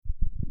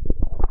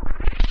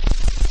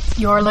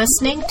You're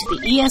listening to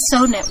the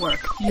ESO Network,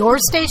 your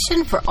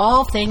station for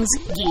all things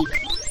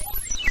geek.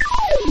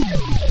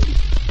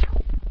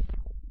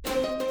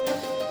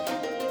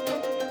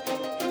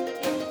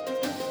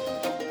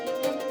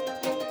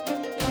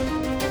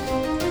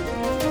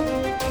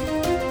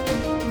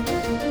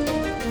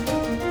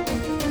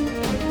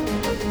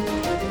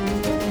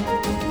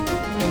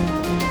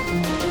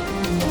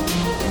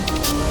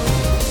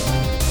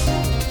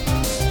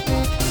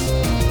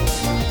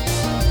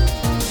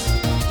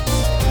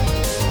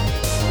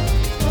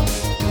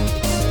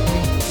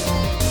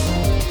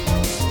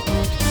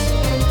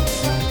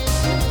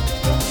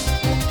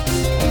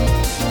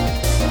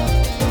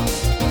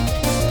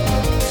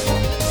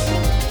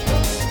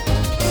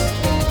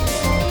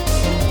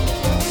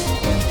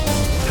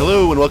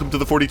 Hello and welcome to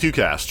the 42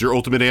 Cast, your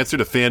ultimate answer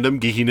to fandom,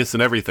 geekiness,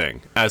 and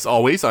everything. As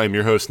always, I am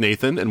your host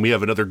Nathan, and we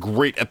have another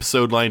great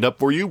episode lined up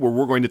for you where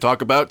we're going to talk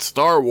about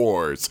Star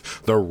Wars: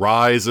 The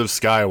Rise of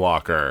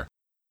Skywalker.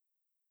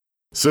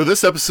 So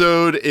this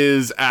episode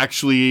is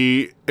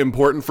actually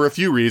important for a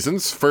few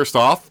reasons. First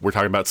off, we're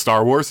talking about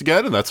Star Wars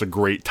again, and that's a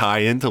great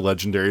tie-in to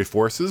Legendary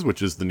Forces,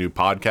 which is the new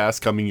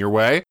podcast coming your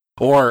way.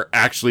 Or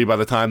actually, by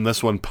the time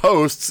this one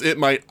posts, it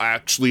might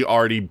actually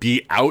already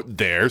be out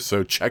there,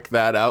 so check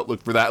that out.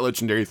 Look for that,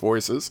 Legendary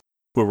Forces,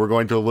 where we're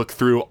going to look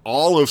through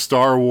all of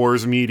Star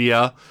Wars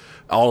media,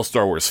 all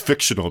Star Wars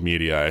fictional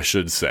media, I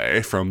should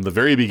say, from the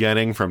very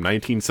beginning, from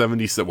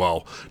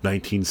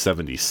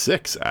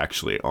 1976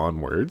 actually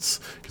onwards,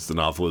 because the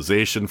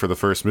novelization for the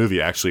first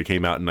movie actually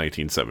came out in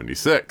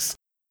 1976.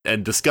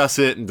 And discuss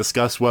it and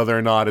discuss whether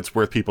or not it's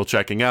worth people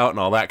checking out and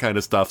all that kind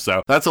of stuff.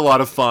 So that's a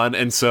lot of fun.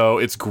 And so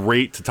it's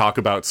great to talk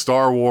about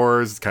Star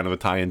Wars. It's kind of a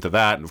tie into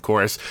that. And of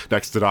course,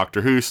 next to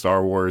Doctor Who,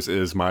 Star Wars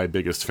is my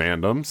biggest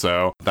fandom.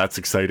 So that's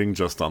exciting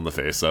just on the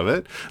face of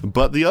it.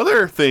 But the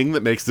other thing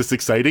that makes this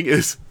exciting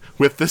is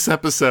with this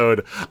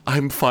episode,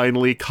 I'm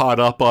finally caught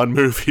up on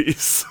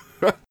movies.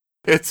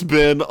 It's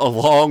been a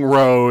long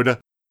road.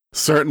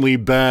 Certainly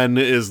Ben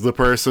is the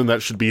person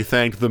that should be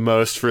thanked the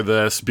most for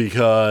this,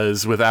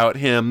 because without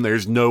him,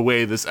 there's no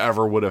way this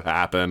ever would have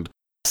happened.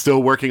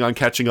 Still working on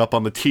catching up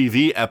on the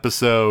TV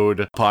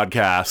episode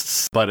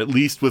podcasts, but at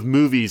least with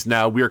movies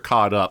now we're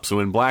caught up. So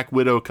when Black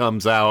Widow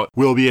comes out,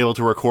 we'll be able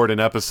to record an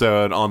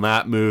episode on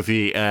that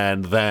movie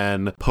and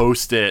then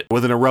post it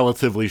within a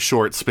relatively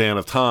short span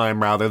of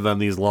time rather than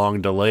these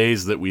long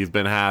delays that we've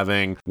been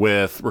having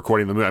with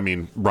recording the movie. I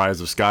mean,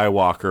 Rise of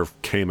Skywalker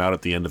came out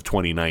at the end of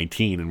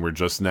 2019 and we're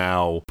just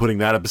now putting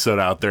that episode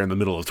out there in the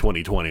middle of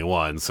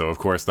 2021. So of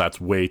course that's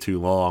way too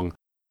long.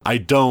 I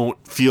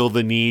don't feel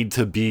the need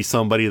to be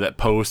somebody that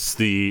posts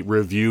the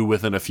review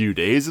within a few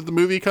days of the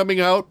movie coming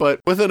out,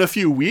 but within a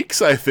few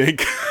weeks, I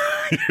think,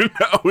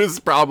 is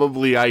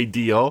probably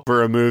ideal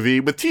for a movie.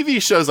 With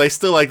TV shows, I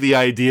still like the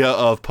idea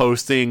of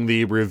posting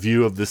the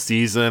review of the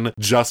season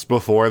just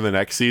before the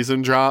next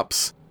season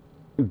drops.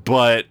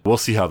 But we'll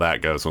see how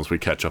that goes once we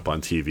catch up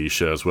on TV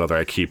shows, whether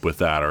I keep with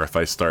that or if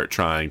I start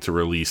trying to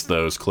release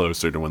those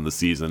closer to when the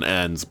season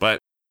ends. But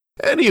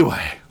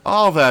anyway,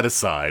 all that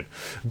aside,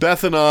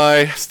 Beth and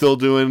I still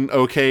doing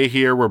okay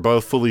here. We're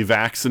both fully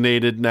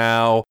vaccinated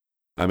now.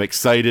 I'm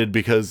excited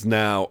because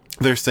now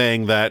they're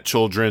saying that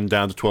children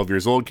down to 12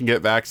 years old can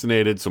get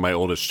vaccinated, so my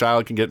oldest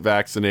child can get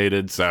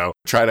vaccinated. So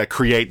try to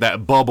create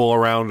that bubble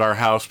around our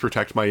house,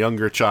 protect my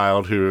younger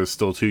child who is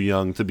still too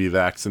young to be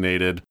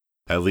vaccinated,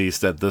 at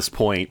least at this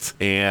point,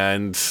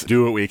 and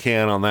do what we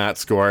can on that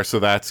score. So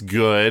that's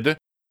good.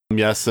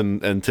 Yes,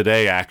 and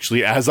today,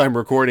 actually, as I'm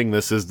recording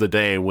this, is the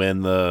day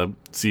when the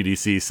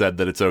CDC said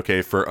that it's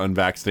okay for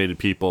unvaccinated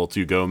people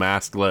to go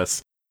maskless.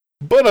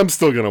 But I'm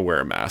still going to wear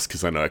a mask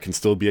because I know I can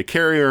still be a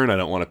carrier and I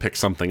don't want to pick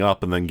something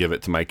up and then give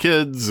it to my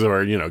kids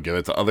or, give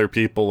it to other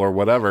people or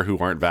whatever who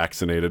aren't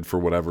vaccinated for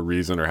whatever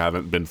reason or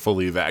haven't been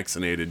fully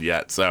vaccinated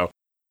yet. So,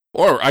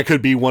 or I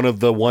could be one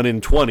of the 1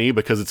 in 20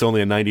 because it's only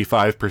a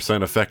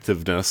 95%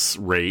 effectiveness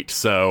rate.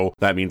 So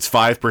that means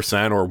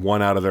 5% or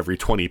 1 out of every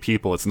 20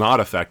 people it's not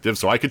effective.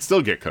 So I could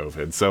still get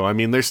COVID. So, I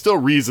mean, there's still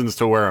reasons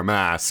to wear a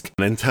mask.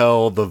 And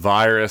until the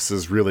virus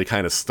is really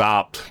kind of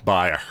stopped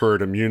by a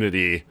herd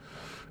immunity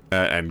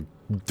and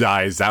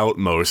dies out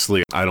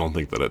mostly, I don't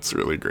think that it's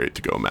really great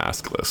to go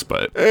maskless.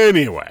 But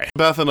anyway,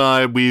 Beth and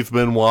I, we've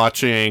been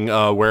watching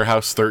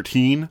Warehouse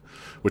 13,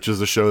 which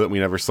is a show that we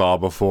never saw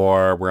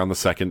before. We're on the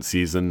second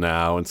season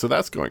now, and so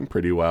that's going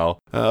pretty well.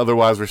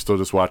 Otherwise, we're still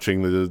just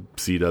watching the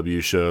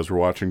CW shows. We're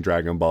watching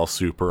Dragon Ball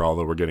Super,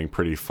 although we're getting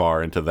pretty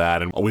far into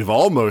that. And we've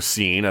almost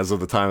seen, as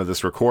of the time of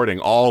this recording,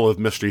 all of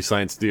Mystery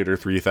Science Theater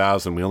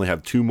 3000. We only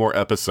have 2 more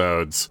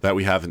episodes that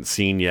we haven't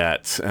seen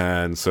yet,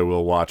 and so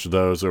we'll watch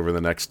those over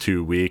the next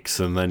 2 weeks.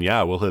 And then,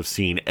 we'll have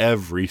seen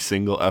every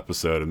single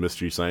episode of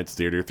Mystery Science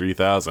Theater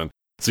 3000.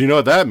 So you know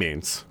what that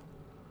means.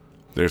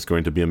 There's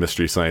going to be a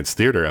Mystery Science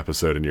Theater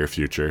episode in your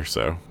future,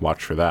 so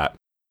watch for that.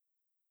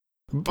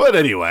 But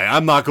anyway,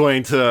 I'm not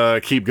going to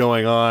keep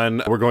going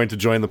on. We're going to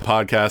join the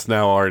podcast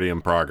now, already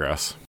in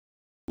progress.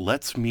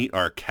 Let's meet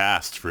our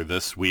cast for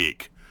this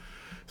week.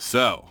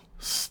 So,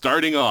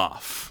 starting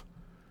off,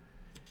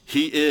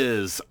 He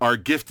is our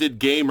gifted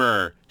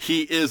gamer.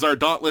 He is our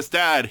dauntless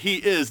dad. He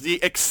is the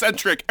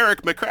eccentric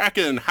Eric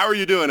McCracken. How are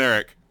you doing,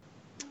 Eric?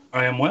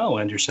 I am well,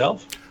 and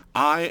yourself?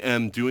 I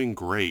am doing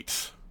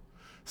great.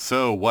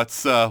 So,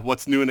 what's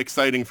new and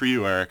exciting for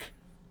you, Eric?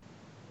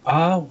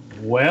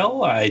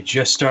 Well, I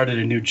just started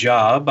a new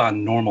job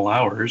on normal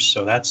hours,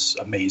 so that's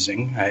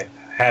amazing.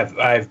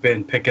 I've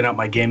been picking up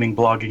my gaming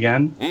blog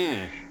again,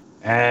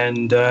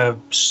 and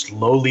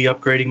slowly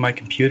upgrading my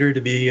computer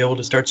to be able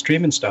to start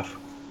streaming stuff.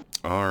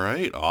 All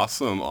right,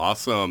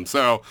 awesome.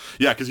 So,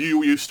 yeah, because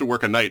you used to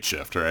work a night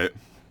shift, right?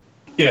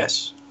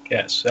 Yes,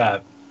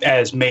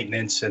 as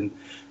maintenance, and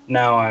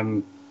now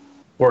I'm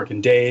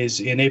working days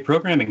in a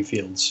programming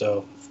field,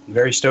 so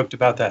very stoked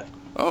about that.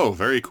 Oh,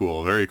 very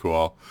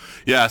cool.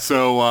 Yeah,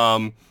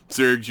 so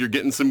you're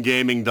getting some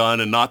gaming done,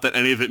 and not that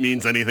any of it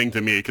means anything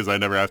to me because I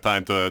never have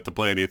time to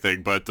play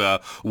anything, but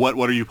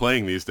what are you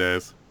playing these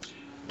days?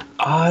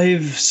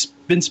 I've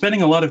been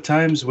spending a lot of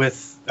time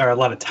with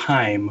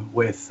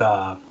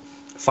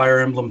Fire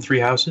Emblem Three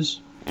Houses.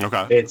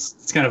 Okay.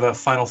 It's kind of a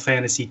Final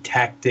Fantasy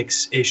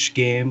Tactics-ish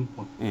game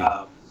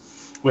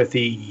with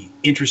the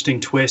interesting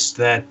twist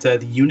that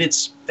the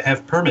units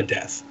have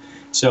permadeath.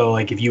 So,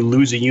 like, if you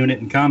lose a unit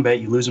in combat,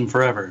 you lose them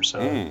forever. So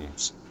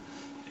it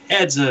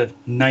adds a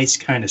nice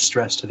kind of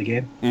stress to the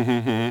game.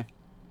 Mm-hmm.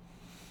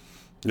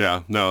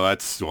 Yeah, no,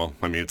 it's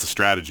a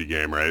strategy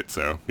game, right?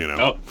 So, you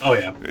know. Oh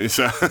yeah.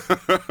 So,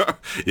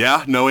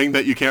 yeah, knowing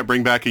that you can't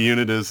bring back a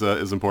unit is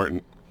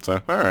important. So,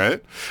 all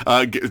right.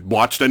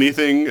 Watched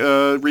anything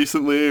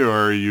recently, or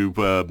are you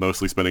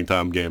mostly spending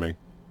time gaming?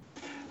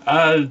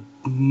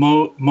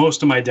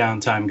 Most of my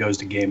downtime goes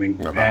to gaming,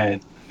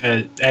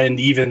 and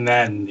even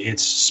then,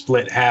 it's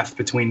split half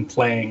between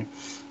playing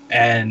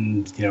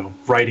and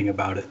writing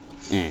about it.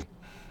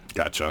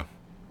 Gotcha.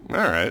 All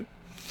right.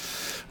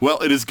 Well,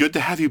 it is good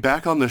to have you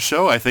back on the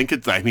show. I think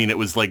it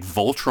was like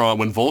Voltron.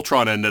 When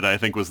Voltron ended, I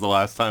think was the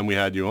last time we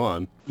had you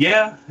on.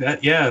 Yeah.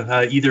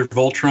 Either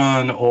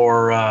Voltron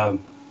or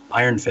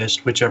Iron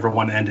Fist, whichever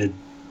one ended.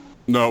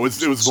 No, it was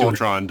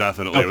Voltron,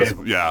 definitely. Okay. It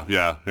was,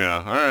 yeah.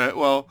 All right.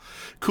 Well,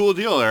 cool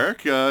deal,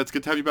 Eric. It's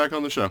good to have you back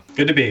on the show.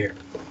 Good to be here.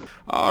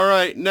 All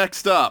right.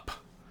 Next up,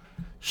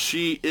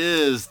 she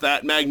is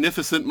that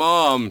magnificent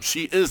mom.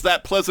 She is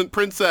that pleasant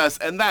princess,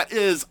 and that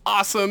is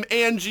awesome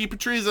Angie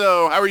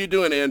Patrizzo. How are you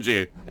doing,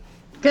 Angie?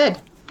 Good.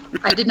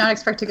 I did not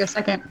expect to go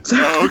second. So.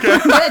 Oh, okay.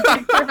 Good.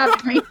 Thanks for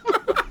having me.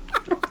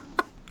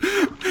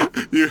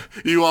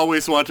 You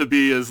always want to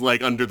be as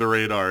under the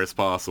radar as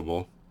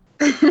possible.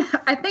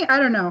 I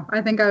don't know.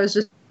 I think I was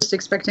just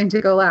expecting to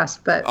go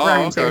last, but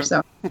Ryan's okay. here,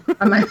 so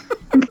I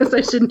guess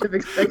I shouldn't have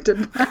expected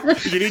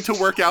that. You need to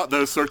work out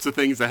those sorts of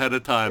things ahead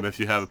of time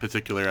if you have a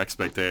particular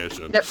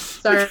expectation. Yep.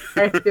 Sorry.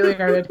 Feeling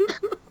hurted.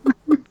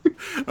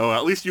 Oh,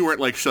 at least you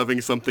weren't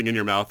shoving something in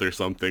your mouth or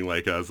something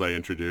as I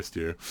introduced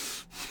you.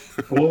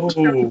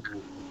 Whoa.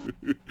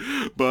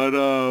 But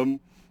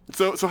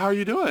so how are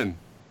you doing?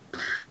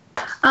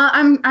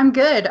 I'm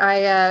good.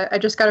 I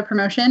just got a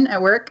promotion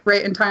at work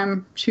right in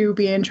time to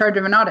be in charge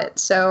of an audit.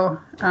 So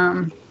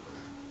I've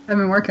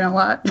been working a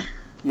lot.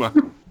 Well,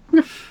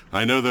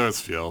 I know those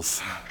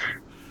feels.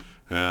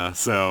 Yeah.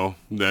 So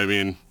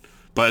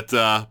but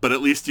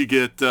at least you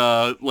get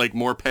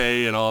more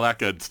pay and all that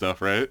good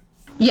stuff, right?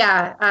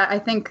 Yeah. I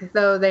think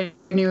though they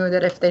knew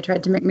that if they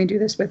tried to make me do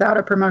this without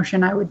a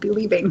promotion, I would be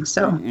leaving.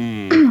 So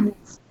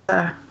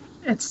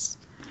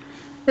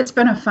it's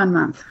been a fun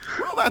month.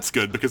 Well, that's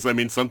good because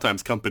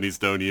sometimes companies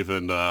don't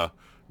even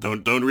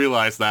don't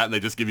realize that, and they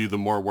just give you the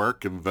more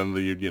work, and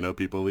then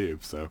people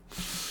leave. So,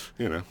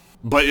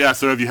 But yeah,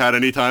 so have you had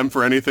any time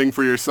for anything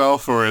for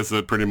yourself, or has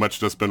it pretty much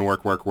just been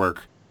work?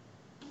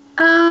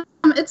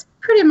 It's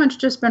pretty much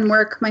just been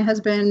work. My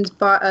husband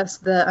bought us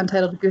the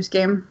Untitled Goose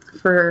Game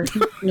for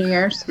New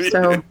Year's,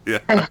 so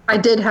yeah. I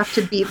did have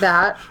to beat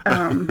that.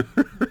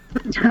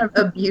 Kind of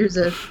abuse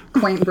a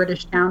quaint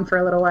British town for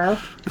a little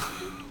while.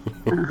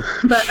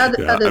 But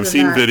other I've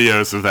seen that,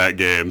 videos of that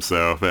game,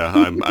 so yeah,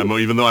 I'm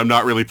even though I'm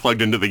not really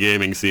plugged into the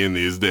gaming scene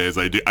these days,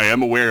 I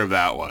am aware of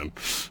that one.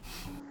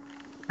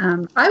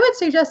 I would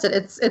suggest it.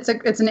 It's an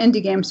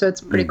indie game, so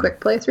it's a pretty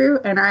quick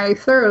playthrough, and I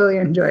thoroughly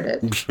enjoyed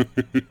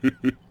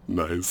it.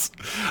 Nice.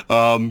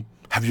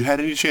 Have you had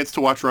any chance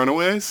to watch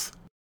Runaways?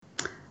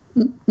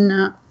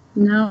 No.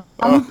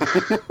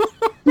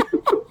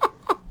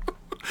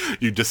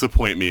 You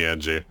disappoint me,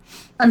 Angie.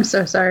 I'm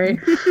so sorry.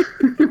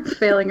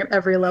 Failing at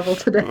every level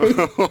today.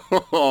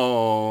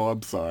 Oh,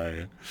 I'm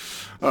sorry.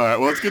 All right,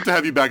 well, it's good to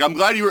have you back. I'm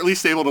glad you were at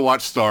least able to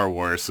watch Star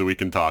Wars so we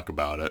can talk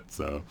about it.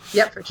 So.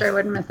 Yep, for sure.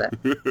 Wouldn't miss it.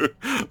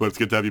 Well, it's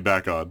good to have you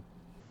back on.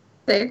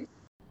 Thanks.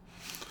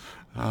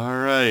 All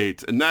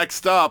right,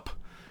 next up,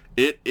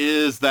 it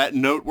is that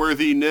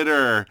noteworthy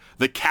knitter,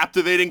 the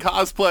captivating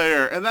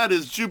cosplayer, and that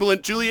is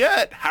Jubilant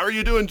Juliet. How are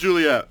you doing,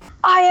 Juliet?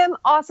 I am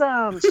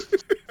awesome.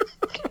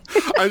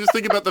 I just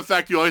think about the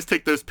fact you always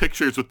take those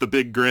pictures with the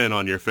big grin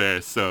on your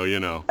face, so, you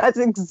know. That's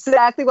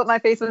exactly what my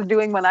face was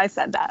doing when I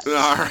said that.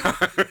 All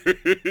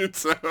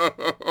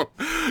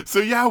right. So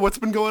yeah, what's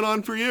been going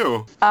on for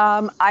you?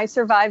 I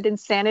survived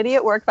insanity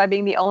at work by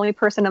being the only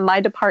person in my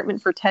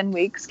department for 10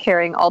 weeks,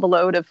 carrying all the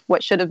load of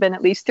what should have been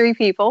at least 3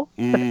 people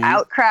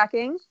without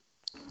cracking.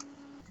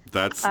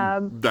 That's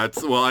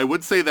well, I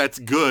would say that's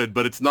good,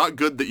 but it's not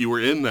good that you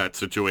were in that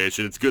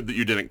situation. It's good that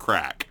you didn't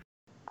crack.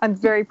 I'm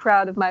very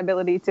proud of my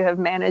ability to have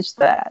managed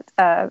that.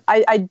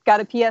 I got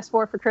a PS4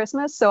 for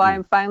Christmas, so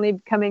I'm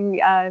finally coming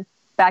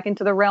back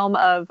into the realm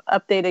of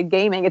updated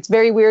gaming. It's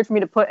very weird for me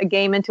to put a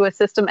game into a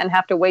system and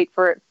have to wait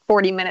for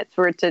 40 minutes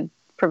for it to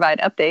provide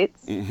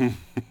updates.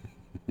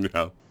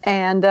 Yeah.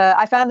 And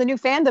I found the new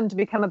fandom to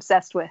become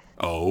obsessed with.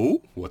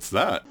 Oh, what's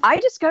that? I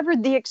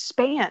discovered The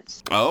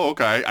Expanse. Oh,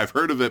 okay. I've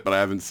heard of it, but I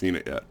haven't seen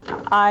it yet.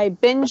 I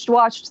binge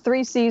watched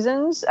 3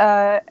 seasons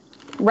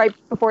right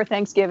before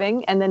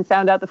Thanksgiving, and then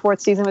found out the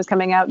 4th season was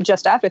coming out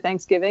just after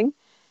Thanksgiving.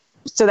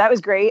 So that was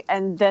great.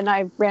 And then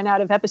I ran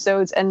out of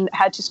episodes and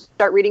had to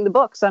start reading the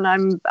books. And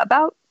I'm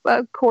about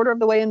a quarter of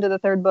the way into the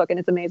 3rd book, and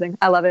it's amazing.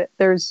 I love it.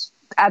 There's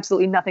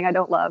absolutely nothing I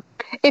don't love.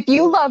 If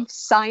you love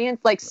science,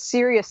 like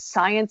serious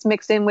science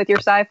mixed in with your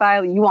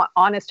sci-fi, you want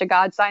honest to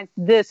God science,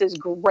 this is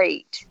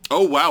great.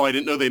 Oh, wow. I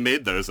didn't know they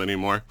made those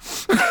anymore.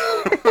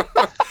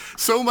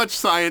 So much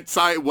science,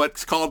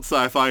 what's called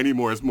sci-fi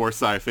anymore is more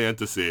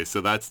sci-fantasy.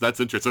 So that's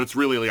interesting. So it's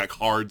really like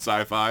hard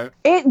sci-fi.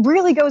 It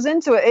really goes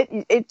into it.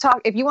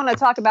 If you want to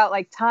talk about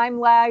like time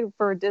lag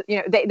for,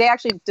 they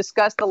actually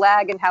discuss the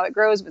lag and how it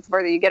grows the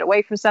further you get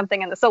away from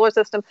something in the solar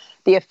system,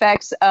 the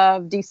effects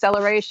of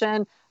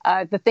deceleration,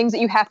 the things that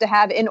you have to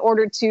have in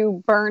order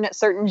to burn at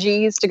certain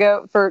Gs to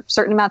go for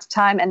certain amounts of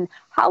time, and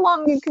how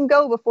long you can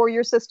go before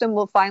your system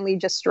will finally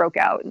just stroke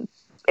out. And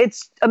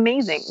it's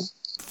amazing.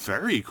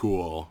 Very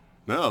cool.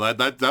 No, that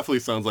definitely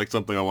sounds like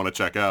something I want to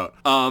check out.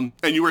 And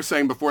you were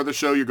saying before the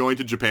show you're going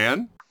to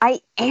Japan?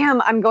 I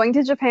am. I'm going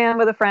to Japan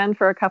with a friend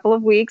for a couple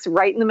of weeks,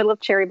 right in the middle of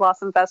Cherry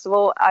Blossom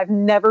Festival. I've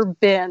never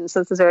been,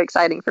 so this is very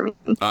exciting for me.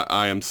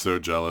 I am so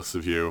jealous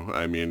of you.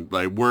 I mean,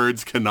 like,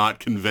 words cannot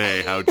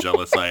convey how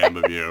jealous I am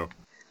of you.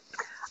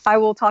 I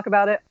will talk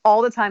about it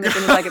all the time as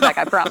soon as I get back,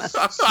 I promise.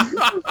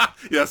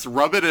 Yes,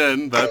 rub it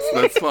in.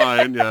 That's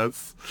fine,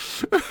 yes.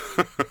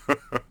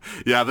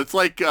 Yeah, that's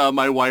like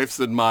my wife's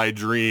and my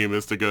dream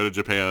is to go to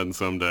Japan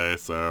someday,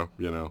 so,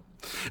 you know.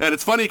 And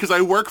it's funny because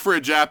I work for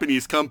a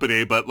Japanese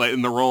company, but like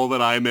in the role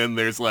that I'm in,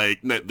 there's like,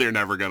 they're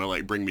never going to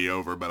like bring me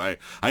over, but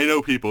I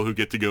know people who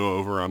get to go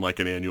over on like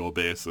an annual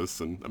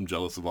basis, and I'm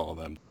jealous of all of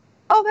them.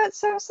 Oh, that's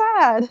so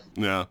sad.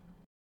 Yeah.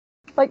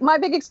 Like my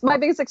biggest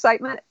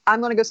excitement,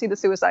 I'm going to go see the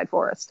Suicide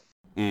Forest.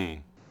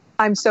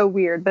 I'm so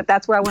weird, but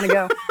that's where I want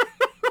to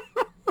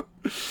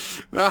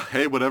go.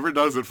 Hey, whatever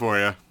does it for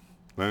you.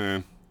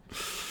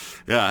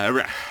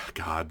 Yeah,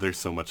 God, there's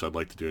so much I'd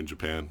like to do in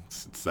Japan.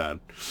 It's sad.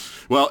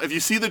 Well, if you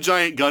see the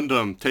giant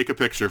Gundam, take a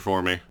picture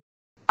for me.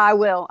 I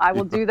will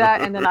do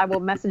that, and then I will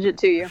message it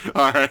to you.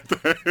 All right,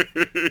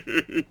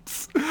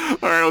 thanks.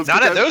 All right, let's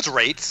not at those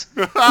rates.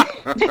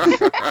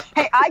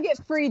 Hey, I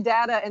get free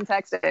data and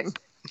texting.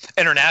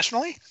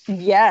 Internationally?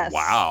 Yes.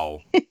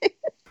 Wow.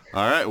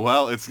 All right,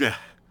 well, it's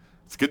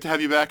good to have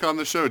you back on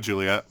the show,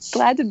 Juliet.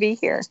 Glad to be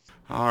here.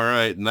 All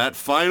right, and that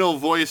final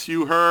voice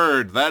you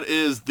heard, that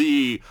is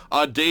the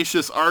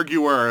audacious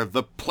arguer,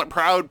 the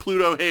proud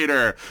Pluto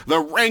hater, the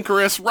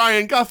rancorous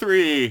Ryan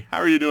Guthrie. How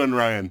are you doing,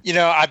 Ryan? You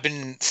know, I've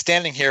been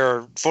standing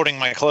here folding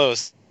my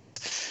clothes,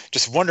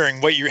 just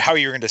wondering how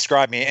you were going to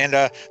describe me, and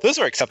those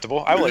are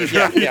acceptable. I will.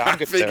 Yeah, I'm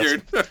good.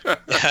 Figured.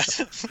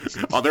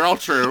 Oh, they're all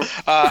true.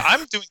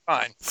 I'm doing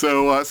fine.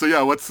 So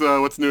yeah, what's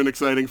new and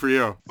exciting for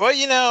you? Well,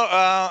 you know,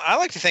 I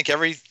like to think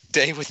every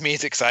day with me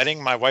is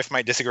exciting. My wife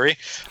might disagree.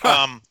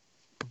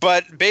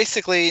 But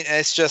basically,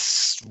 it's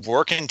just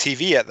work and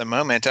TV at the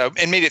moment,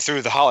 and made it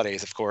through the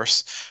holidays, of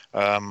course.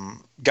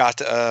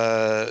 Got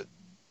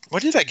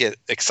what did I get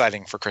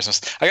exciting for Christmas?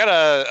 I got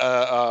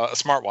a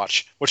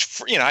smartwatch,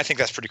 which I think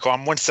that's pretty cool.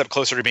 I'm one step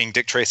closer to being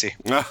Dick Tracy.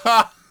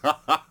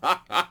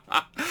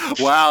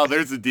 Wow,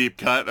 there's a deep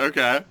cut.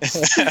 Okay.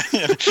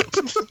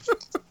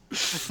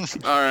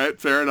 All right,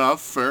 fair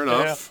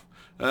enough.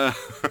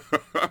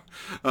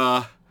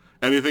 Yeah.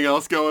 Anything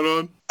else going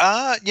on?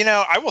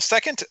 I will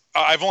second.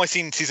 I've only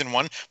seen season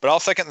 1, but I'll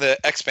second the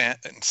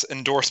Expanse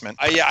endorsement.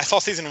 I saw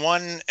season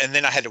 1, and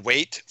then I had to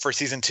wait for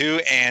season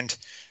 2, and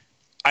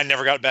I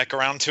never got back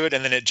around to it,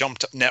 and then it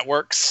jumped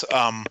networks.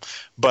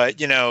 But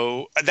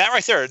that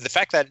right there, the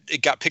fact that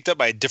it got picked up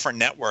by a different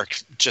network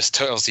just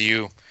tells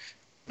you.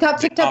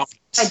 Got picked up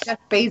by Jeff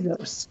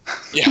Bezos.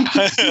 Yeah.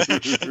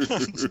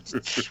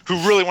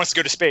 Who really wants to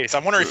go to space? I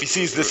wonder if he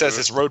sees this as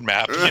his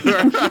roadmap.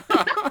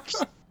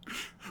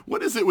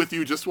 What is it with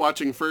you just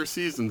watching first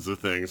seasons of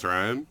things,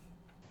 Ryan?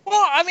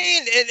 Well, I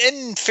mean,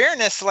 in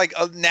fairness, like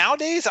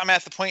nowadays, I'm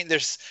at the point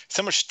there's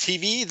so much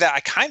TV that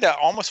I kind of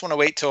almost want to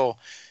wait till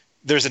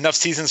there's enough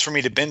seasons for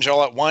me to binge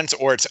all at once,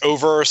 or it's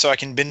over so I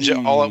can binge it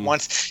all at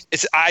once.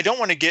 I don't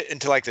want to get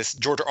into like this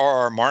George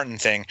R.R. Martin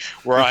thing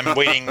where I'm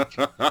waiting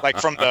like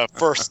from the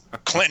first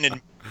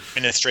Clinton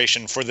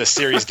administration for the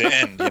series to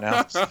end, you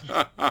know?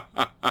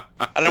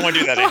 I don't want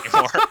to do that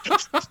anymore.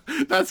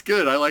 That's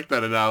good. I like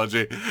that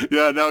analogy.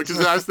 Yeah, no, because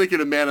I was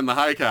thinking of Man in the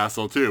High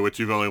Castle too, which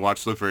you've only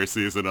watched the first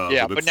season of.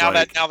 Yeah, but now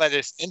that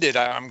it's ended,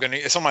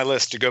 it's on my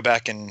list to go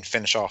back and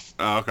finish off.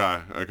 Oh,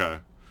 okay.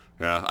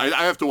 Yeah,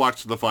 I have to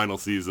watch the final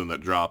season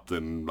that dropped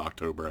in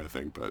October, I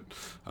think, but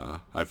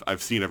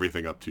I've seen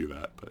everything up to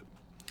that. But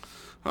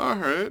all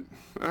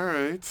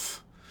right.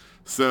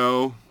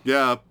 So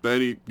yeah,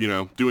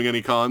 doing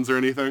any cons or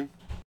anything?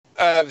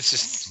 It's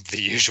just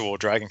the usual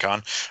Dragon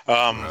Con.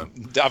 I've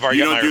already.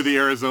 You don't do the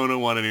Arizona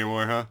one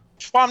anymore, huh?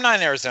 Well, I'm not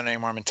in Arizona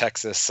anymore. I'm in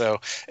Texas. So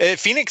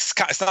Phoenix,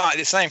 it's not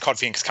even called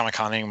Phoenix Comic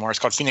Con anymore. It's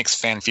called Phoenix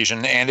Fan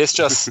Fusion, and it's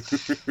just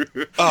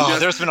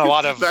there's been a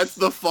lot of that's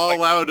the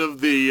fallout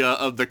of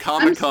the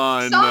Comic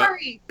Con.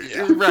 Sorry,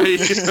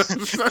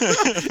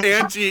 right?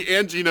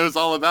 Angie knows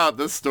all about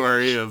this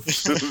story of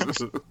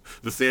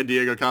the San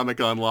Diego Comic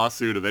Con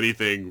lawsuit of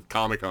anything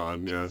Comic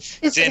Con. Yeah,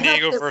 San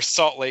Diego versus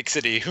Salt Lake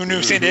City. Who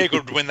knew San Diego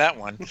would win that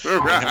one?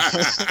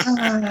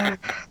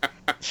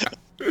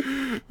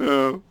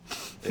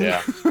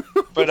 Yeah,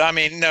 but I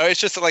mean, no, it's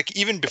just like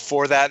even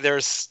before that,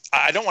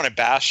 I don't want to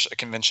bash a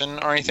convention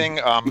or anything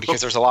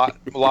because there's a lot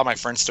of my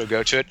friends still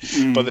go to it.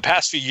 But the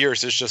past few years,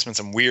 there's just been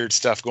some weird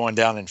stuff going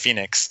down in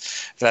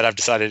Phoenix that I've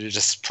decided it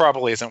just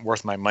probably isn't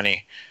worth my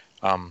money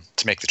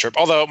to make the trip.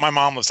 Although my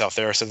mom lives out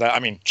there, so that, I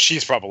mean,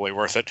 she's probably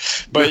worth it.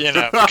 But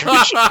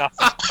convention, not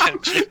that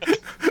much.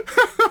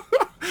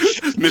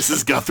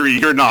 Mrs. Guthrie,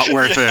 you're not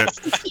worth it.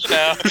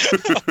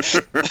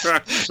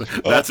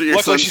 That's what your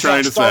son's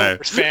trying to say.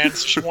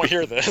 Fans, she won't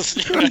hear this.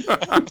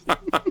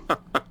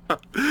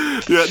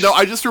 Yeah, no,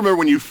 I just remember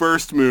when you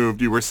first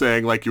moved, you were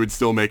saying like you would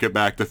still make it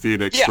back to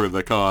Phoenix for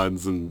the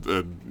cons, and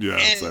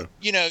so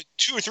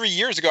 2 or 3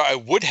 years ago I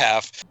would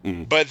have,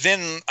 but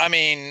then I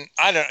mean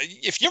I don't.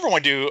 If you ever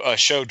want to do a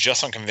show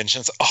just on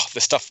conventions, the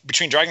stuff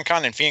between Dragon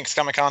Con and Phoenix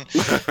Comic Con,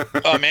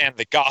 oh man,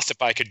 the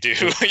gossip I could do.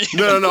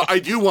 No, I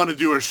do want to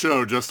do a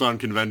show just on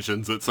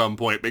conventions at some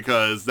point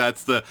because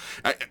that's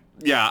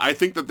I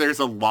think that there's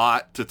a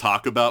lot to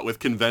talk about with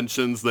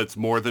conventions that's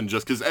more than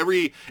just because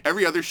every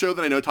other show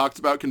that I know talks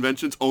about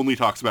conventions only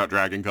talks about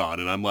Dragon Con,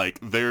 and I'm like,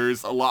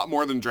 there's a lot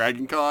more than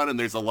Dragon Con, and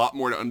there's a lot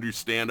more to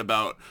understand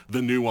about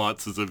the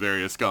nuances of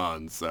various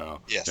cons. So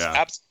yes, yeah.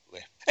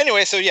 Absolutely.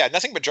 Anyway, so yeah,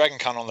 nothing but Dragon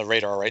Con on the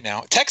radar right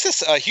now.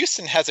 Texas,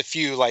 Houston has a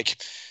few 9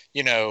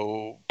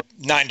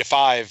 to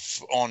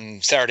 5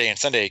 on Saturday and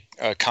Sunday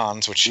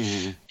cons, which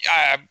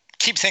I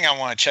keep saying I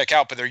want to check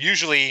out, but they're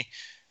usually.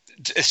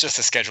 It's just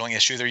a scheduling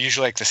issue. They're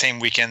usually like the same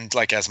weekend,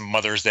 like as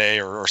Mother's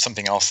Day or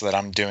something else that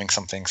I'm doing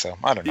something. So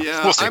I don't know.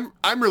 Yeah, we'll see.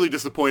 I'm really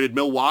disappointed.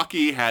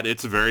 Milwaukee had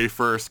its very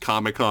first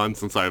Comic-Con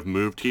since I've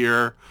moved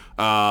here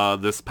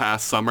this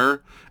past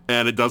summer,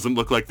 and it doesn't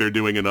look like they're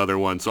doing another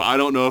one. So I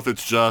don't know if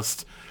it's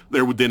just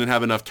they didn't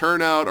have enough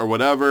turnout or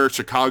whatever.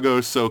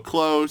 Chicago's so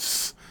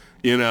close.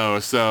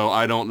 So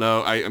I don't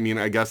know. I mean,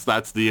 I guess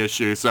that's the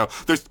issue. So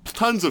there's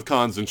tons of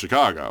cons in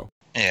Chicago.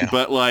 Yeah.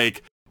 But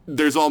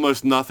there's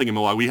almost nothing in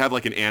Milwaukee. We have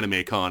an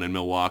anime con in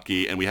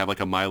Milwaukee, and we have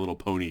a My Little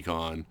Pony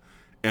con,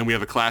 and we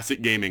have a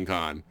classic gaming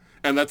con,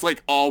 and that's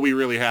all we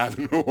really have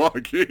in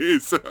Milwaukee.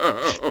 So.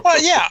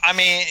 Well, yeah, I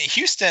mean,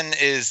 Houston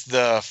is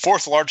the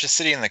 4th largest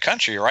city in the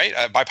country,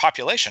 right, by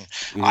population.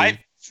 I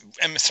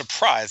am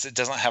surprised it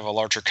doesn't have a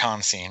larger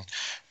con scene,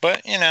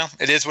 but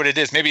it is what it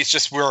is. Maybe it's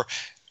just we're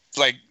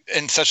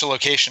in such a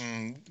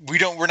location,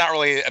 we're not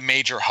really a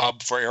major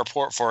hub for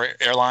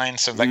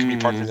airlines, so that could be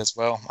part of it as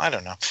well. I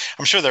don't know.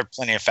 I'm sure there are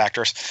plenty of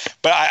factors,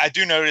 but I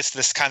do notice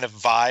this kind of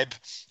vibe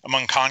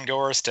among con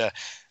goers to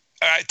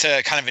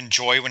kind of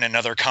enjoy when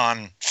another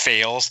con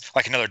fails,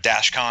 like another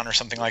Dash Con or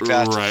something like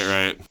that.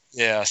 Right.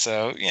 Yeah,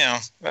 so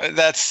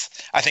that's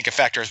I think a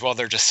factor as well.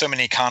 There are just so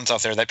many cons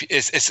out there that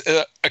it's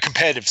a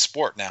competitive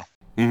sport now.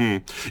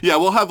 Yeah,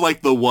 we'll have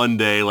the one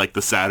day,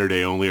 the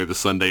Saturday only or the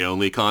Sunday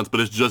only cons,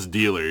 but it's just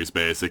dealers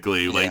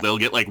basically. Yeah. They'll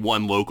get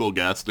one local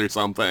guest or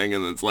something,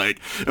 and it's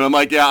and I'm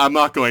yeah, I'm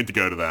not going to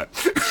go to that.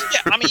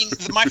 Yeah, I mean,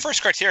 my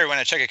first criteria when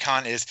I check a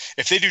con is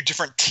if they do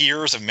different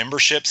tiers of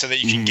membership so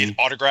that you can get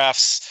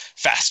autographs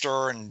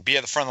faster and be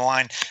at the front of the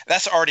line.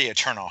 That's already a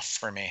turnoff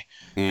for me.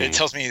 It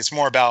tells me it's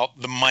more about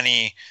the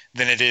money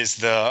than it is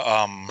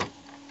the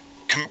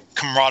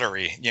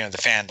camaraderie, the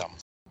fandom.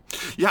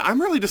 Yeah, I'm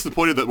really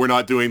disappointed that we're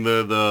not doing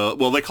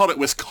well, they called it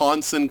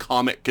Wisconsin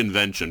Comic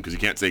Convention because you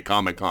can't say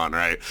Comic-Con,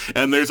 right?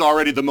 And there's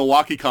already the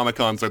Milwaukee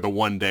Comic-Cons are the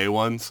one-day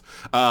ones.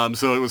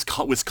 So it was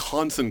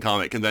Wisconsin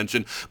Comic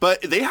Convention.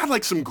 But they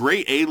had some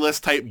great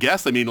A-list type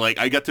guests. I mean,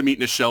 I got to meet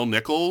Nichelle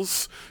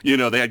Nichols.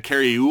 They had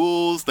Carrie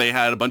Ewells. They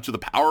had a bunch of the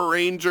Power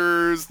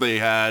Rangers. They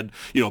had,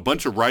 a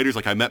bunch of writers.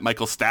 I met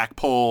Michael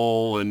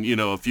Stackpole and,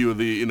 a few of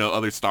the,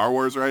 other Star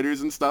Wars writers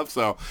and stuff.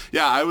 So,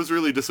 yeah, I was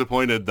really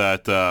disappointed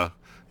that...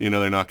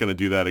 they're not going to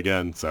do that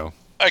again, so.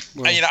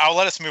 I'll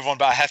let us move on,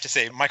 but I have to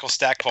say, Michael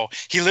Stackpole,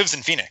 he lives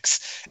in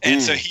Phoenix,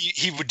 and so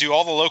he would do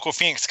all the local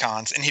Phoenix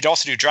cons, and he'd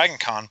also do Dragon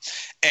Con.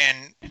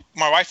 And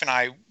my wife and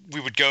I, we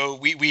would go.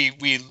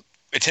 We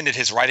attended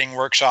his writing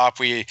workshop.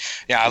 I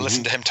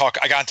listened to him talk.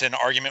 I got into an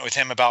argument with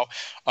him about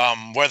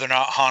whether or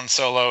not Han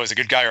Solo is a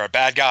good guy or a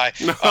bad guy.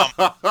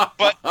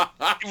 But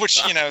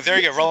which, there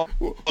you go.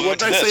 What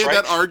did I say? Right?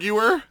 That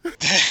arguer?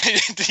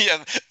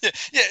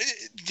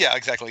 yeah,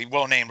 exactly.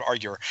 Well named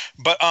arguer.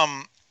 But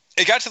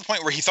it got to the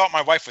point where he thought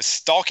my wife was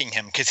stalking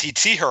him because he'd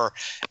see her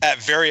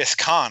at various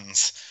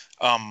cons.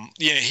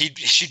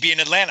 She'd be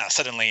in Atlanta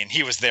suddenly, and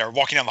he was there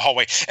walking down the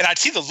hallway, and I'd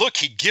see the look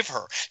he'd give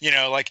her,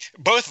 like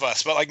both of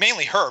us, but like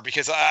mainly her,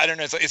 because I don't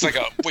know, it's like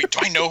wait, do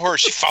I know her?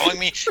 Is she following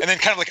me? And then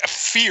kind of like a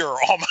fear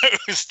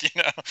almost,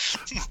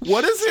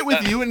 What is it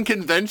with you and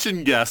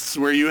convention guests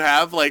where you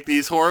have like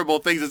these horrible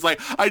things? It's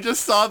like I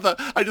just saw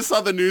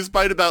the news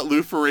bite about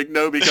Lou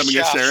Ferrigno becoming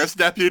a sheriff's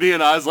deputy,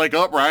 and I was like,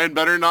 oh, Ryan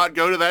better not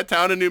go to that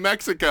town in New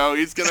Mexico.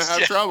 He's gonna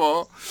have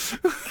trouble.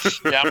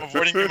 Yeah, I'm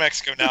avoiding New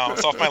Mexico now.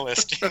 It's off my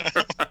list.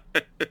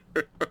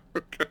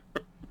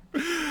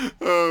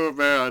 Oh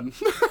man.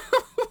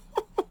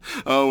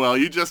 Oh well,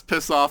 you just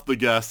piss off the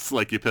guests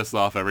like you piss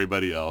off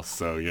everybody else,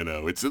 so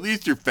it's at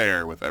least you're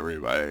fair with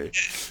everybody.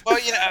 Well,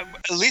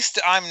 at least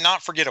I'm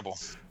not forgettable.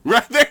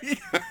 Right there.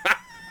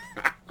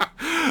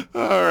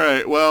 All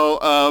right.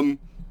 Well,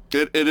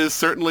 it is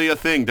certainly a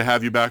thing to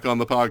have you back on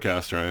the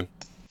podcast, Ryan.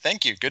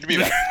 Thank you. Good to be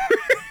back.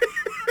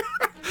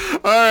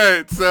 All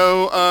right.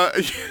 So,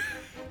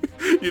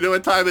 you know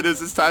what time it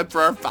is? It's time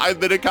for our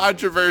 5-minute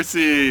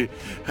controversy.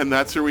 And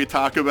that's where we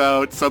talk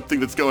about something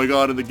that's going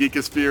on in the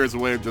geekosphere as a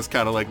way of just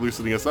kind of like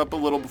loosening us up a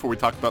little before we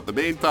talk about the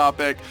main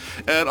topic,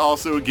 and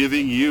also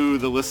giving you,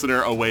 the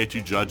listener, a way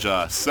to judge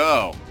us.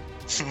 So,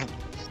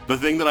 the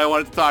thing that I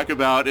wanted to talk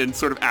about, and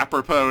sort of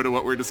apropos to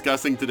what we're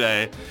discussing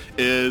today,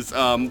 is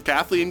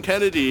Kathleen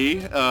Kennedy,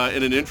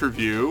 in an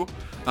interview,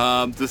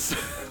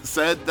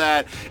 said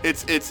that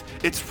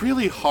it's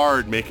really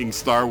hard making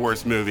Star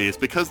Wars movies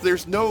because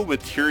there's no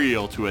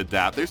material to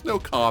adapt. There's no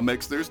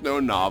comics. There's no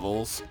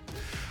novels.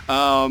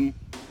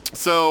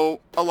 So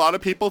a lot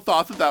of people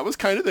thought that was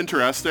kind of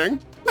interesting.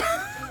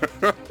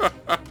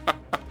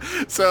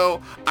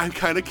 So I'm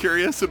kind of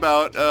curious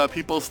about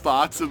people's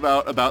thoughts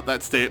about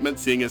that statement,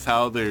 seeing as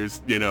how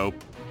there's,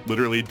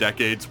 literally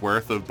decades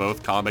worth of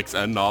both comics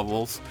and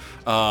novels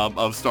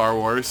of Star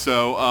Wars.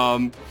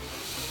 So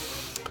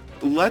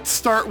let's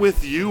start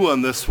with you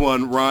on this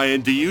one, Ryan.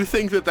 Do you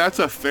think that that's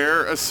a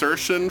fair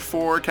assertion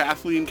for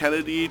Kathleen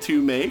Kennedy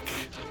to make?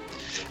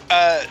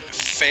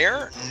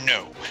 Fair?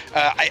 No.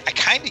 I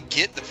kind of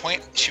get the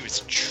point she was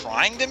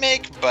trying to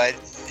make, but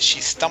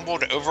she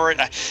stumbled over it.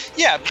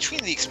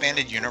 Between the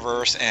expanded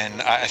universe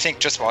and I think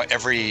just about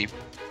every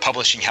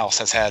publishing house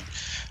has had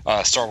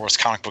Star Wars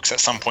comic books at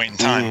some point in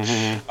time.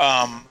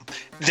 Mm-hmm.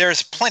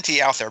 There's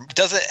plenty out there.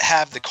 Does it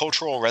have the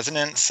cultural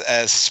resonance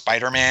as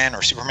Spider-Man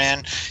or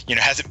Superman?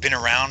 Has it been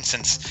around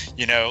since,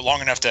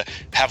 long enough to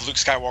have Luke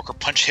Skywalker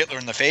punch Hitler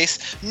in the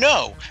face?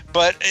 No,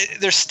 but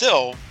there's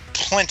still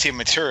plenty of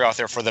material out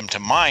there for them to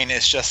mine.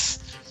 It's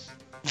just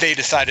they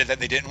decided that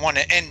they didn't want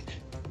it. And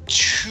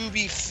to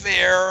be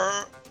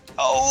fair,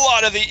 a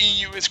lot of the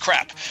EU is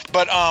crap,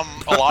 but a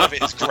lot of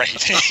it is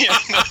great.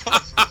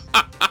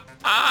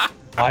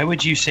 Why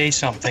would you say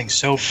something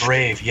so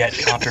brave yet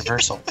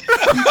controversial?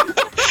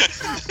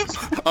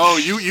 Oh,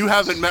 you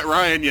haven't met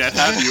Ryan yet,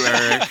 have you,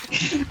 Eric?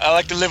 I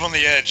like to live on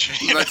the edge.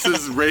 That's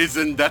his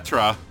raison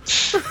d'etre.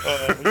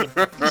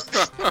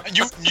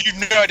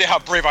 You've no idea how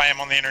brave I am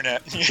on the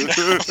internet.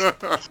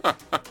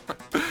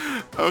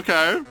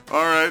 Okay,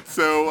 all right.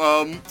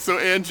 So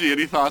Angie,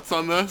 any thoughts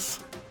on this?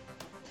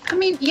 I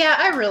mean, yeah,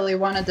 I really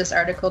wanted this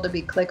article to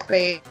be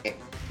clickbait.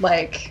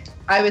 Like,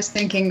 I was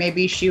thinking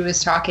maybe she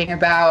was talking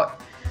about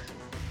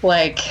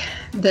like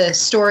the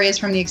stories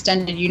from the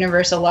extended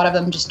universe. A lot of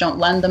them just don't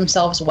lend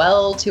themselves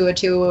well to a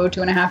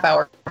 2.5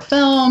 hour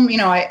film.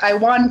 I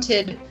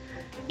wanted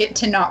it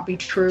to not be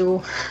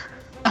true,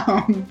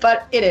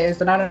 but it is,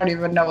 and I don't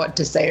even know what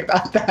to say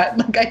about that.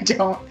 Like,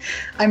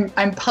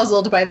 I'm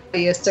puzzled by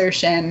the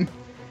assertion,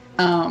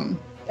 and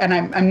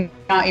I'm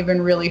not even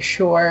really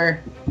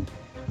sure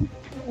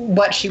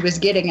what she was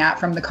getting at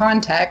from the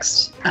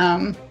context.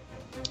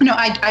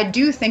 I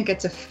do think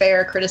it's a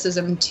fair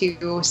criticism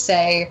to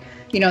say,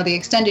 the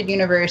extended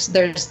universe,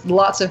 there's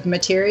lots of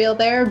material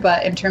there,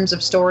 but in terms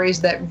of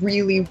stories that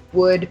really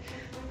would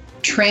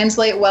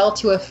translate well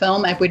to a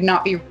film and would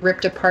not be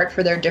ripped apart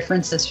for their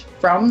differences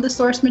from the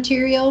source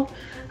material,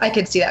 I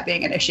could see that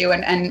being an issue,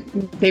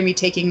 and maybe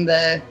taking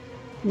the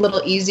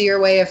little easier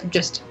way of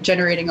just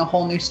generating a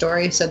whole new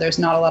story so there's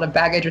not a lot of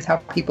baggage with how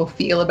people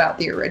feel about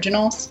the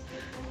originals.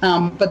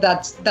 But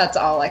that's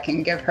all I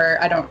can give her.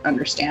 I don't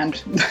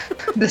understand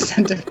the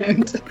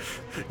sentiment.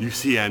 You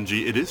see,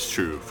 Angie, it is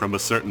true from a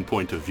certain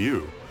point of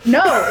view.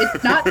 No,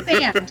 it's not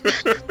sand.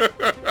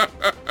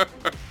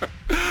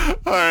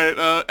 All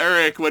right,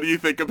 Eric, what do you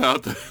think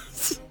about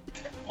this?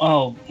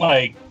 Well,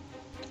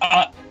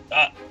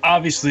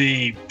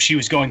 obviously she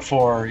was going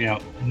for,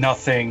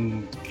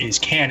 nothing is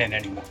canon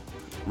anymore.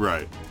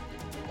 Right.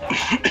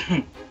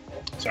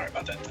 Sorry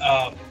about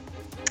that.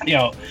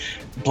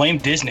 Blame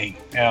Disney.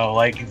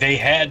 Like they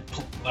had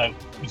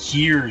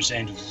years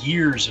and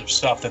years of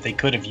stuff that they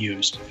could have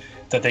used,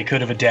 that they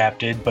could have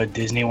adapted, but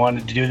Disney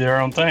wanted to do their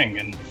own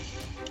thing,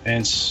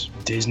 and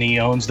Disney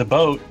owns the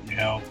boat.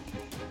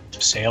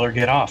 Sail or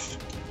get off.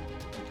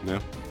 Yeah.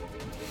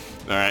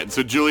 All right.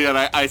 So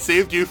Juliet, I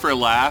saved you for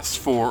last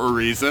for a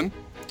reason.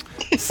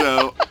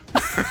 So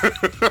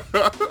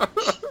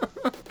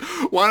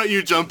why don't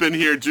you jump in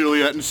here,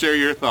 Juliet, and share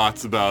your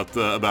thoughts about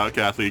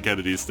Kathleen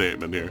Kennedy's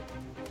statement here?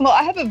 Well,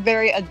 I have a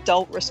very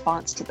adult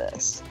response to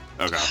this.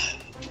 Okay.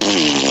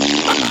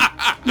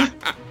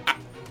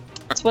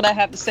 That's what I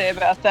have to say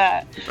about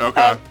that.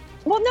 Okay.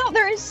 Well, no,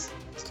 there is.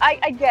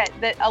 I get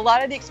that a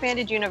lot of the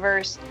expanded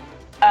universe,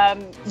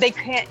 they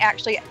can't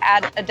actually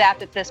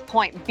adapt at this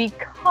point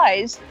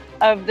because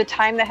of the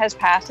time that has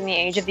passed and the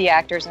age of the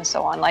actors and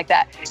so on like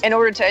that. In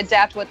order to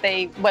adapt what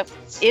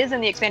is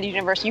in the expanded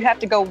universe, you have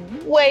to go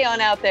way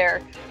on out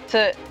there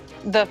to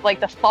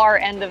the far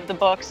end of the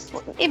books.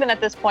 Even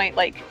at this point,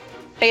 like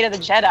Fate of the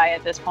Jedi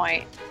at this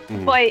point.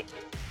 Mm. But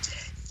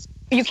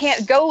you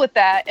can't go with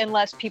that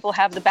unless people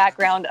have the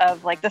background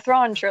of like the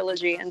Thrawn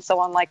trilogy and so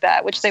on like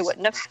that, which they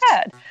wouldn't have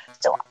had.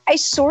 So I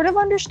sort of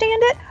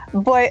understand it,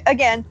 but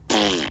again,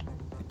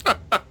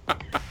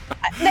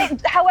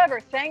 however,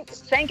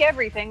 thank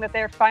everything that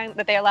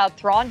that they allowed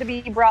Thrawn to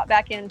be brought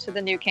back into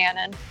the new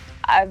canon.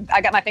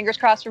 I got my fingers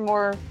crossed for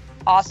more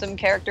awesome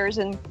characters,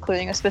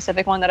 including a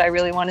specific one that I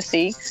really want to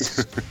see.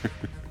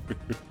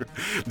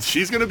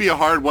 She's going to be a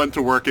hard one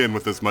to work in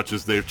with as much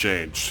as they've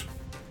changed.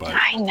 But,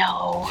 I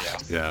know.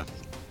 Yeah.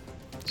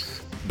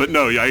 But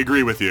no, I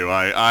agree with you.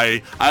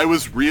 I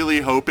was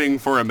really hoping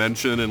for a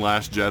mention in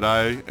Last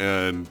Jedi,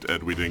 and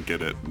we didn't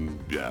get it. And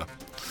yeah.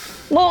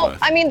 Well,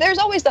 I mean, there's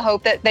always the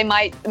hope that they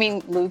might, I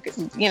mean, Luke,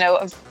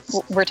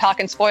 we're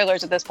talking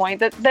spoilers at this point,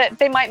 that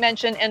they might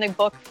mention in a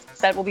book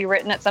that will be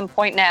written at some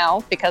point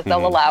now, because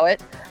they'll allow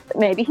it, that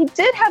maybe he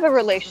did have a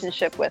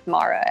relationship with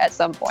Mara at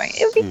some point.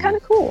 It would be kind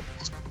of cool.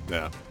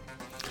 Yeah.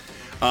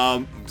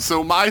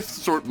 So my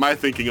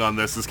thinking on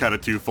this is kind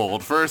of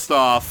twofold. First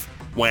off,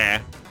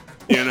 because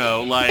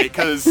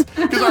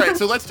all right,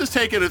 so let's just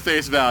take it at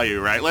face value,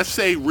 right? Let's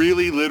say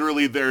really,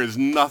 literally, there is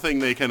nothing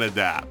they can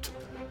adapt.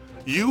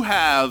 You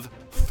have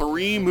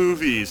 3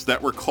 movies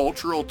that were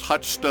cultural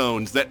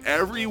touchstones that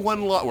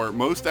everyone or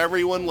most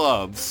everyone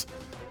loves,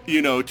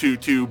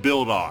 to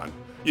build on.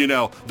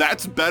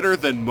 That's better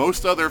than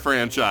most other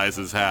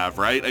franchises have,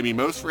 right? I mean,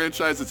 most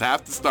franchises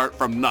have to start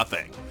from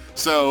nothing.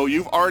 So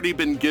you've already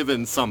been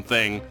given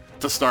something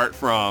to start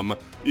from,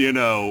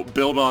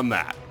 build on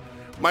that.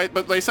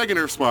 But my second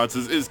response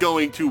is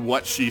going to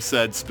what she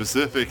said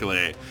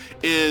specifically,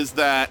 is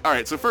that, all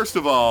right, so first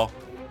of all,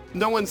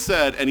 no one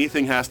said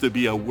anything has to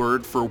be a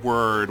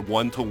word-for-word,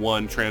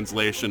 one-to-one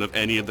translation of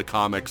any of the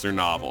comics or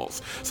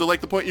novels. So like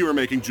the point you were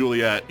making,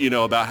 Juliet,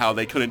 about how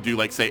they couldn't do,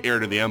 like, say, Heir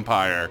to the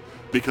Empire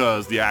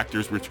because the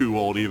actors were too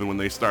old even when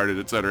they started,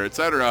 et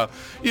cetera,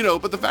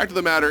 but the fact of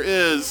the matter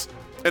is,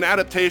 an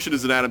adaptation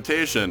is an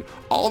adaptation.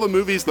 All the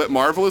movies that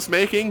Marvel is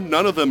making,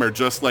 none of them are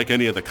just like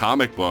any of the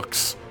comic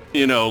books.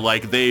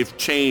 Like they've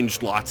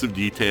changed lots of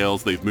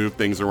details, they've moved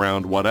things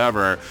around,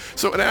 whatever.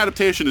 So an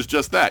adaptation is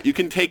just that. You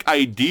can take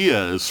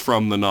ideas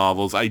from the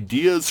novels,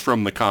 ideas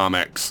from the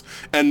comics,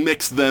 and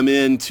mix them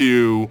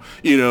into,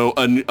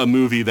 a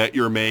movie that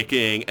you're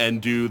making and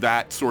do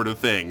that sort of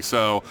thing.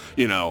 So,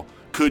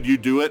 could you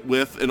do it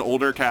with an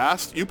older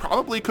cast? You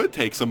probably could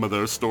take some of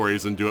those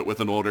stories and do it with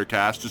an older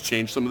cast, just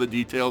change some of the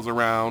details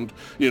around,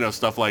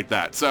 stuff like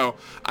that. So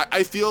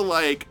I feel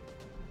like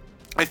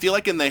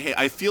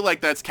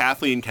that's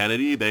Kathleen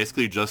Kennedy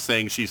basically just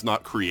saying she's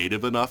not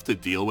creative enough to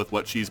deal with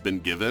what she's been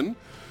given.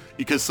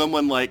 Because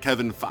someone like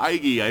Kevin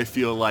Feige, I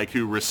feel like,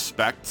 who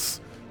respects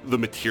the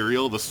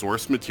material, the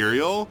source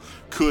material,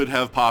 could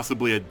have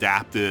possibly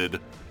adapted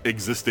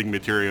existing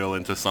material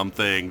into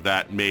something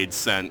that made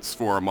sense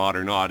for a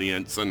modern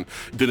audience and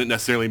didn't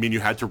necessarily mean you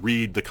had to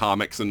read the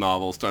comics and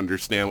novels to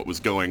understand what was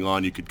going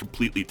on. You could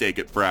completely take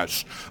it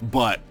fresh,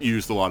 but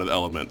used a lot of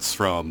elements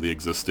from the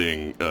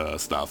existing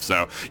stuff.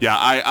 So yeah,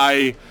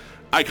 I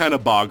kind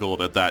of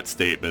boggled at that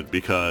statement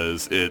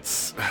because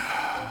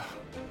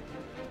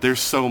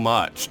there's so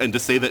much, and to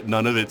say that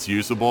none of it's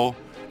usable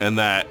and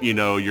that,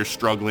 you're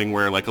struggling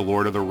where like a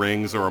Lord of the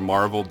Rings or a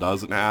Marvel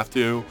doesn't have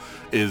to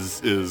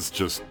is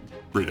just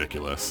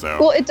ridiculous. So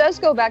well, it does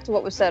go back to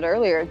what was said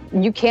earlier.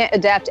 You can't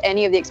adapt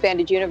any of the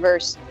expanded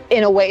universe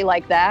in a way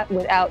like that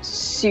without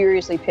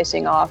seriously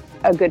pissing off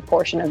a good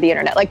portion of the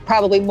internet, like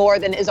probably more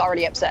than is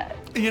already upset.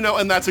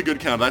 And that's a good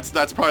counter.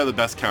 That's probably the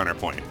best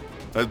counterpoint.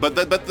 But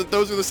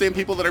those are the same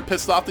people that are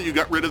pissed off that you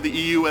got rid of the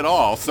EU at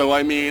all. So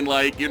I mean,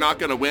 like, you're not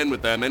gonna win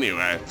with them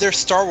anyway. They're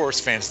Star Wars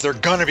fans. They're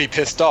gonna be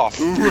pissed off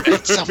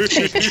at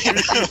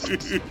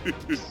something.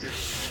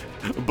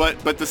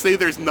 But to say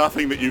there's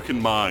nothing that you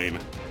can mine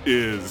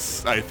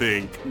is, I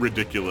think,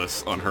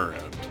 ridiculous on her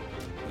end.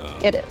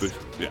 It is.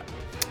 Yeah.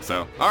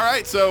 So, all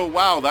right. So,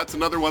 wow, that's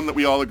another one that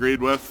we all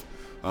agreed with.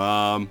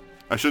 I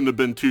shouldn't have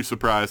been too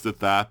surprised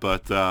at that,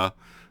 but,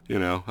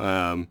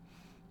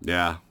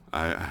 Yeah,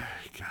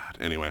 God,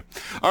 anyway.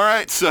 All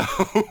right, so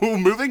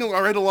moving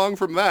right along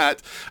from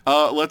that,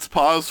 let's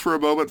pause for a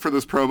moment for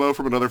this promo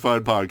from Another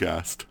Fine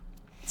Podcast.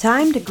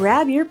 Time to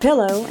grab your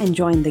pillow and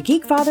join the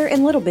Geek Father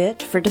and Little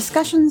Bit for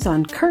discussions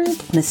on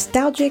current,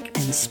 nostalgic,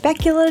 and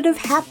speculative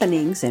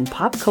happenings in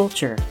pop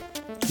culture.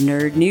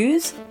 Nerd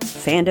news,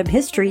 fandom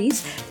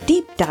histories,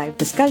 deep dive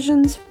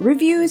discussions,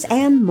 reviews,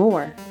 and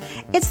more.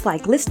 It's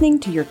like listening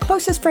to your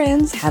closest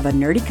friends have a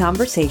nerdy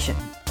conversation.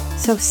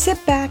 So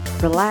sit back,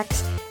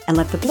 relax, and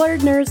let the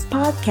Blurred Nerds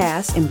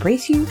podcast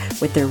embrace you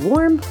with their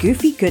warm,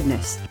 goofy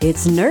goodness.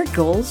 It's Nerd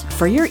Goals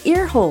for your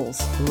ear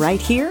holes,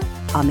 right here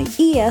on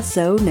the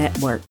ESO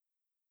Network.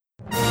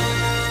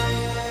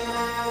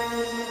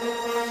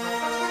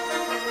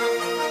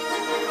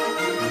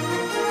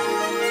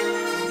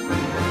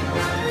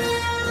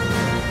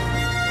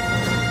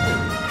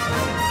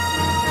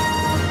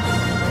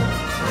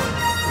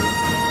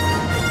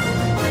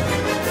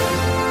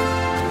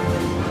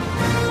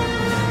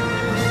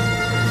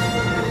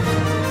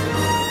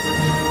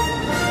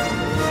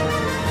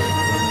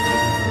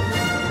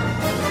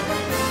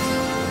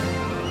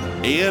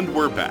 And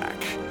we're back.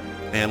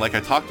 And like I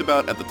talked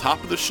about at the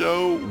top of the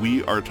show,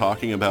 we are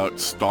talking about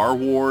Star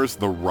Wars: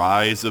 The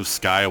Rise of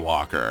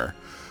Skywalker.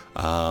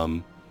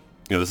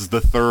 This is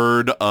the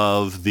third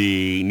of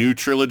the new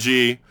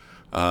trilogy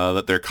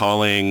that they're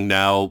calling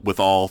now, with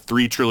all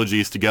three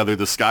trilogies together,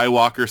 the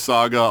Skywalker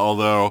Saga,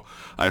 although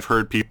I've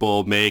heard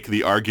people make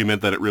the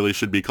argument that it really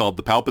should be called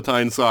the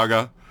Palpatine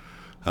Saga.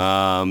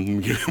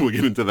 We'll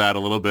get into that a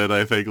little bit,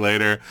 I think,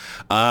 later.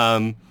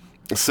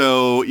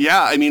 So,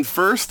 yeah, I mean,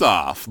 first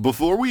off,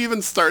 before we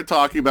even start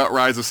talking about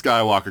Rise of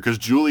Skywalker, because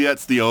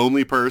Juliet's the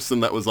only person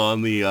that was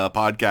on the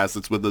podcast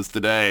that's with us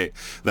today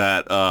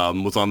that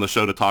was on the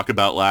show to talk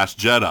about Last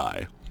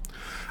Jedi,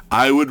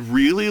 I would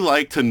really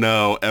like to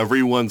know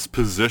everyone's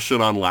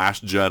position on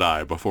Last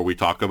Jedi before we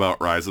talk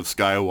about Rise of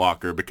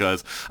Skywalker,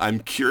 because I'm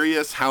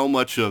curious how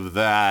much of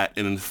that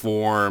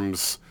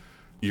informs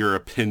your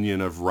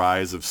opinion of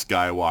Rise of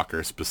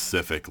Skywalker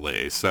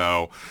specifically.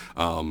 So,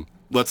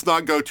 let's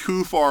not go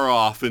too far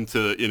off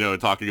into,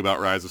 talking about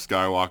Rise of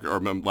Skywalker or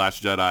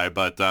Last Jedi,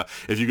 but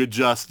if you could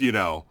just, in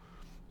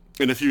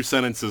a few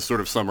sentences, sort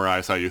of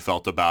summarize how you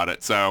felt about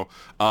it. So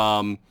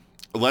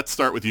let's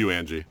start with you,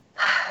 Angie.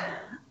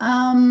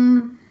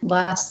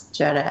 Last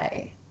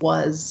Jedi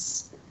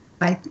was,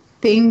 I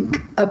think,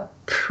 a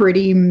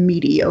pretty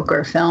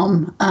mediocre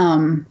film.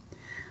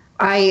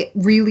 I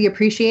really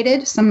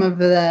appreciated some of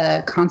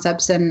the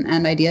concepts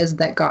and ideas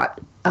that got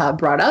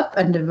brought up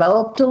and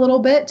developed a little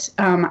bit.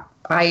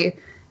 I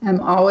am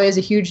always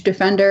a huge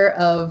defender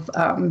of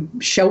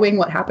showing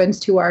what happens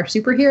to our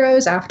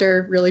superheroes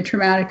after really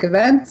traumatic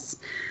events.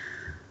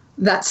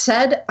 That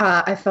said,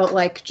 I felt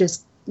like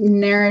just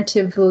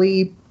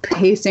narratively,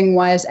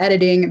 pacing-wise,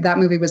 editing, that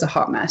movie was a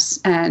hot mess.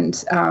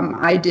 And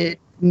I did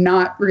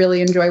not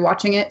really enjoy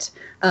watching it.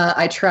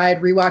 I tried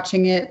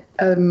rewatching it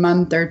a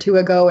month or two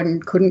ago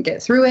and couldn't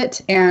get through it.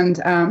 And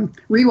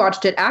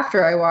rewatched it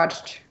after I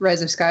watched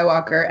Rise of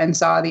Skywalker and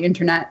saw the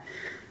internet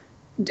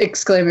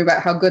exclaiming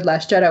about how good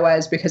Last Jedi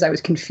was, because I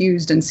was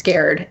confused and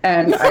scared,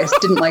 and I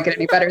didn't like it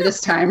any better this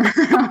time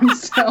around.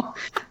 So,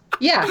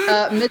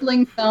 yeah,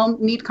 middling film,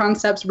 neat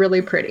concepts,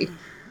 really pretty.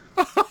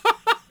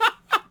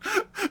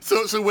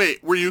 So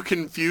wait, were you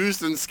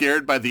confused and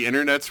scared by the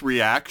internet's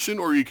reaction,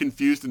 or were you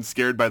confused and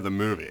scared by the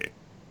movie?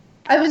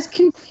 I was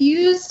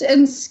confused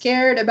and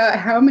scared about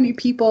how many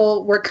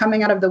people were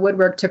coming out of the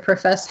woodwork to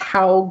profess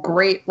how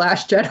great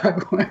Last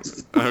Jedi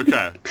was.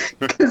 Okay.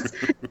 Because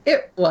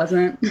it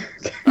wasn't.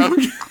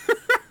 Okay.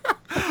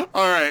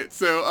 All right.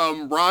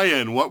 So,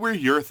 Ryan, what were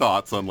your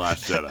thoughts on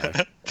Last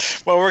Jedi?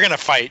 Well, we're going to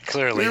fight,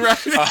 clearly. Right.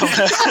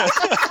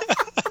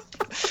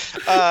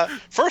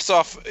 First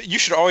off, you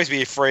should always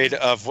be afraid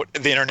of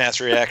the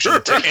internet's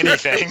reaction to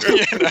anything.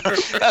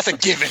 That's a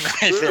given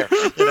right there.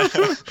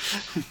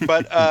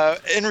 But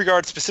in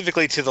regard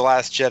specifically to The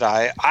Last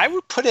Jedi, I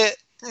would put it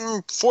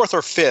fourth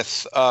or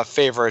fifth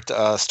favorite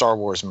Star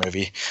Wars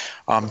movie.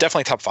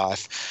 Definitely top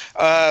five.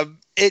 I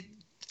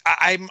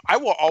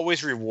will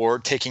always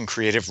reward taking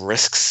creative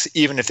risks,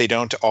 even if they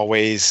don't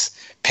always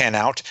pan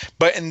out.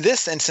 But in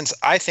this instance,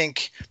 I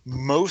think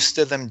most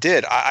of them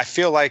did. I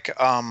feel like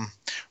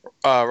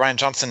Rian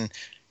Johnson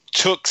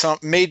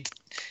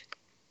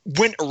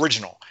went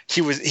original.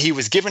 He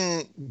was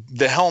given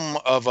the helm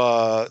of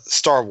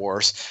Star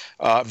Wars,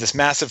 this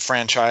massive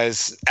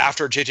franchise,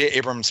 after J.J.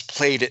 Abrams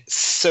played it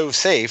so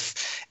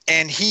safe,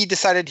 and he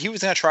decided he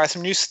was going to try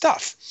some new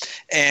stuff.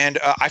 And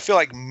I feel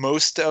like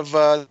most of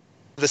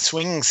the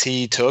swings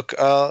he took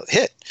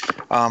hit.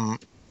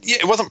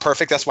 It wasn't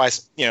perfect. That's why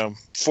it's,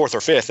 fourth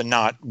or fifth and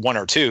not one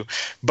or two.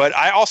 But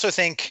I also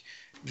think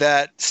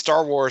that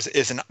Star Wars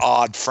is an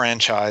odd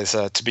franchise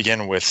to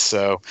begin with.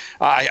 So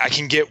I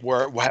can get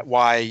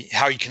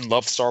how you can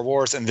love Star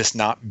Wars and this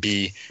not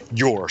be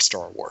your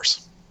Star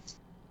Wars.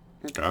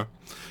 Okay.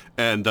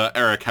 And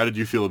Eric, how did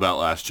you feel about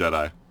Last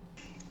Jedi?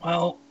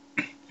 Well,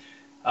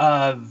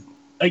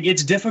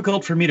 it's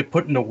difficult for me to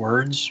put into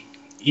words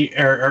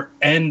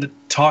and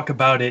talk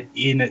about it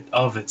in and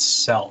of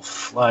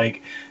itself.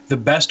 Like, the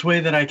best way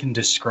that I can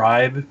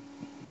describe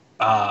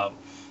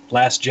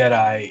Last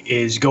Jedi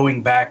is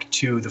going back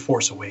to The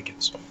Force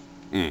Awakens.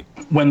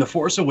 When The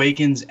Force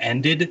Awakens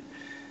ended,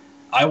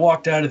 I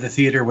walked out of the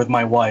theater with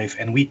my wife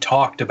and we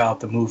talked about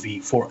the movie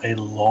for a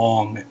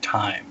long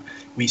time.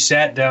 We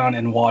sat down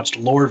and watched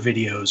lore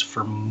videos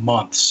for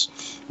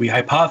months. We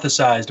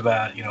hypothesized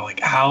about, like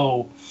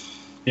how,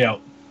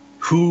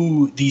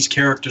 who these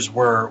characters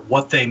were,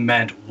 what they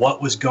meant,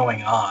 what was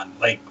going on.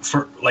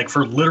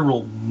 For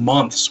literal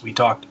months we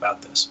talked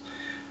about this.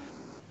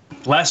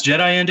 Last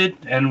Jedi ended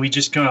and we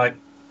just kind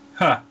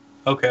of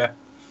okay.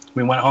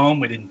 We went home,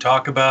 we didn't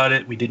talk about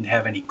it, we didn't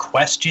have any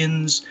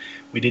questions,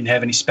 we didn't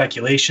have any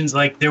speculations.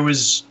 I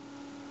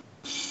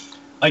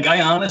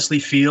honestly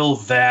feel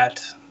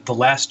that The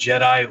Last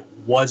Jedi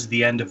was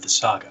the end of the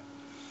saga.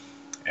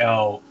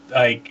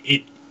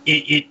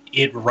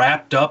 It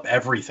wrapped up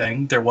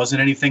everything. There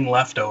wasn't anything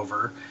left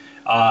over.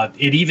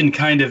 It even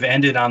kind of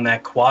ended on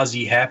that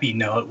quasi-happy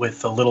note with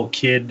the little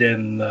kid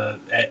and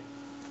the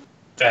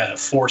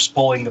Force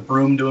pulling the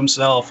broom to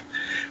himself.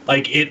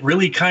 It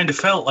really kind of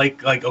felt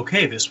like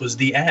okay, this was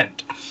the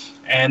end.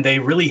 And they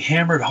really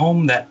hammered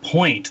home that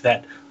point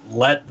that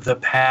let the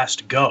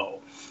past go.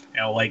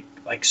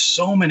 Like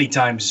so many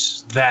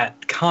times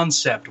that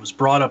concept was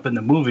brought up in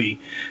the movie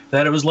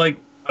that it was like,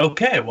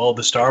 okay, well,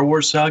 the Star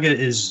Wars saga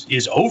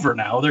is over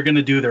now. They're going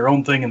to do their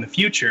own thing in the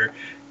future,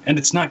 and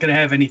it's not going to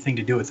have anything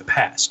to do with the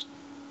past,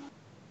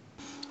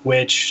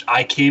 which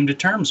I came to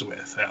terms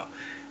with.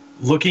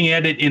 Looking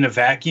at it in a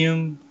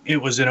vacuum,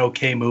 it was an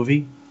okay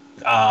movie.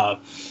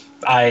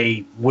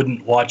 I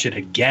wouldn't watch it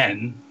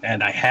again,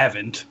 and I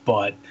haven't,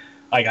 but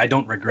I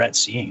don't regret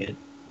seeing it.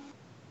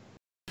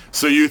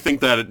 So you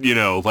think that,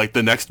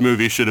 the next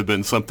movie should have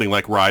been something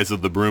like Rise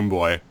of the Broom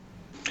Boy?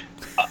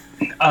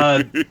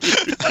 Harry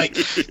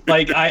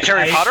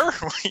Potter?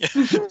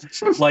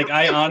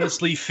 I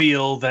honestly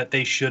feel that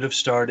they should have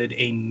started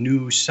a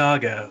new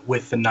saga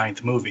with the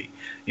 9th movie.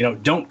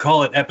 Don't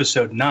call it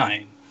Episode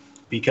 9,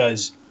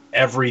 because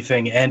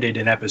everything ended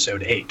in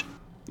Episode 8.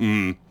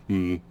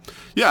 Mm-hmm.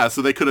 Yeah,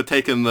 so they could have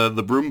taken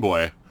the Broom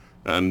Boy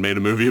and made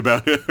a movie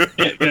about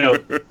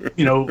it.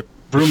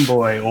 Broom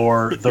Boy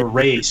or the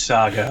Rey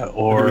saga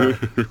or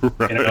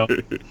right.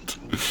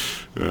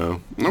 Yeah.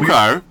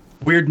 Okay.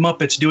 Weird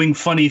Muppets Doing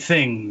Funny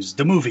Things,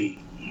 the movie.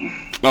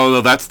 Oh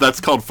no,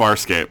 that's called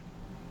Farscape.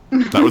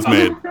 That was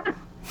made.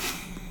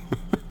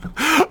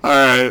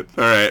 All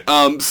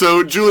right.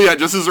 So Juliet,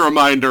 just as a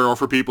reminder, or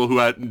for people who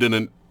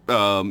didn't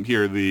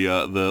hear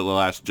the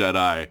Last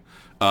Jedi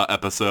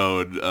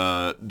episode,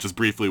 just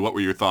briefly, what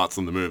were your thoughts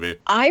on the movie?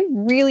 I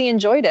really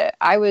enjoyed it.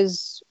 I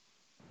was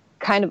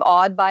kind of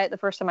awed by it the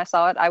first time I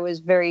saw it. I was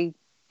very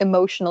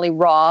emotionally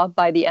raw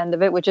by the end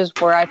of it, which is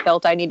where I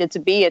felt I needed to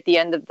be at the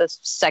end of the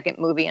second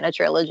movie in a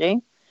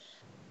trilogy.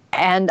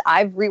 And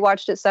I've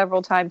rewatched it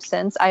several times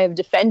since. I have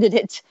defended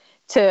it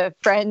to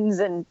friends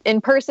and in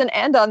person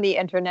and on the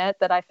internet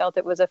that I felt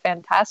it was a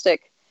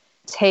fantastic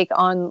take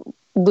on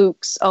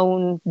Luke's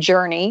own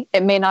journey.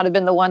 It may not have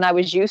been the one I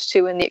was used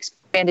to in the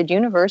expanded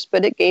universe,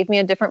 but it gave me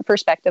a different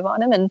perspective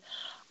on him, and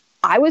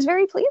I was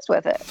very pleased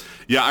with it.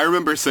 Yeah, I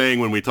remember saying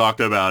when we talked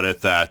about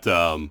it that,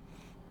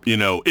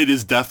 it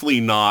is definitely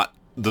not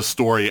the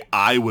story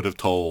I would have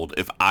told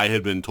if I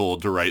had been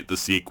told to write the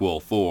sequel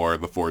for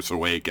The Force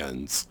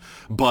Awakens.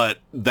 But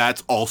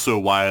that's also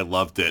why I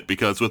loved it,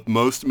 because with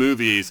most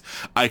movies,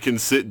 I can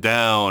sit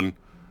down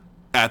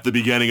at the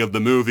beginning of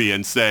the movie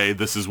and say,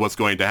 this is what's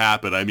going to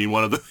happen. I mean,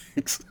 one of the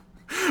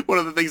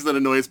things that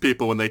annoys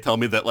people when they tell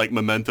me that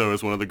Memento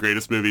is one of the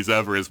greatest movies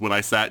ever is when I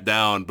sat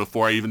down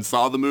before I even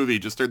saw the movie,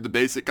 just heard the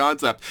basic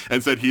concept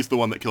and said he's the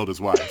one that killed his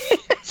wife.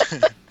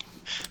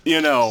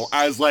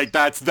 I was like,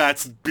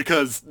 that's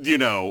because,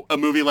 a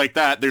movie like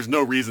that, there's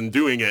no reason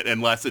doing it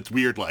unless it's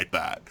weird like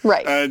that.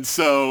 Right. And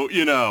so,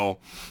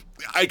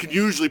 I can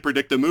usually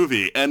predict a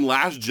movie, and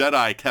Last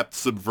Jedi kept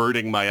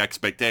subverting my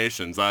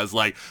expectations. I was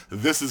like,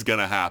 this is going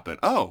to happen.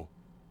 Oh,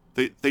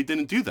 they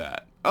didn't do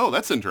that. Oh,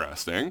 that's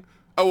interesting.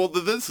 Oh, well,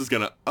 this is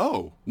gonna,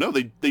 oh, no,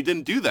 they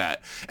didn't do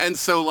that. And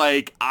so,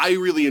 I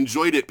really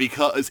enjoyed it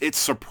because it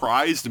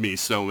surprised me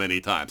so many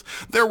times.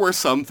 There were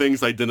some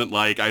things I didn't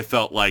like. I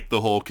felt like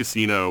the whole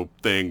casino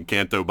thing,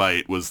 Canto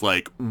Bight, was,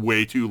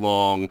 way too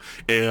long,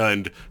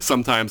 and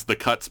sometimes the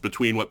cuts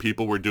between what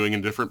people were doing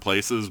in different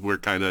places were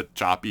kind of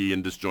choppy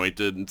and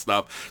disjointed and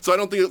stuff. So I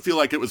don't feel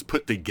like it was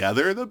put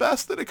together the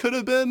best that it could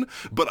have been,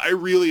 but I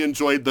really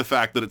enjoyed the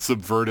fact that it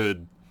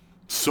subverted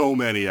so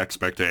many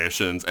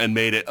expectations and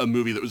made it a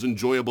movie that was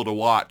enjoyable to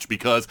watch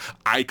because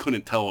I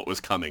couldn't tell what was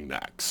coming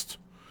next.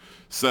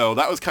 So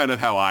that was kind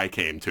of how I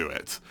came to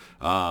it.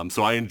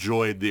 So I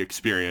enjoyed the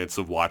experience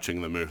of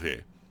watching the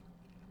movie.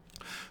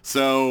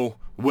 So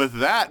with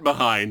that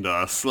behind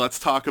us, let's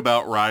talk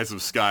about Rise of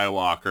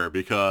Skywalker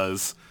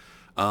because,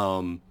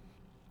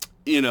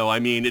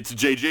 it's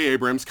J.J.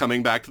 Abrams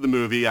coming back to the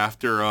movie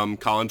after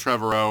Colin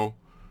Trevorrow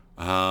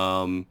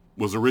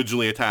was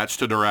originally attached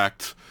to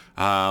direct.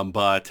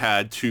 but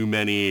had too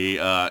many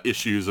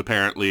issues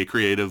apparently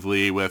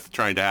creatively with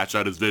trying to hatch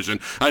out his vision.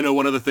 I know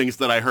one of the things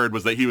that I heard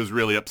was that he was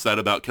really upset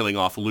about killing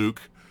off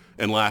Luke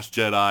in Last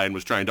Jedi and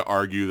was trying to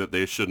argue that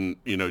they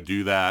shouldn't,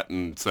 do that.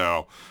 And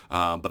so,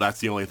 but that's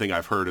the only thing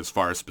I've heard as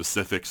far as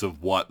specifics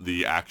of what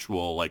the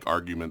actual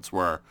arguments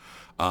were.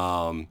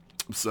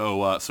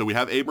 So we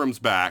have Abrams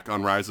back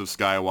on Rise of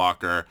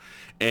Skywalker,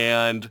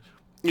 and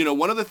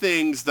one of the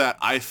things that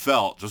I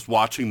felt just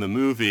watching the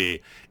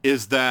movie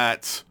is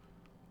that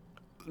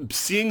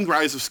seeing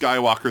Rise of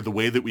Skywalker the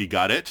way that we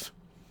got it,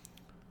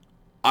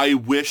 I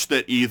wish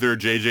that either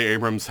J.J.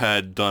 Abrams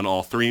had done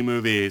all 3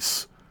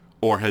 movies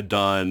or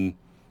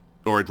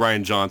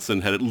Rian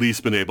Johnson had at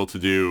least been able to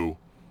do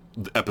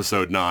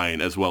Episode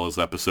 9 as well as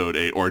Episode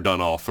 8, or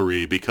done all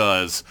 3,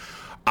 because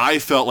I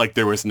felt like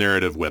there was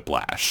narrative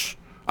whiplash.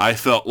 I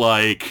felt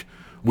like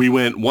we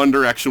went one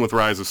direction with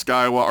Rise of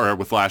Skywalker, or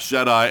with Last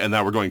Jedi, and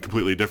now we're going a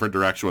completely different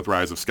direction with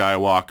Rise of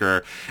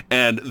Skywalker.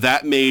 And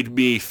that made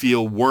me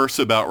feel worse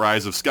about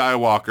Rise of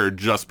Skywalker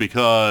just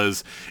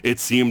because it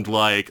seemed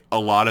like a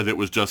lot of it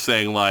was just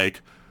saying,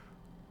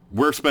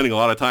 we're spending a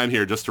lot of time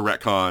here just to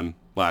retcon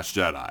Last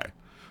Jedi.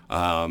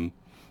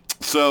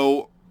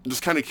 So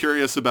just kind of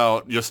curious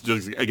about just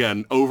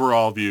again,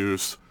 overall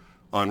views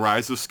on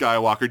Rise of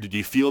Skywalker. Did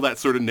you feel that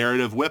sort of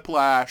narrative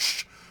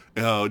whiplash?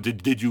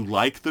 Did you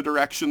like the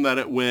direction that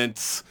it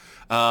went?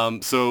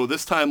 So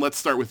this time, let's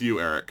start with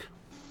you, Eric.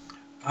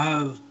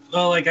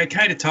 I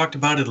kind of talked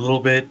about it a little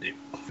bit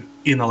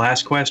in the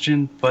last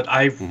question, but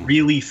I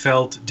really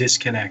felt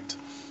disconnect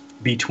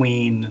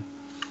between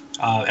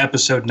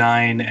Episode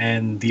 9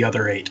 and the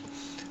other 8.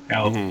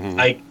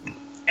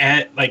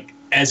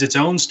 As its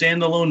own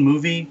standalone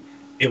movie,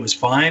 it was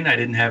fine. I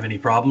didn't have any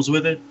problems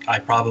with it. I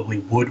probably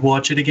would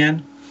watch it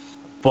again,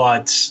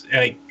 but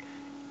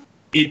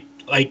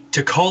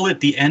to call it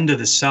the end of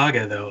the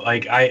saga, though,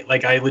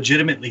 I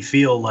legitimately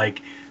feel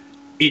like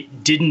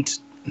it didn't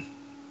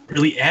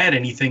really add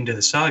anything to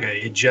the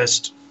saga. It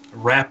just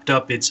wrapped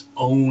up its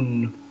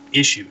own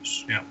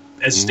issues.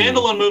 As a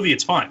standalone movie,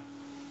 it's fine,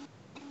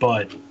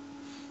 but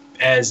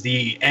as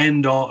the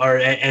end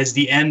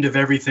of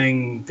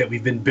everything that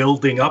we've been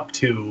building up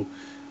to,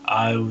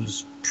 I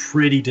was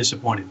pretty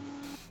disappointed.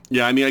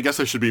 Yeah, I mean, I guess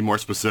I should be more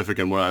specific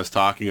in what I was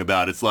talking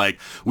about. It's like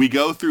we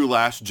go through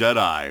Last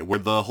Jedi, where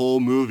the whole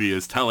movie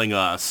is telling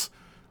us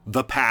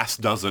the past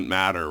doesn't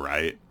matter,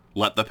 right?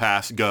 Let the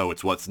past go.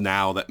 It's what's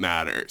now that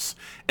matters.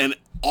 And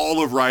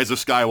all of Rise of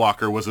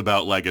Skywalker was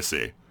about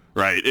legacy,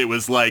 right? It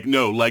was like,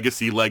 no,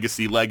 legacy,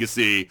 legacy,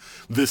 legacy.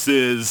 This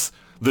is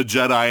the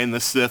Jedi and the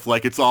Sith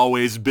like it's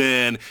always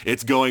been.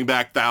 It's going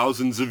back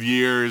thousands of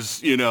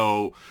years.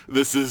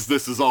 This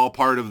is all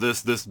part of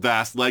this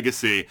vast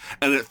legacy.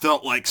 And it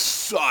felt like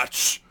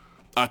such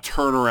a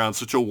turnaround,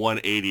 such a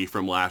 180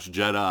 from Last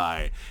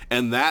Jedi.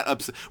 And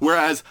that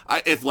whereas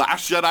if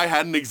Last Jedi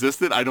hadn't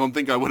existed, I don't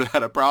think I would have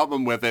had a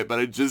problem with it. But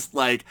it just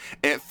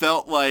it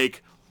felt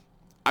like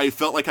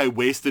I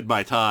wasted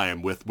my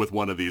time with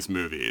one of these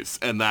movies.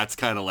 And that's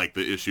kind of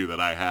the issue that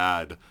I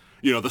had,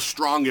 the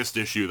strongest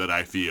issue that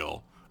I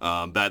feel.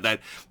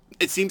 That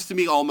it seems to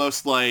me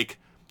almost like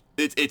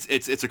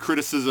it's a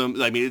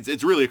criticism. I mean,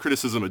 it's really a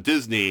criticism of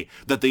Disney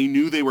that they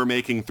knew they were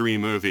making 3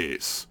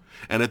 movies.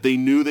 And if they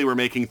knew they were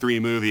making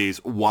 3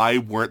 movies, why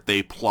weren't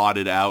they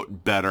plotted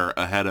out better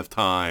ahead of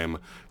time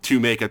to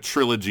make a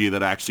trilogy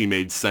that actually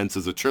made sense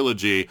as a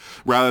trilogy,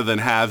 rather than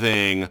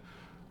having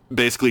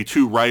basically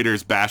 2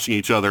 writers bashing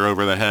each other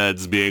over the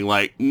heads being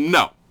like,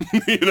 no,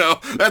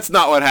 that's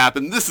not what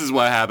happened. This is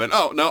what happened.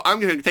 Oh, no, I'm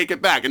going to take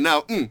it back. And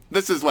now,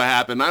 this is what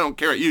happened. I don't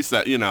care what you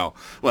said,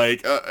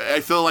 I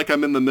feel like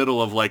I'm in the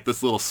middle of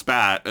this little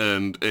spat,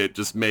 and it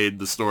just made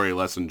the story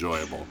less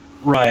enjoyable.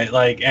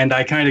 Right. And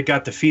I kind of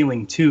got the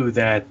feeling too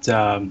that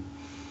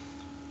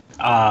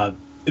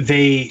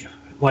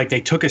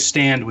they took a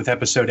stand with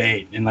Episode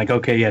 8 and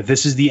okay, yeah,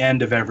 this is the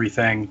end of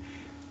everything.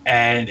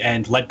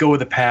 And let go of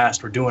the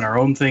past. We're doing our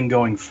own thing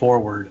going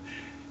forward.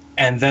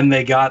 And then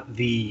they got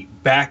the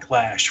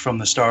backlash from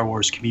the Star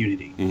Wars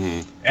community.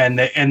 And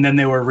then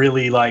they were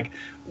really we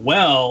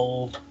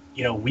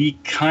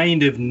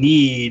kind of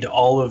need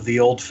all of the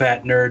old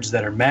fat nerds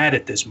that are mad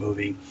at this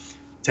movie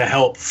to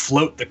help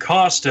float the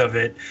cost of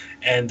it.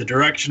 And the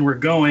direction we're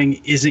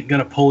going isn't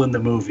going to pull in the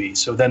movie.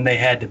 So then they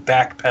had to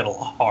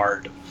backpedal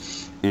hard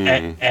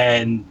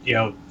and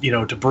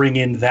to bring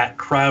in that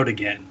crowd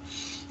again.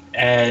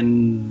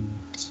 And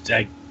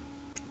I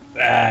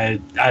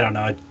don't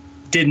know.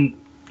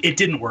 It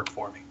didn't work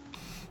for me.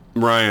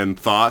 Ryan,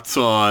 thoughts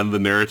on the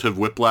narrative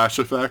whiplash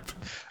effect?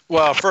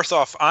 Well, first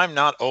off, I'm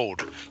not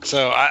old,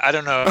 so I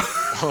don't know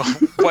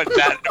what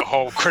that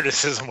whole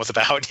criticism was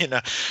about.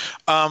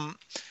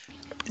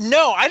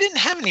 No, I didn't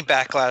have any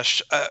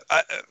backlash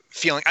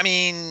feeling. I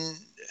mean,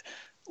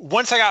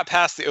 once I got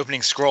past the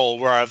opening scroll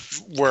where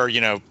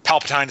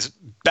Palpatine's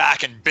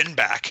back and been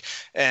back,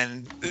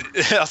 and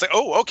I was like,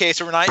 oh, okay,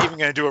 so we're not even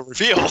going to do a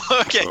reveal.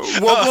 Okay.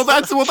 Well,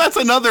 that's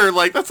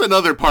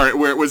another part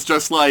where it was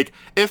just like,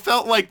 it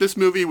felt like this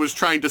movie was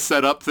trying to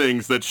set up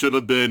things that should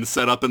have been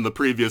set up in the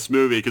previous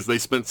movie because they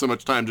spent so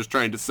much time just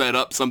trying to set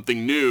up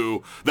something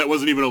new that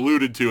wasn't even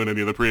alluded to in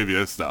any of the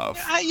previous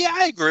stuff. Yeah,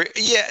 I agree.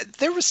 Yeah,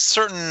 there was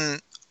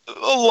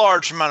a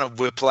large amount of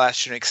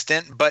whiplash to an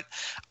extent, but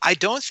I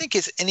don't think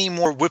it's any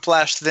more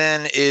whiplash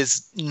than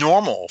is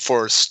normal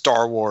for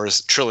Star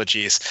Wars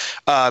trilogies.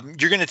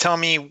 You're going to tell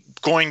me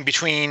going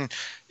between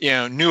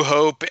New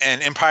Hope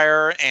and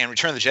Empire and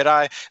Return of the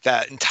Jedi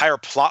that entire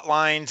plot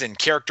lines and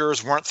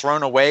characters weren't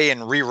thrown away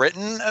and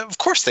rewritten? Of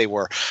course they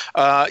were.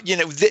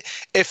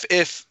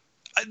 If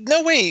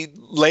no way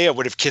Leia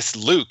would have kissed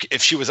Luke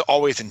if she was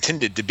always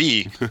intended to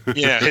be,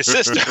 his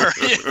sister.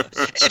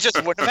 It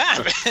just wouldn't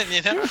have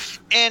happened,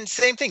 And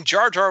same thing,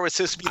 Jar Jar was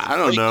supposed to be. I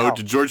don't know.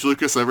 Did George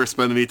Lucas ever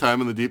spend any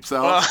time in the Deep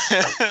South?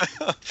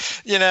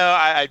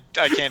 I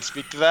can't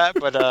speak to that,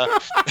 but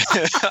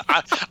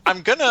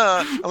I'm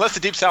gonna, unless the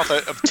Deep South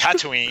of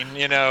Tatooine,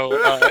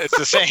 it's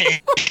the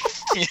same.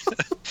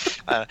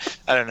 I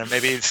don't know.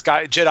 Maybe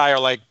Jedi are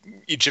like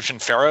Egyptian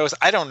pharaohs.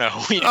 I don't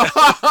know.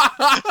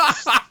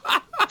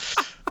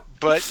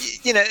 But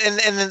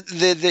and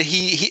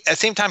he at the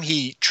same time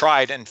he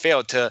tried and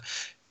failed to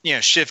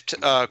shift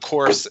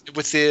course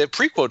with the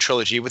prequel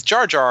trilogy with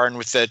Jar Jar and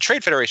with the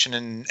Trade Federation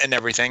and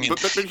everything. But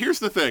here's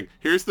the thing,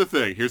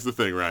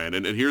 Ryan,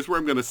 and here's where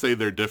I'm going to say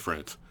they're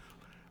different.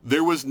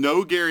 There was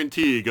no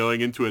guarantee going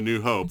into A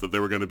New Hope that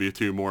there were going to be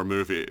 2 more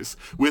movies.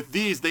 With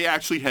these, they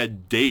actually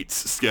had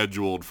dates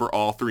scheduled for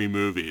all 3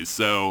 movies.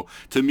 So,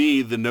 to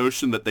me, the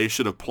notion that they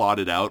should have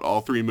plotted out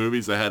all 3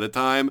 movies ahead of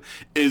time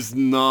is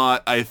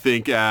not, I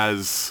think,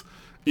 as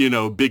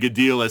big a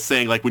deal as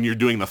saying, like, when you're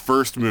doing the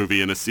first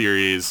movie in a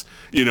series,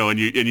 and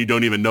you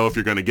don't even know if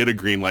you're going to get a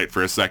green light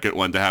for a second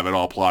one, to have it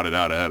all plotted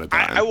out ahead of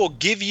time. I will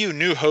give you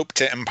New Hope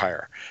to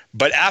Empire,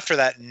 but after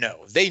that, no.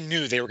 They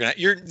knew they were going to.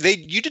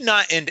 You did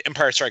not end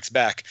Empire Strikes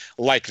Back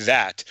like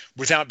that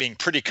without being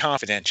pretty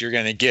confident you're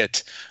going to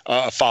get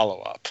a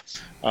follow-up,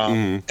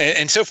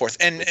 and so forth.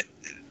 And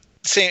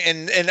same,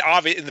 and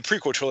obviously in the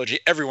prequel trilogy,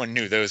 everyone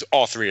knew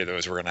all 3 of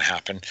those were going to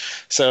happen.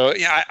 So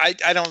yeah,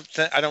 I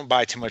don't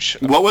buy too much.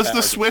 What was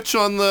the switch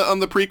on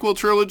the prequel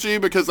trilogy?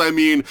 Because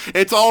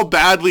it's all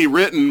badly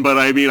written, but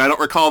I don't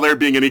recall there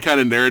being any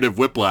kind of narrative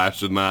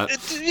whiplash in that.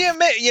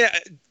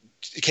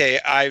 Okay,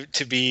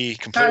 to be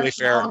completely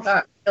fair,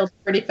 got killed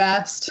pretty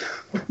fast.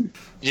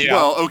 Yeah.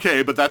 Well,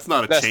 okay, but that's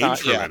not a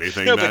change from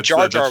anything. No, but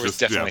Jar Jar was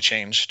definitely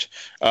changed.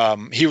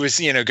 He was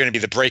going to be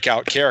the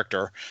breakout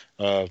character.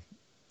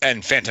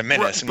 And Phantom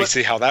Menace, and we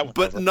see how that went.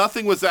 But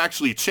nothing was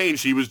actually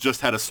changed. He was just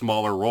had a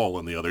smaller role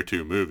in the other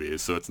 2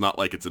 movies, so it's not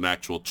like it's an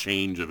actual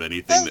change of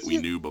anything that we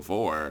knew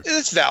before.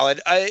 It's valid.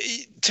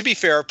 To be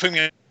fair, putting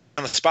me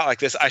on the spot like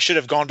this, I should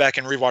have gone back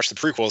and rewatched the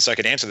prequels so I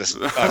could answer this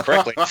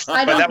correctly.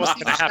 I don't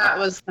think that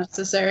was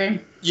necessary.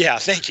 Yeah,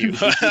 thank you.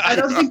 I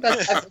don't think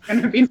that's ever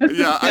going to be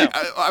necessary. Yeah,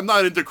 I'm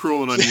not into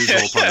cruel and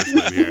unusual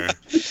punishment here.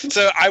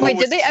 So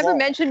did they ever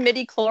mention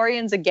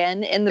midi-chlorians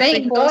again in the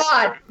Thank prequels?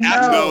 God.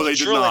 No, they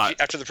did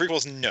not. After the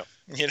prequels, no.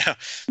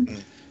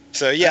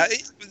 So yeah.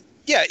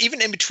 Yeah,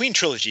 even in between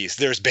trilogies,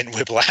 there's been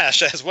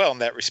whiplash as well in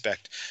that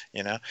respect,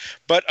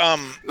 But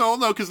no,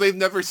 because they've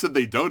never said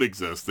they don't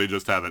exist. They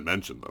just haven't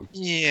mentioned them.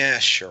 Yeah,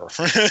 sure.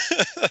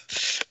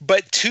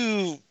 But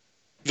to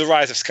The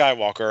Rise of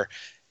Skywalker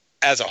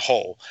as a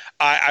whole,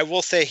 I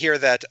will say here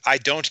that I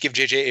don't give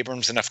J.J.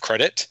 Abrams enough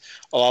credit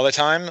a lot of the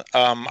time.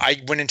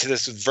 I went into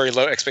this with very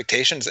low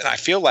expectations, and I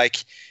feel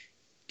like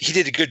he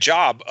did a good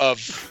job of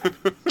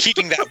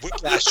keeping that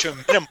whiplash to a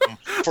minimum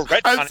for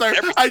retcon. I'm sorry,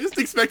 I just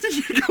expected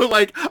you to go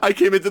like, I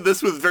came into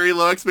this with very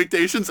low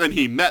expectations, and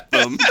he met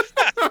them.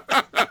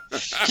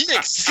 He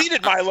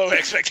exceeded my low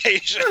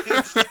expectations.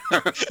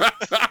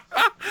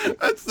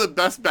 That's the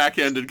best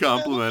backhanded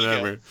compliment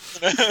ever.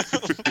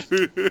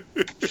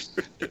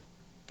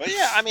 But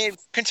yeah,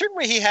 considering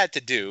what he had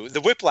to do,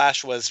 the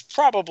whiplash was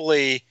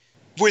probably,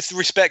 with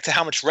respect to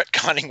how much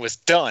retconning was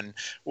done,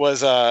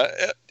 was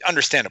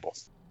understandable.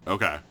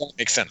 Okay. That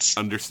makes sense.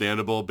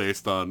 Understandable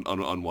based on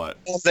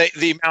what?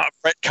 The amount of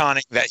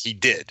retconning that he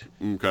did.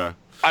 Okay.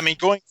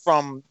 Going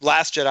from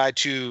Last Jedi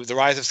to The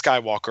Rise of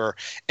Skywalker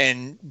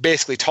and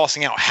basically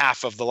tossing out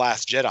half of The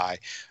Last Jedi,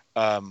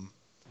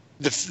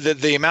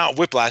 the amount of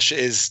whiplash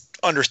is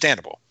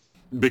understandable.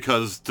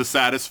 Because to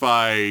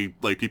satisfy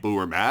people who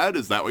are mad,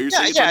 is that what you're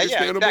saying? Yeah,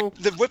 understandable?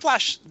 The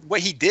whiplash,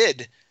 what he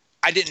did,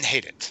 I didn't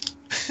hate it.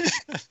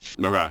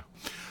 Okay.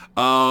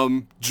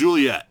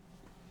 Juliet.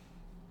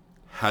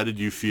 How did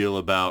you feel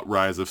about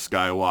Rise of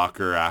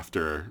Skywalker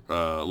after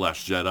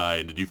Last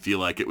Jedi? And did you feel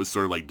like it was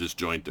sort of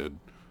disjointed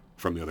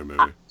from the other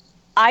movie?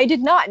 I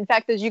did not. In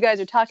fact, as you guys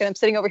are talking, I'm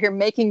sitting over here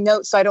making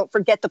notes so I don't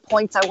forget the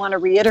points I want to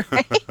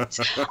reiterate.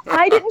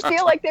 I didn't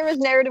feel like there was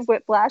narrative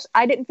whiplash.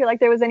 I didn't feel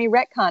like there was any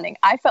retconning.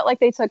 I felt like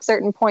they took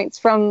certain points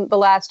from The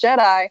Last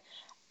Jedi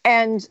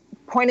and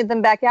pointed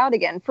them back out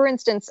again. For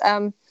instance,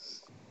 a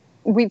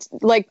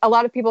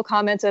lot of people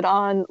commented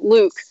on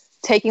Luke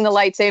taking the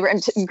lightsaber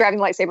and grabbing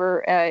the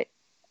lightsaber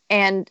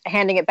and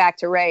handing it back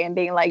to Rey and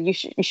being like, you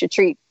should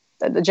treat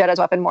the Jedi's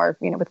weapon more,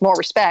 with more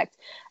respect.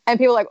 And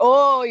people are like,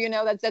 oh,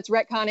 that's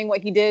retconning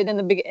what he did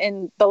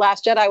in The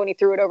Last Jedi when he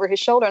threw it over his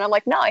shoulder. And I'm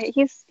like, no,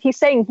 he's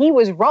saying he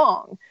was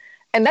wrong.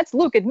 And that's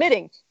Luke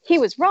admitting he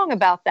was wrong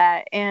about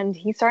that. And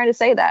he's starting to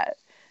say that.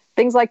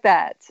 Things like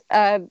that.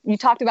 You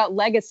talked about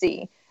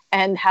legacy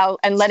and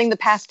letting the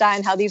past die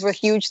and how these were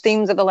huge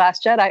themes of The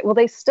Last Jedi. Well,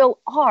 they still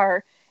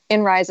are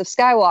in Rise of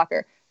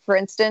Skywalker. For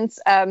instance,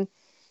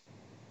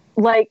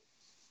 like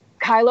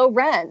Kylo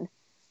Ren,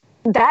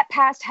 that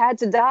past had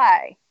to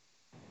die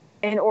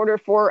in order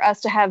for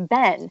us to have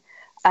Ben.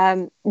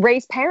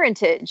 Rey's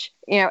parentage,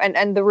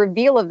 and the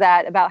reveal of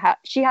that about how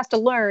she has to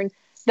learn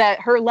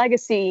that her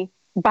legacy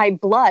by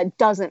blood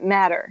doesn't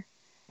matter.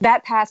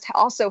 That past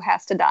also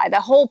has to die. The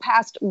whole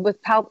past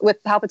with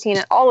Palpatine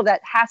and all of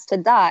that has to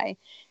die.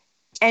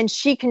 And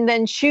she can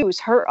then choose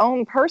her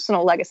own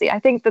personal legacy. I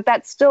think that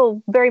that's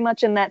still very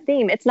much in that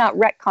theme. It's not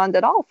retconned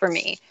at all for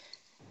me.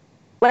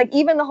 Like,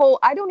 even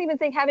I don't even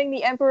think having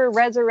the Emperor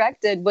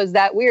resurrected was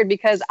that weird,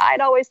 because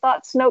I'd always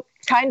thought Snoke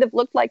kind of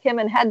looked like him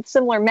and had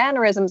similar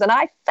mannerisms. And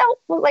I felt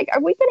like,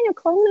 are we getting a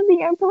clone of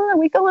the Emperor? Are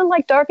we going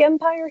like Dark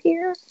Empire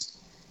here?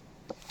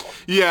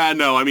 Yeah,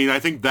 no, I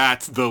think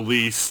that's the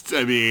least.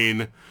 I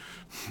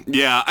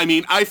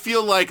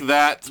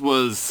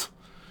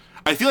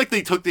feel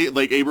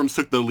like Abrams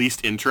took the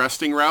least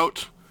interesting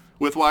route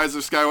with Rise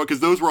of Skywalker, because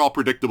those were all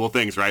predictable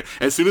things, right?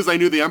 As soon as I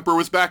knew the Emperor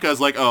was back, I was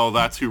like, oh,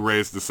 that's who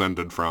Rey's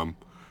descended from.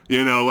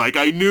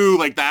 I knew,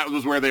 that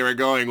was where they were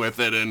going with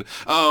it, and,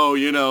 so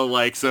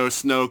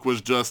Snoke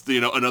was just,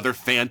 another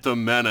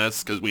phantom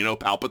menace, because we know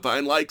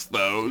Palpatine likes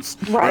those,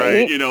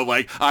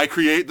 right? I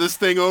create this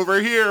thing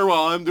over here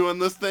while I'm doing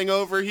this thing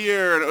over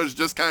here, and it was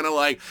just kind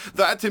of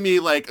that to me,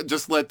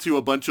 just led to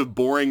a bunch of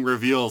boring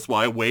reveals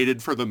while I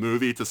waited for the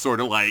movie to sort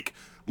of,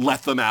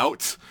 let them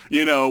out,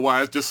 while I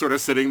was just sort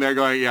of sitting there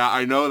going, yeah,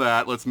 I know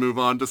that, let's move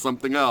on to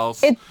something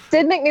else. It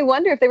did make me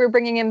wonder if they were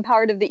bringing in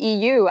part of the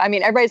EU.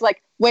 Everybody's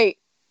like, wait,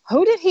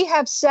 who did he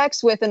have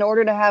sex with in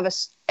order to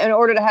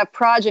have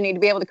progeny to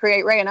be able to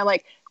create Rey? And I'm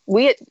like,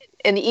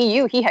 in the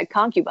EU, he had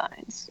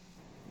concubines.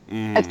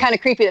 It's kind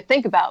of creepy to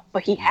think about,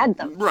 but he had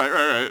them.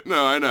 Right.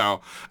 No, I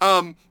know.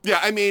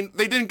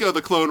 They didn't go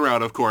the clone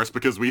route, of course,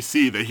 because we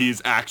see that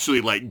he's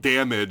actually,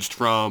 damaged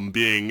from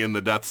being in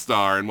the Death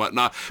Star and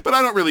whatnot. But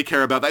I don't really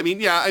care about that.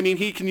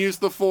 He can use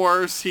the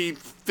Force. He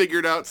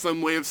figured out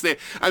some way of staying.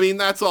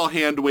 That's all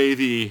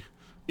hand-wavy,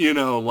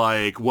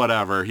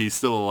 whatever. He's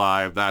still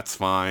alive. That's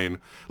fine.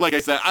 Like I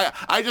said,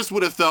 I just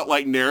would have felt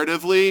like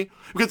narratively,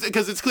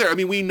 because it's clear.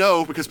 We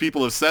know, because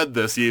people have said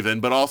this even,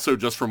 but also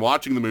just from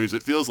watching the movies,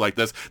 it feels like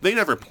this. They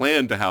never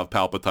planned to have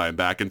Palpatine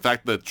back. In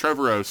fact, the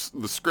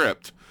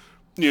script,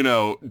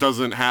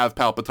 doesn't have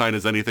Palpatine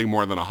as anything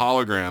more than a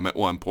hologram at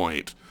one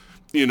point.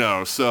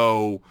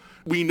 So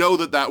we know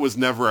that was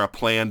never a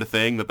planned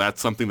thing,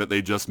 that's something that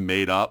they just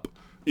made up,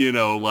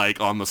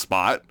 on the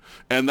spot.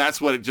 And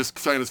that's what it just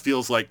kind of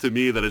feels like to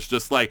me, that it's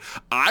just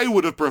I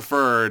would have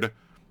preferred...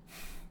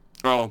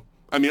 Oh,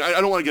 I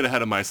don't want to get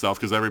ahead of myself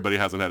because everybody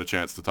hasn't had a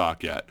chance to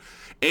talk yet.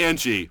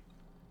 Angie,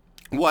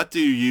 what do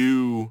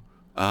you...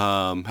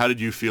 how did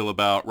you feel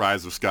about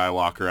Rise of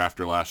Skywalker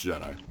after Last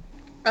Jedi?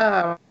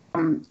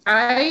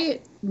 I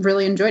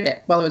really enjoyed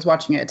it while I was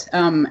watching it.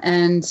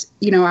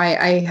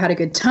 I had a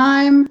good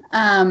time.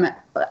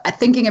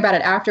 Thinking about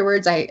it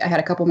afterwards, I had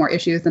a couple more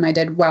issues than I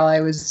did while I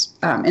was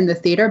in the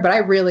theater, but I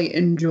really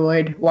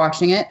enjoyed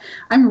watching it.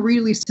 I'm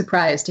really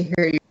surprised to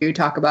hear you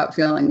talk about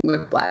feeling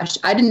whiplash.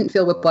 I didn't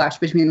feel whiplash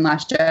between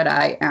Last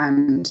Jedi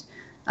and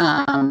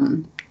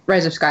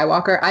Rise of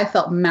Skywalker. I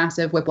felt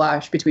massive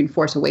whiplash between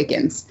Force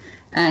Awakens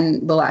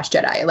and The Last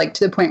Jedi,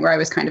 to the point where I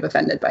was kind of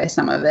offended by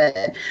some of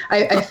it.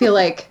 I feel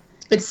like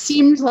it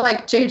seemed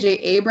like J.J.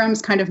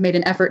 Abrams kind of made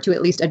an effort to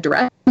at least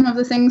address some of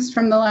the things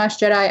from The Last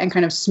Jedi and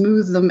kind of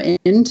smooth them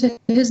into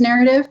his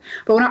narrative.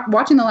 But when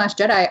watching The Last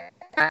Jedi,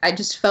 I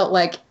just felt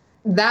like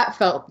that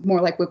felt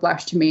more like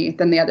whiplash to me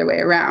than the other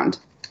way around.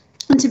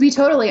 And to be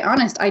totally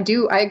honest, I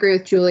agree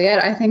with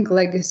Juliet. I think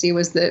legacy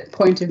was the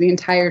point of the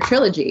entire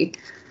trilogy.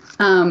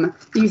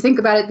 You think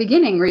about it at the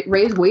beginning,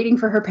 Rey's waiting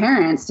for her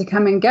parents to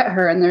come and get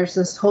her, and there's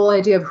this whole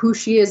idea of who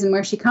she is and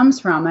where she comes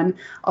from, and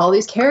all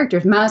these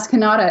characters. Maz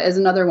Kanata is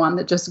another one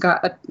that just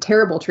got a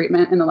terrible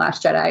treatment in The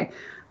Last Jedi.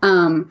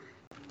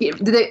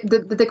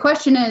 The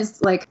question is,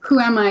 who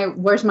am I?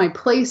 Where's my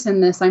place in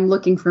this? I'm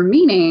looking for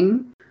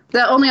meaning.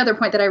 The only other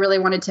point that I really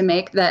wanted to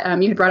make that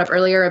you had brought up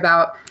earlier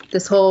about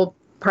this whole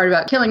part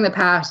about killing the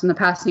past and the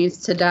past needs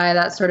to die,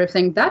 that sort of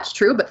thing, that's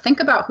true, but think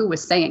about who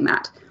was saying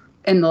that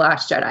in The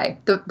Last Jedi.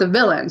 The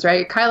villains,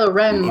 right? Kylo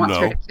Ren wants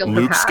her to kill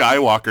her past. Luke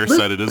Skywalker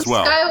said it as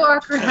well.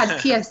 Skywalker had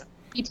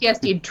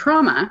PTSD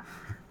trauma,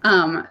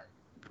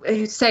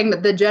 saying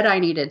that the Jedi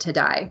needed to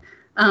die.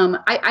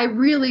 I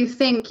really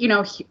think,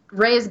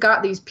 Rey's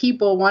got these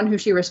people, one who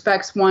she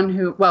respects,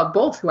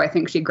 both who I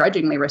think she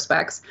grudgingly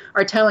respects,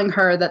 are telling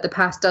her that the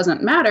past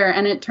doesn't matter.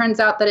 And it turns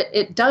out that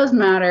it does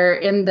matter,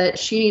 in that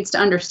she needs to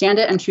understand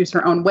it and choose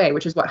her own way,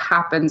 which is what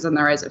happens in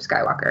The Rise of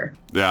Skywalker.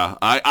 Yeah,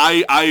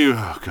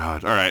 oh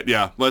God. All right.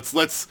 Yeah.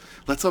 Let's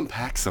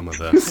unpack some of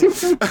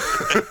this.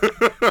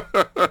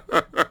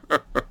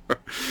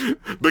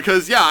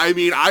 Because, yeah, I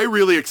mean, I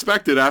really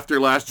expected after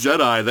Last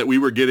Jedi that we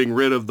were getting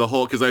rid of the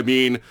whole, because I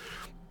mean,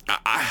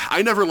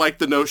 I never liked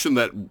the notion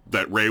that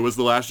Rey was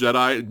the last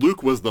Jedi.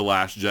 Luke was the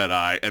last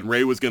Jedi, and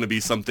Rey was going to be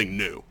something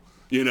new.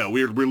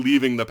 We're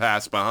leaving the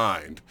past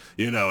behind,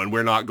 and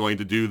we're not going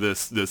to do this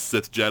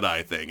Sith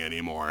Jedi thing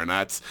anymore. And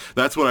that's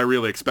what I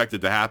really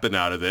expected to happen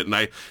out of it. And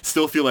I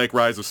still feel like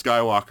Rise of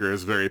Skywalker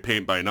is very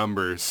paint by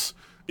numbers,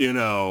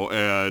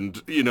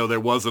 and, there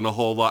wasn't a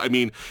whole lot. I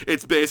mean,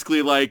 it's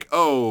basically like,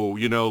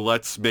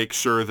 let's make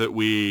sure that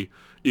we,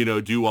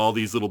 do all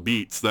these little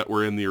beats that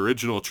were in the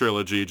original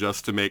trilogy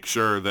just to make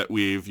sure that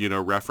we've,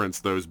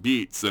 referenced those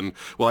beats. And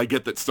while I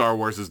get that Star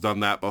Wars has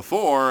done that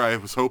before, I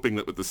was hoping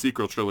that with the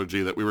sequel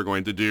trilogy that we were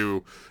going to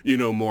do,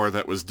 more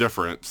that was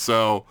different.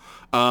 So,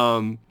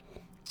 all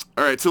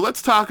right, so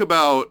let's talk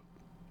about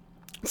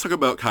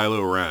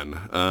Kylo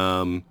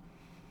Ren.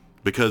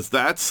 Because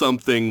that's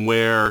something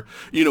where,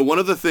 one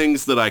of the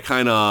things that I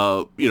kind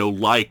of,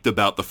 liked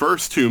about the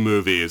first two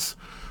movies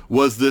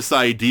was this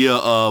idea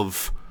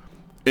of,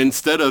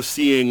 instead of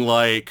seeing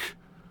like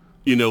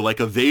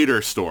a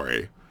Vader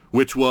story,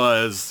 which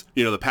was,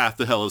 the path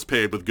to hell is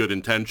paved with good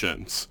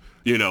intentions,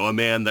 a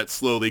man that's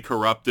slowly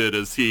corrupted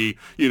as he,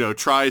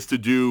 tries to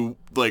do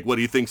like what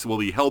he thinks will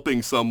be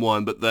helping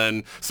someone, but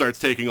then starts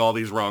taking all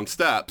these wrong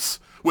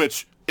steps,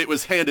 which it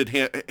was handled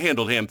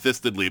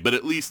ham-fistedly, but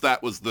at least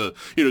that was the,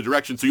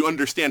 direction. So you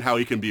understand how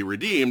he can be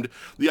redeemed.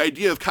 The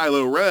idea of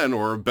Kylo Ren,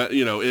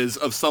 is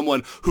of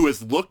someone who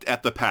has looked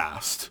at the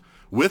past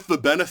with the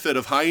benefit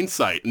of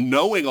hindsight,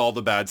 knowing all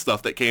the bad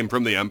stuff that came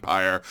from the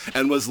Empire,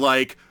 and was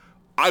like,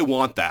 I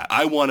want that.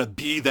 I want to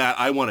be that.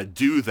 I want to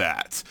do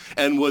that.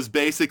 And was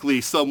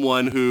basically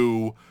someone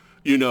who,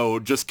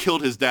 just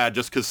killed his dad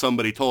just because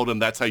somebody told him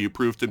that's how you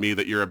prove to me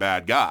that you're a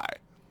bad guy.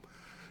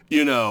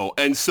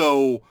 And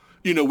so,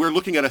 we're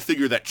looking at a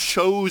figure that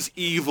chose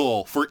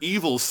evil for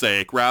evil's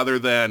sake rather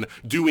than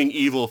doing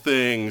evil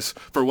things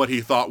for what he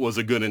thought was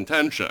a good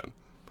intention.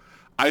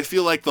 I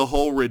feel like the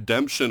whole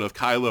redemption of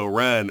Kylo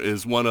Ren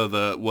is one of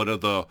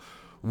the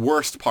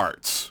worst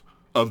parts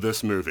of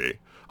this movie.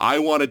 I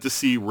wanted to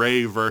see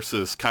Rey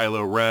versus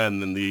Kylo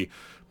Ren, and the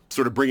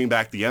sort of bringing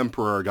back the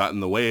Emperor got in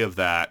the way of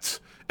that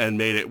and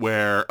made it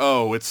where,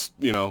 it's,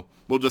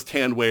 we'll just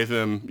hand wave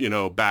him,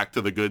 back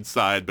to the good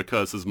side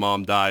because his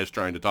mom dies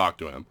trying to talk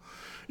to him.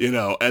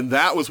 And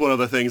that was one of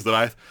the things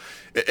that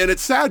and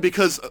it's sad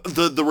because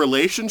the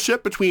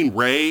relationship between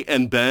Rey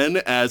and Ben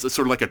as a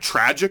sort of like a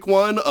tragic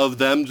one of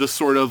them just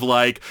sort of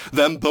like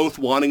them both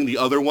wanting the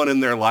other one in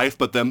their life,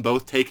 but them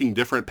both taking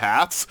different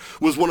paths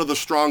was one of the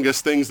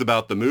strongest things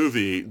about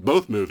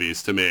both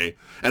movies to me.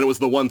 And it was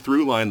the one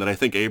through line that I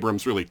think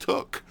Abrams really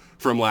took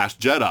from Last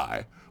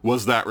Jedi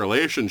was that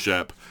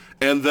relationship.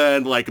 And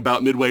then, like,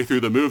 about midway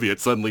through the movie, it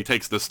suddenly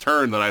takes this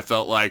turn that I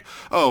felt like,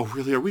 oh,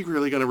 really? Are we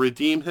really going to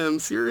redeem him?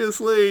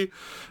 Seriously?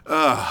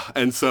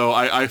 And so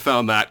I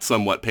found that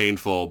somewhat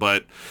painful.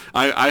 But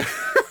I'm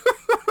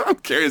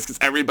curious because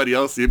everybody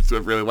else seems to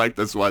have really liked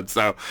this one.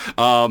 So,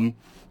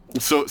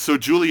 so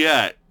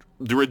Juliet,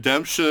 the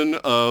redemption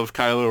of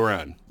Kylo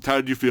Ren. How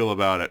did you feel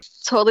about it?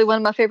 Totally one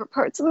of my favorite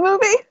parts of the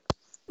movie.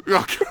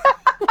 Okay.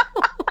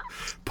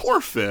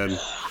 Poor Finn.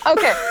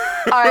 Okay.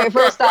 All right,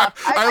 first off.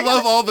 I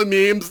love all the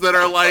memes that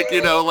are like,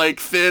 like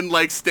Finn,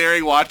 like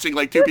staring, watching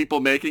like two people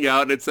making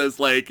out, and it says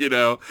like,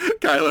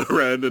 Kylo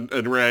Ren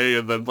and Rey,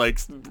 and then like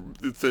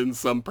Finn's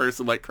some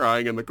person like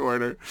crying in the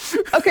corner.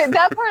 Okay,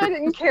 that part I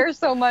didn't care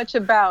so much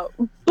about,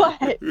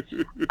 but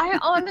I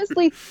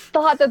honestly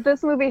thought that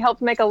this movie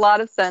helped make a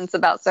lot of sense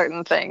about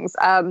certain things.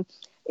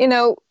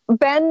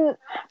 Ben,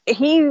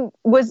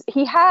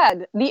 he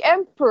had the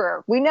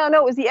Emperor. We now know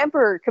it was the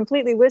Emperor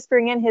completely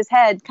whispering in his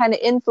head, kind of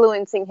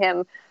influencing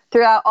him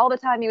throughout all the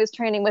time he was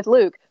training with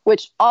Luke,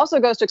 which also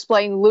goes to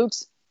explain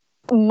Luke's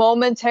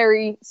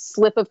momentary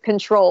slip of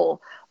control.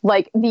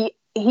 Like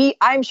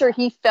I'm sure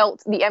he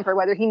felt the Emperor,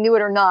 whether he knew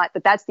it or not,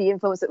 that that's the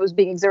influence that was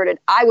being exerted.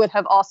 I would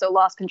have also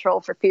lost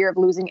control for fear of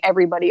losing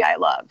everybody I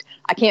loved.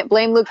 I can't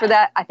blame Luke for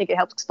that. I think it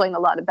helps explain a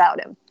lot about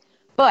him.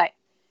 But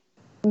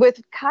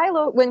with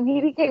Kylo, when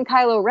he became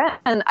Kylo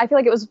Ren, I feel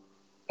like it was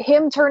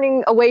him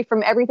turning away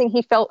from everything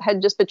he felt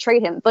had just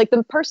betrayed him. Like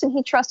the person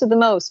he trusted the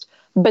most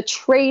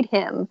betrayed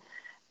him.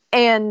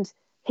 And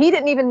he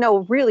didn't even know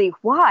really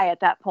why at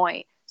that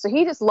point. So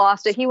he just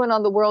lost it. He went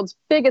on the world's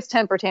biggest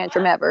temper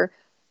tantrum ever.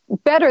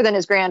 Better than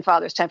his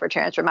grandfather's temper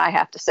tantrum, I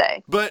have to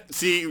say. But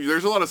see,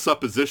 there's a lot of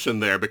supposition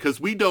there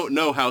because we don't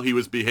know how he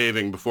was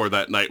behaving before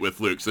that night with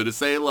Luke. So to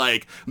say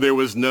like there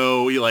was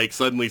no like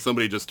suddenly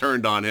somebody just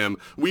turned on him,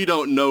 we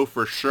don't know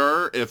for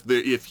sure if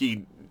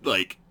he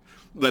like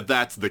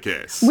that's the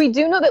case. We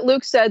do know that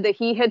Luke said that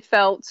he had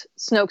felt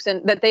Snoke's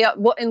and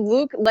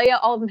Luke, Leia,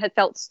 all of them had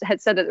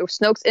said that there was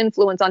Snoke's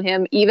influence on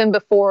him even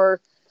before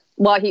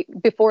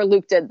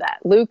Luke did that.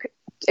 Luke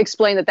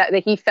explained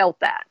that he felt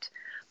that.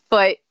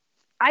 But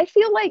I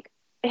feel like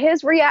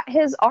his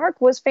arc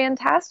was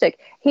fantastic.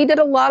 He did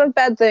a lot of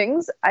bad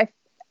things.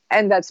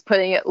 And that's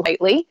putting it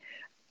lightly.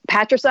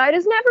 Patricide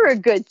is never a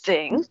good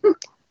thing.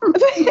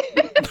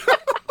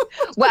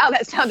 Wow,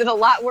 that sounded a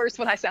lot worse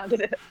when I said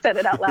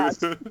it out loud.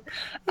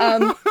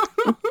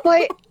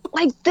 But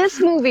like this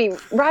movie,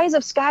 Rise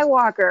of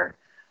Skywalker,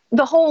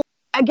 the whole,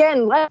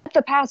 again, let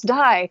the past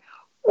die.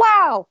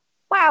 Wow.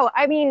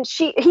 I mean,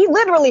 he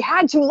literally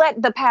had to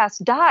let the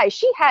past die.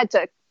 She had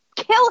to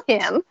kill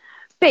him,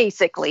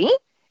 basically,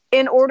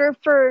 in order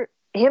for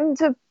him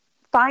to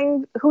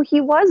find who he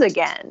was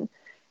again.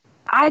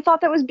 I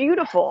thought that was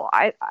beautiful.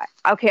 I'm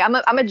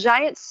a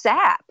giant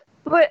sap,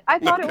 but I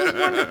thought it was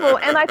wonderful,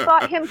 and I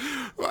thought him.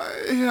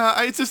 Yeah,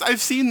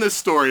 I've seen this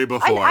story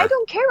before. I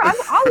don't care.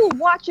 I will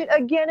watch it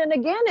again and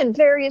again in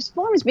various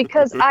forms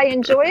because I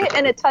enjoy it,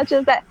 and it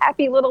touches that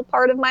happy little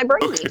part of my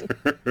brain. Okay.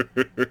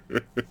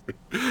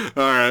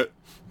 All right,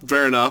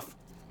 fair enough.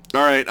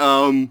 All right,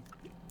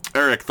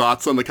 Eric,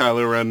 thoughts on the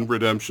Kylo Ren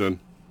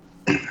redemption?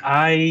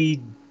 I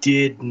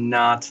did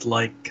not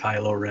like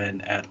Kylo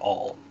Ren at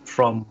all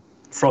from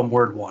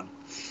word one.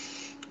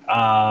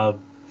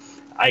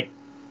 I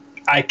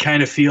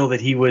kind of feel that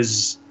he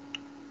was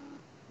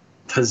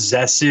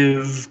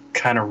possessive,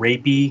 kind of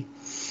rapey,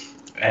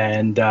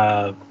 and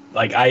I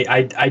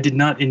did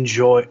not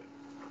enjoy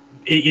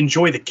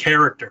the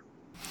character.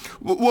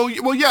 Well,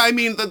 yeah. I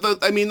mean,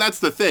 that's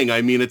the thing.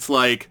 I mean, it's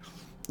like,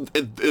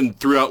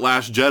 throughout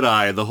Last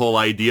Jedi, the whole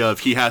idea of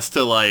he has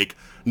to like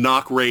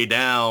knock Rey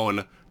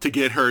down to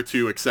get her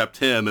to accept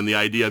him, and the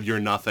idea of you're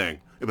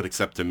nothing, but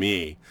except to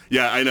me.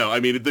 Yeah, I know. I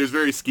mean, there's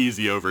very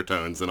skeezy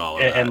overtones and all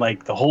of that. And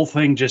like the whole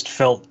thing just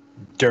felt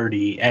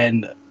dirty.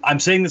 And I'm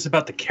saying this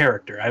about the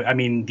character. I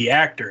mean, the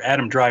actor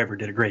Adam Driver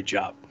did a great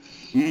job.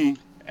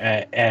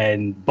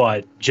 Mm-hmm.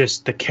 But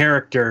just the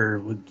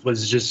character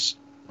was just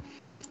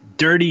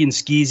dirty and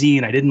skeezy,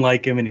 and I didn't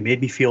like him, and he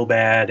made me feel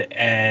bad.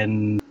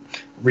 And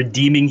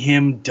redeeming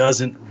him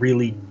doesn't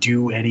really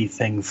do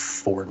anything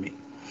for me.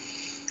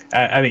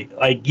 I mean,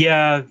 like,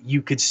 yeah,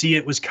 you could see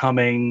it was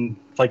coming,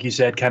 like you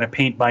said, kind of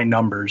paint by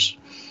numbers.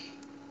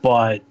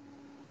 But,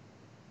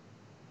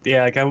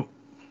 yeah, like, I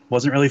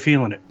wasn't really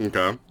feeling it.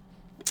 Okay.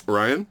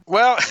 Ryan?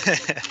 Well,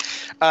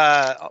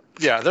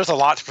 yeah, there's a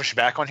lot to push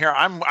back on here.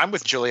 I'm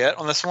with Juliet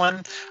on this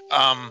one.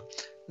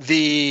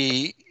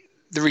 The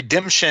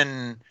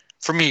redemption,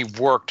 for me,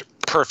 worked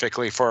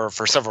perfectly for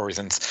several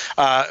reasons.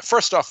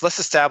 First off, let's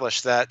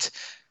establish that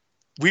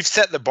we've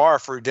set the bar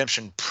for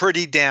redemption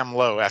pretty damn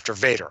low after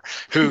Vader,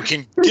 who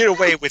can get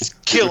away with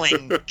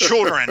killing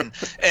children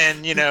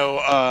and,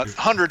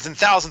 hundreds and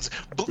thousands,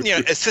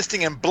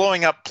 assisting in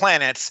blowing up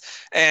planets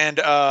and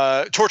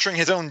torturing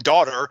his own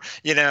daughter,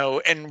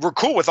 and we're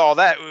cool with all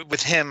that,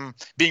 with him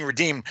being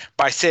redeemed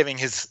by saving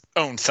his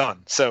own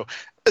son. So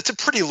it's a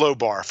pretty low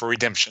bar for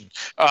redemption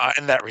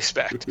in that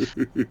respect.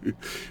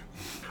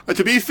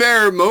 To be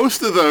fair,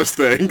 most of those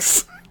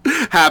things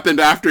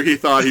happened after he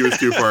thought he was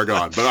too far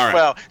gone, but all right.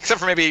 Well, except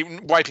for maybe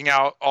wiping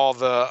out all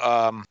the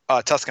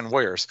Tusken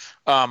warriors.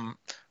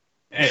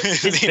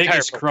 His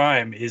biggest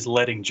crime is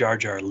letting Jar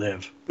Jar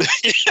live.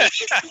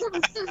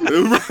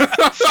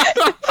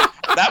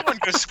 That one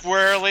goes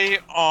squarely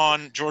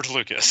on George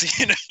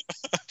Lucas,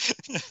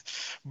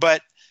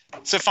 But,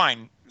 so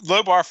fine,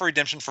 low bar for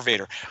redemption for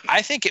Vader.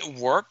 I think it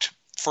worked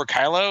for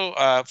Kylo.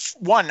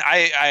 One,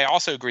 I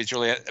also agree with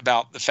Juliet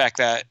about the fact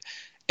that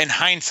in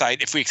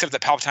hindsight, if we accept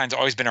that Palpatine's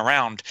always been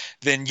around,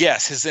 then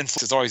yes, his influence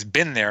has always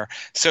been there.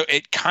 So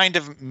it kind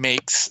of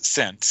makes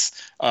sense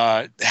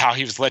how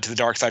he was led to the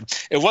dark side.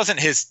 It wasn't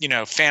his,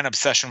 fan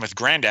obsession with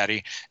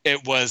Granddaddy.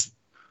 It was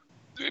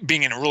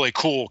being in a really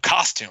cool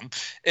costume.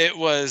 It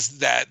was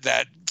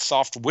that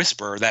soft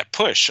whisper, that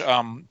push.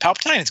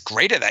 Palpatine is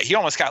great at that. He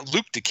almost got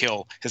Luke to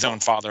kill his own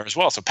father as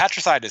well. So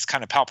patricide is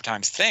kind of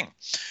Palpatine's thing.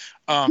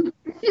 But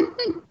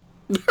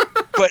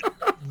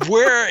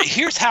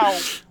here's how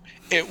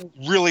it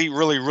really,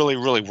 really, really,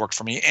 really worked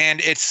for me.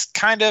 And it's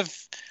kind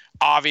of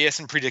obvious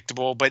and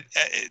predictable, but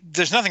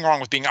there's nothing wrong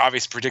with being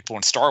obvious and predictable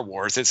in Star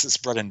Wars. It's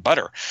bread and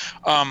butter.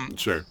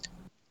 Sure.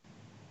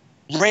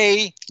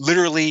 Rey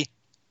literally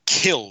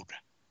killed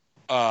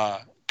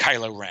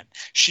Kylo Ren.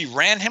 She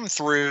ran him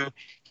through.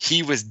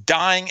 He was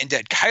dying and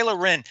dead. Kylo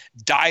Ren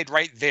died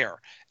right there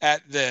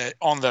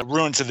on the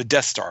ruins of the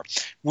Death Star.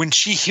 When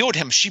she healed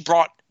him, she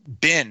brought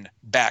Ben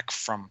back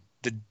from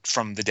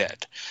the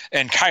dead,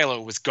 and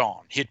Kylo was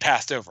gone. He had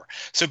passed over.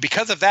 So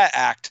because of that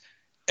act,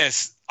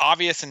 as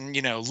obvious and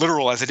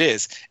literal as it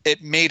is,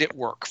 it made it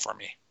work for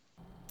me.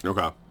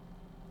 Okay.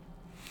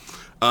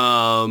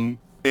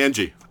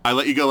 Angie, I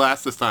let you go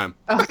last this time.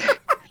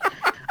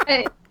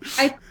 Okay.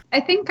 I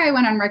think I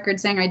went on record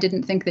saying I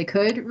didn't think they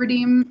could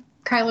redeem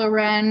Kylo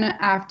Ren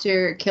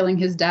after killing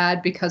his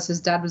dad because his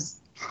dad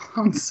was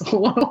Han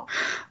Solo.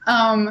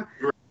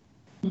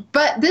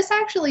 But this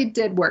actually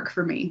did work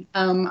for me.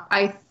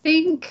 I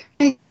think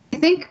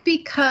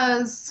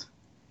because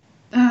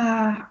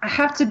I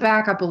have to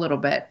back up a little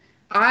bit.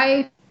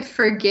 I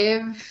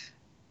forgive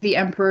the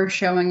Emperor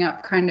showing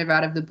up kind of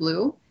out of the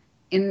blue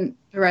in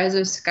Rise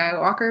of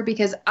Skywalker,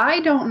 because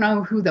I don't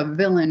know who the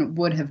villain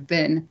would have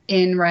been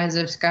in Rise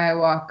of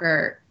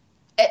Skywalker.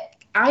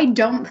 I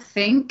don't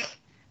think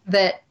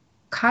that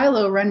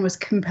Kylo Ren was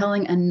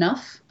compelling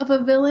enough of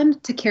a villain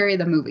to carry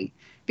the movie,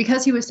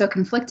 because he was so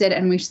conflicted,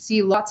 and we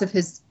see lots of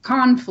his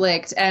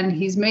conflict, and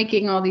he's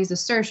making all these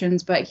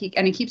assertions, but he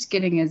keeps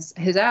getting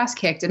his ass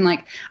kicked. And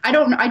like, I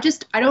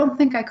don't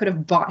think I could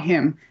have bought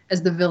him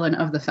as the villain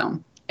of the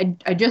film.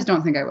 I just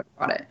don't think I would have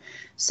bought it.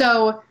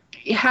 So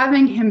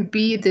having him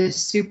be this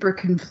super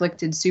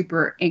conflicted,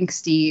 super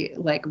angsty,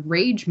 like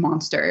rage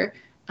monster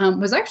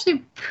was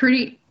actually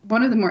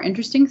one of the more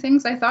interesting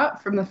things I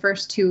thought from the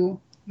first two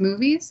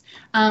movies.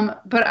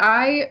 But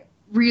I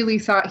really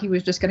thought he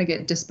was just going to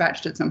get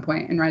dispatched at some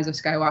point in Rise of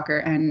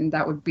Skywalker, and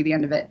that would be the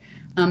end of it.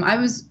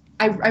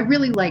 I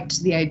really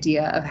liked the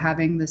idea of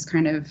having this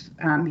kind of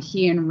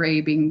he and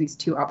Rey being these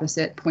two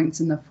opposite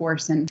points in the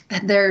Force, and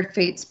their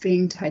fates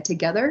being tied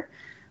together.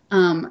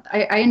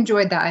 I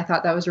enjoyed that. I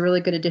thought that was a really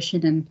good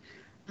addition in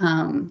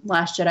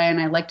Last Jedi, and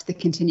I liked the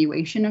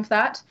continuation of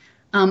that.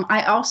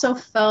 I also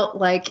felt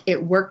like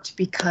it worked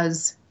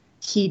because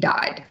he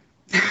died.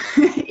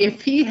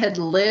 If he had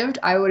lived,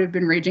 I would have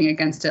been raging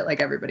against it like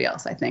everybody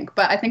else, I think.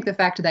 But I think the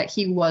fact that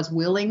he was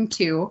willing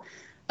to,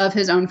 of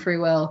his own free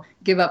will,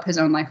 give up his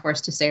own life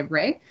force to save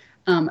Rey,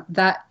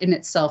 that in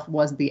itself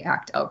was the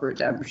act of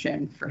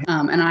redemption for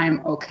him. And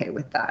I'm okay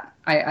with that.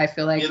 I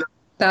feel like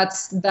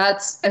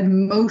that's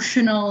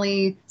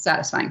emotionally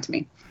satisfying to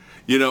me.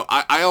 You know,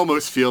 I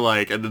almost feel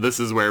like, and this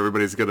is where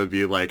everybody's going to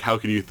be like, how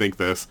can you think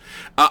this?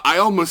 I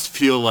almost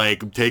feel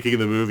like, taking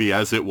the movie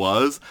as it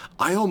was,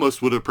 I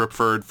almost would have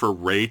preferred for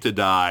Rey to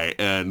die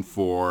and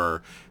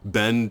for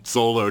Ben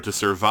Solo to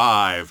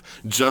survive,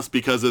 just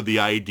because of the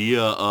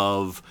idea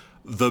of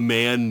the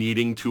man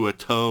needing to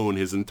atone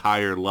his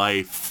entire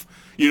life.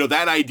 You know,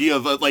 that idea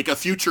of like a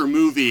future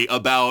movie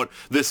about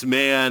this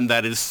man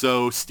that is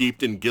so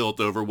steeped in guilt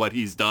over what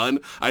he's done,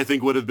 I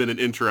think would have been an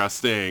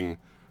interesting,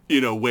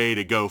 way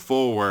to go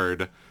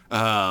forward.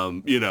 I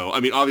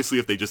mean, obviously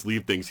if they just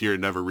leave things here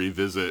and never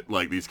revisit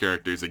like these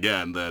characters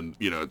again, then,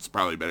 it's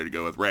probably better to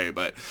go with Rey.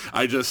 But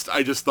I just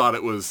thought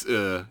it was,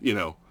 an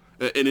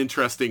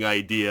interesting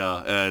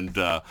idea. And,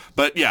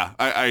 but yeah,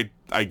 I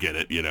get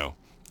it,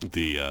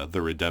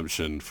 the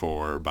redemption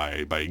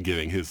by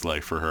giving his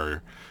life for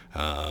her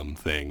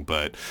thing,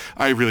 but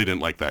I really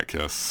didn't like that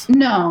kiss.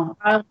 No,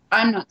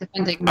 I'm not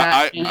defending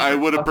that. I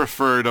would have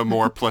preferred a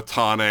more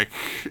platonic,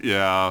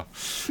 yeah.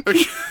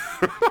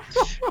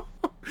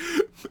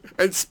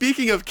 And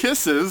speaking of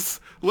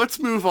kisses, let's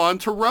move on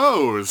to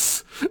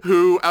Rose,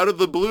 who out of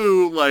the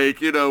blue,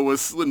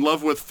 was in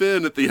love with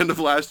Finn at the end of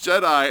Last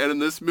Jedi, and in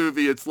this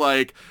movie, it's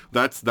like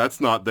that's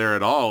not there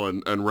at all,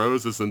 and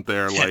Rose isn't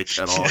there at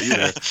all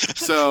either.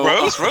 So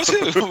Rose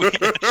who?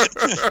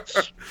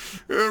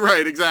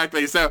 Right,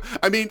 exactly. So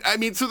I mean,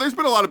 so there's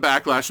been a lot of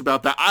backlash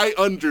about that. I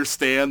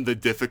understand the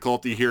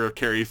difficulty here of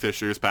Carrie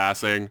Fisher's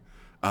passing,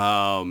 but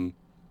I'm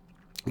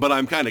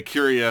kind of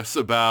curious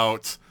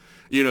about.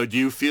 Do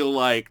you feel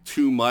like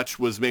too much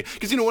was made?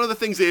 Because, one of the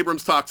things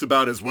Abrams talks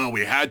about is, well,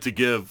 we had to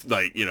give,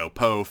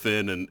 Poe,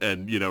 Finn,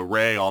 and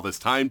Rey all this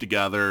time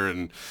together,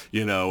 and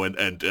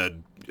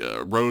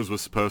Rose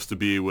was supposed to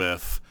be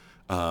with,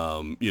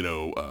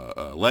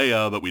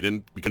 Leia, but we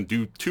couldn't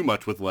do too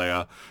much with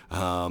Leia,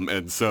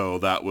 and so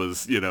that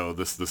was,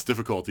 this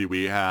difficulty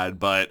we had,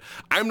 but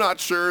I'm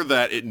not sure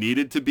that it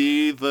needed to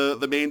be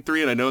the main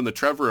three, and I know in the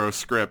Trevorrow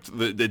script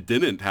that it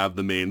didn't have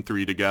the main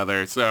three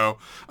together, so,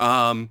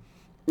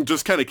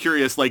 just kind of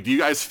curious, do you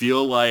guys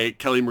feel like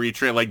Kelly Marie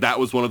Tran, that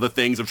was one of the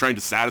things of trying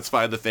to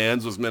satisfy the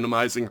fans, was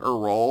minimizing her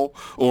role?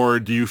 Or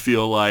do you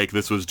feel like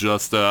this was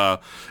just, a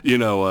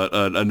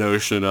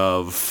notion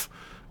of,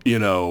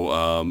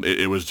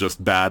 it was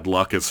just bad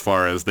luck as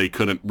far as they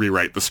couldn't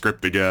rewrite the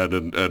script again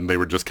and they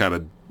were just kind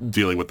of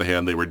dealing with the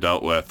hand they were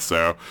dealt with?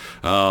 So,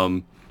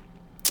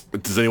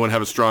 does anyone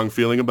have a strong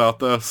feeling about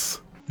this?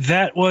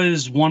 That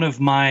was one of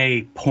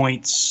my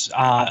points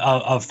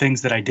of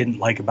things that I didn't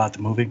like about the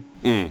movie.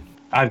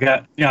 I've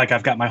got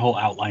my whole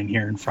outline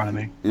here in front of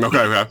me.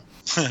 Okay.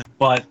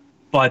 But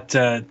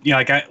I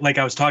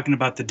was talking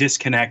about the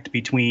disconnect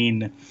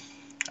between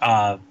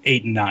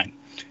 8 and 9,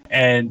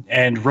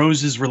 and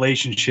Rose's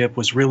relationship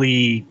was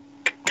really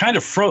kind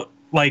of front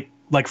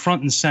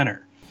and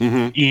center.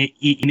 In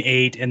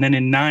 8, and then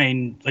in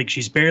 9,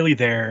 she's barely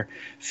there.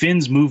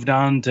 Finn's moved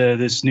on to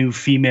this new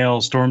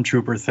female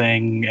stormtrooper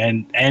thing,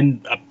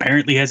 and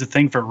apparently has a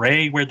thing for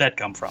Rey. Where'd that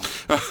come from?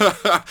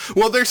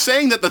 Well, they're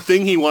saying that the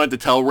thing he wanted to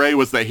tell Rey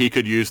was that he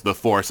could use the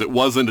Force. It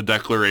wasn't a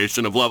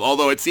declaration of love,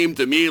 although it seemed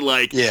to me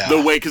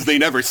the way, because they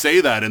never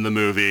say that in the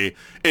movie,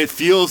 it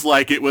feels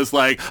like it was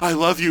like, I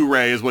love you,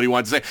 Rey, is what he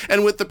wanted to say.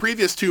 And with the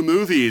previous two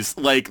movies,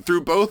 like,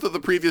 through both of the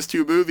previous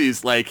two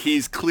movies, like,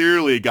 he's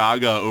clearly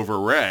gaga over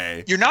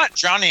Rey. You're not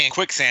drowning in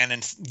quicksand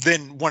and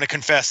then want to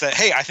confess that,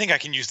 hey, I think I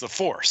can use the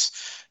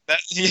Force.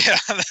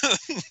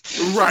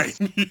 Right.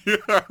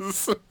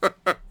 Yes.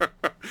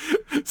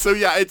 So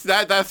yeah, it's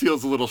that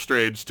feels a little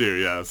strange too.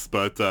 Yes,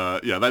 but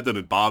yeah, that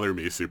didn't bother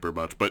me super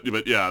much. But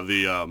yeah,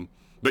 the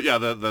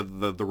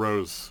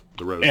Rose.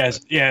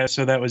 Yeah.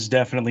 So that was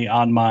definitely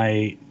on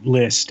my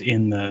list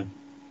in the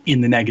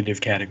negative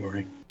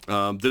category.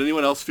 Did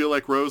anyone else feel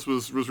like Rose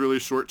was really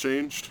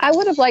shortchanged? I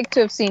would have liked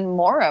to have seen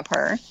more of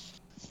her,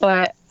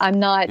 but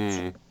I'm not.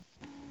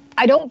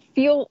 I don't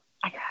feel.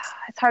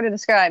 It's hard to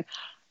describe.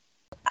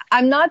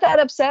 I'm not that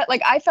upset.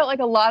 Like, I felt like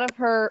a lot of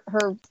her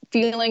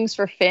feelings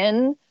for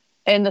Finn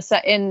in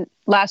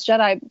Last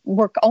Jedi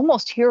were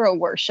almost hero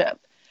worship.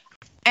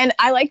 And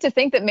I like to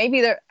think that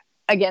maybe they're,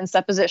 again,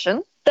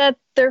 supposition, that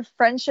their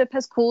friendship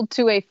has cooled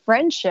to a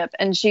friendship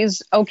and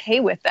she's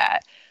okay with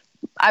that.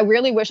 I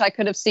really wish I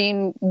could have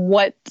seen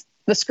what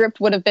the script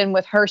would have been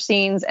with her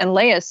scenes and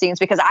Leia's scenes,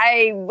 because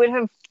I would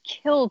have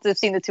killed to have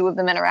seen the two of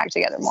them interact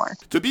together more.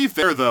 To be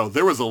fair, though,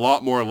 there was a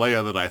lot more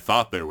Leia than I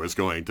thought there was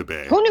going to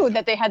be. Who knew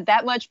that they had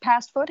that much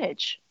past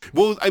footage?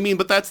 Well, I mean,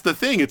 but that's the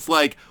thing. It's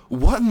like,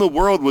 what in the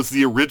world was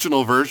the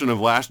original version of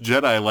Last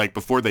Jedi like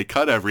before they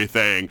cut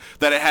everything,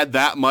 that it had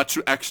that much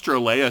extra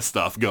Leia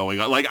stuff going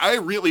on? Like, I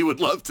really would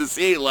love to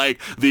see, like,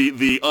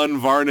 the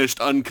unvarnished,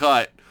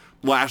 uncut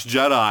Last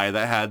Jedi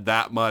that had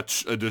that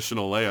much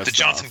additional Leia stuff. The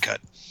Johnson cut.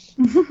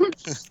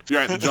 You're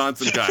right, the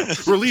Johnson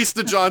cut. Release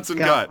the Johnson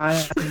cut.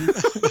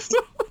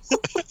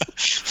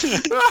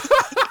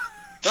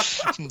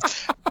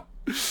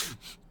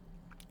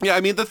 Yeah,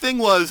 I mean, the thing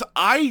was,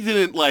 I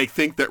didn't, like,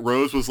 think that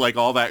Rose was, like,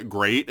 all that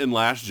great in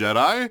Last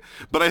Jedi,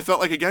 but I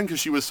felt like, again, because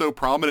she was so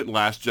prominent in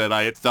Last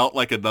Jedi, it felt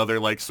like another,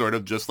 like, sort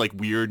of just, like,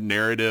 weird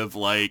narrative,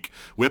 like,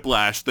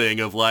 Whiplash thing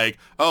of, like,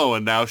 oh,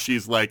 and now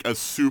she's, like, a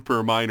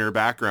super minor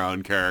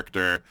background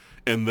character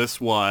in this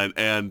one,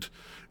 and,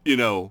 you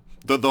know,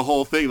 the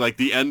whole thing, like,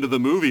 the end of the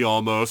movie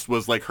almost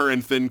was, like, her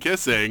and Finn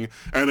kissing,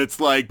 and it's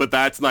like, but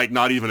that's, like,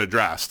 not even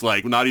addressed,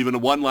 like, not even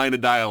one line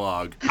of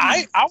dialogue.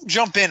 I'll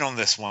jump in on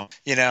this one.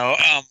 You know,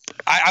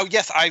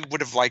 yes, I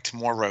would have liked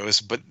more Rose,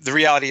 but the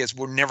reality is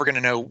we're never going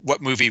to know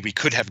what movie we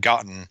could have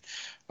gotten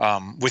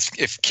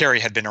if Carrie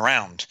had been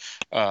around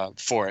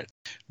for it.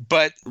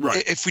 But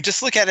if we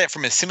just look at it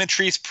from a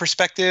symmetry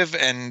perspective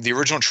and the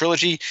original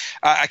trilogy,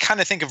 I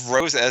kind of think of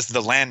Rose as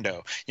the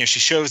Lando. You know, she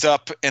shows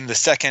up in the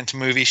second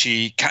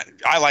movie.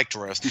 I liked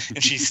Rose,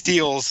 and she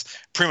steals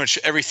pretty much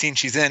every scene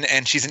she's in,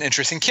 and she's an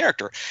interesting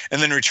character.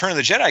 And then Return of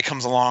the Jedi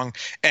comes along,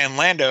 and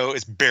Lando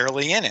is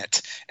barely in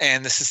it.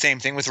 And this is the same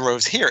thing with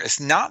Rose here. It's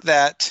not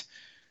that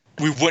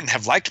we wouldn't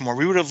have liked more.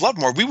 We would have loved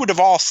more. We would have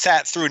all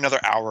sat through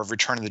another hour of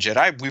Return of the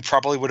Jedi. We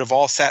probably would have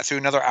all sat through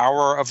another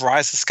hour of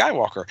Rise of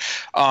Skywalker.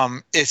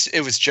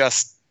 It was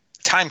just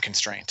time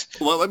constraint.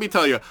 Well, let me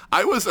tell you,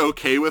 I was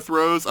okay with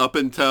Rose up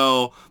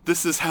until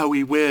this is how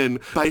we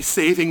win, by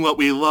saving what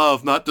we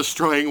love, not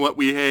destroying what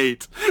we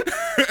hate.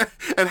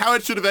 And how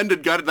it should have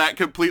ended got that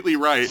completely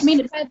right. I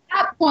mean, at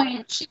that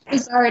point, she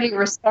was already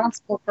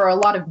responsible for a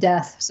lot of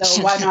death, so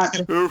why not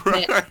just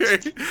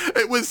right.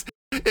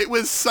 It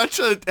was such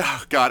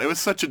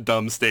a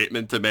dumb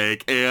statement to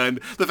make, and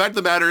the fact of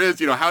the matter is,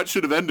 you know, how it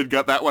should have ended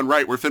got that one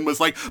right, where Finn was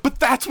like, but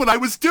that's what I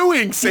was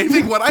doing,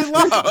 saving what I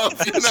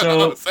love. You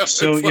know?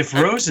 So if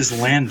Rose is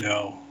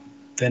Lando,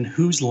 then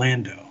who's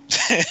Lando?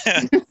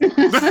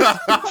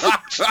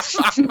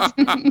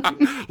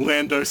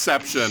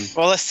 Landoception.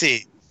 Well, let's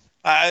see.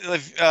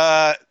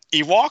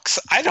 Ewoks?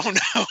 I don't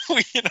know.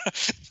 You know.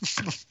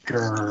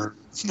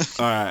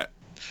 All right.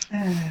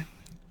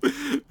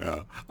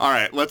 Yeah. All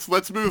right, let's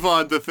move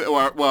on to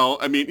well,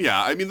 I mean,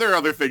 there are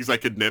other things I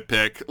could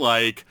nitpick.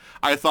 Like,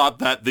 I thought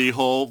that the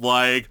whole,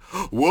 like,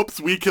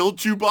 whoops, we killed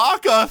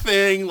Chewbacca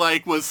thing,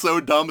 like, was so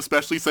dumb,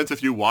 especially since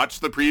if you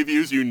watched the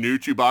previews, you knew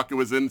Chewbacca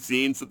was in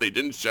scenes that they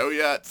didn't show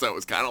yet, so it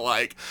was kind of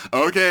like,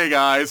 okay,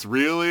 guys,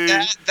 really?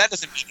 That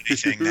doesn't mean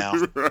anything now.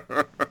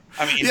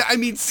 I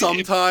mean,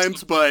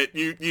 sometimes, but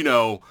you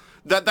know,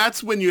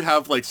 that's when you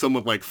have, like,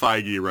 someone like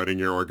Feige running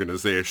your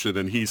organization,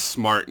 and he's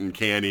smart and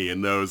canny and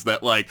knows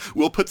that, like,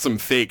 we'll put some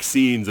fake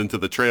scenes into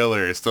the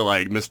trailers to,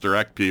 like,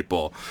 misdirect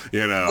people,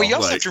 you know. Well, you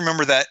also have to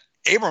remember that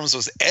Abrams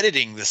was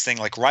editing this thing,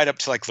 like, right up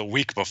to, like, the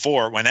week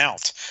before it went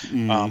out.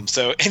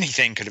 So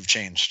anything could have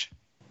changed.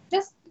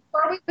 Just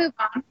before we move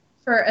on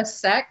for a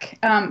sec,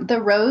 the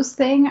Rose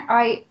thing,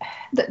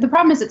 the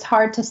problem is it's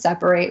hard to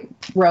separate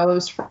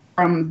Rose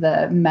from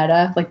the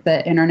meta, like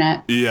the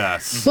internet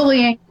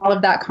bullying, all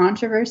of that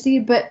controversy,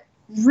 but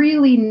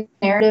really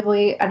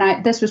narratively,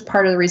 and this was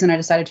part of the reason I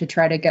decided to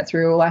try to get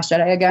through Last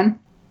Jedi again.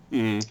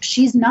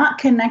 She's not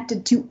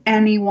connected to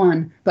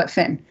anyone but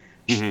Finn.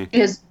 She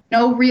has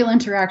no real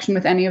interaction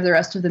with any of the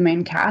rest of the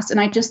main cast,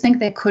 and I just think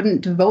they couldn't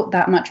devote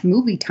that much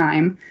movie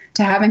time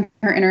to having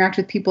her interact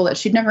with people that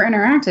she'd never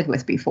interacted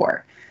with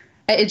before.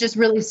 It just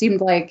really seemed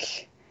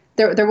like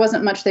there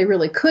wasn't much they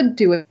really could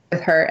do with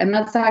her. And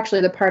that's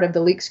actually the part of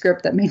the leak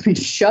script that made me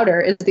shudder,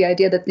 is the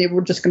idea that they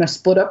were just going to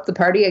split up the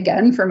party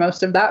again for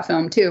most of that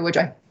film too, which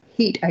I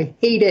hate. I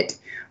hate it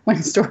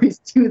when stories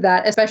do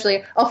that,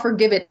 especially, I'll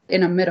forgive it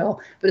in a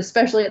middle, but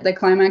especially at the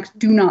climax,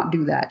 do not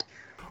do that.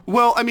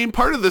 Well, I mean,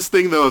 part of this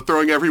thing, though,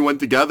 throwing everyone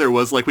together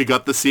was, like, we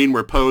got the scene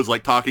where Poe's,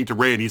 like, talking to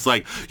Rey, and he's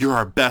like, you're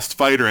our best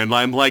fighter. And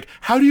I'm like,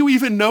 how do you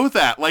even know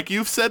that? Like,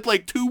 you've said,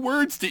 like, 2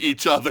 words to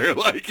each other.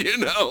 Like,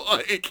 and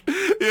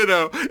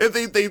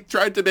they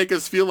tried to make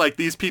us feel like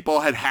these people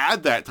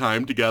had that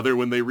time together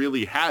when they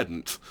really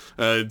hadn't.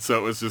 And so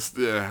it was just,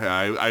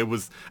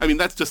 I mean,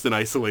 that's just an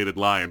isolated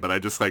line, but I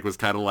just, like, was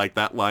kind of like,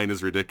 that line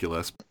is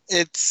ridiculous.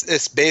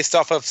 It's based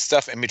off of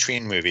stuff in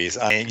between movies.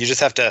 I mean, you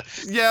just have to...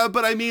 Yeah,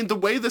 but I mean, the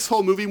way this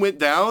whole movie went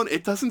down,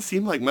 it doesn't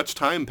seem like much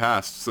time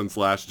passed since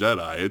Last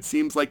Jedi. It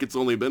seems like it's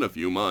only been a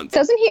few months.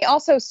 Doesn't he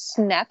also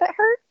snap at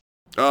her?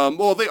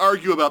 Well, they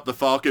argue about the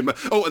Falcon.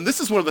 Oh, and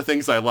this is one of the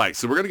things I like.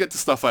 So we're going to get to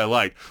stuff I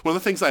liked. One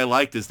of the things I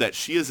liked is that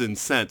she is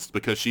incensed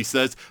because she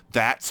says,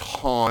 that's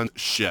Han's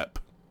ship.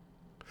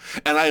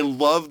 And I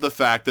love the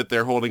fact that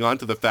they're holding on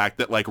to the fact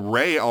that, like,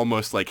 Rey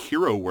almost, like,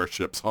 hero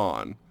worships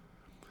Han,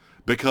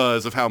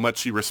 because of how much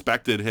she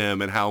respected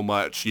him and how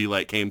much she,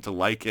 like, came to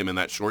like him in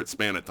that short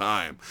span of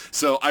time.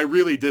 So I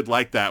really did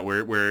like that,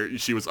 where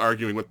she was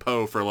arguing with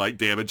Poe for, like,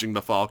 damaging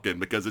the Falcon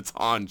because it's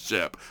Han's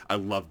ship. I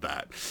love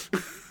that.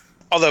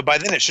 Although by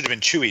then it should have been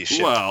Chewie's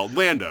ship. Well,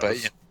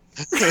 Lando's.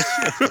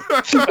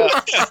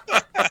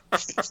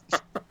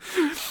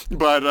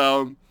 But, but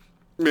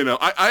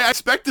I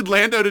expected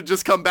Lando to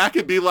just come back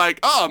and be like,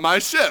 oh, my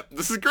ship,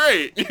 this is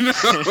great,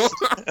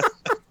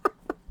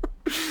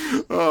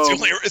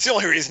 It's the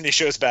only reason he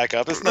shows back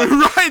up, isn't it?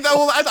 Right.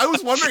 Well, I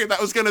was wondering if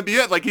that was going to be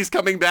it. Like, he's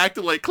coming back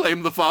to, like,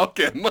 claim the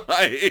Falcon.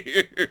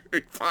 Like,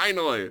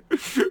 finally.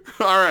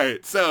 All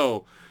right.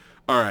 So,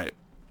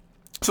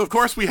 of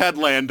course, we had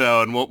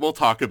Lando, and we'll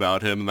talk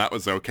about him, and that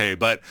was okay.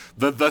 But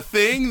the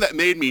thing that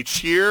made me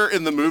cheer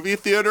in the movie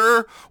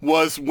theater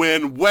was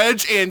when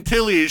Wedge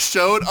Antilles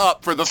showed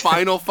up for the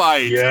final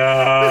fight.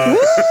 Yeah.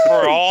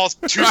 For all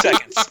 2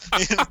 seconds.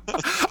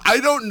 I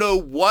don't know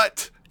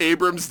what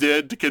Abrams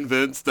did to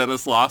convince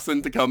Dennis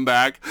Lawson to come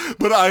back,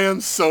 but I am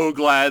so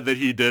glad that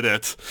he did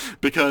it,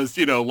 because,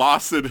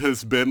 Lawson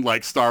has been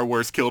like, Star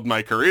Wars killed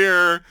my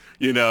career,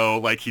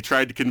 like, he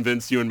tried to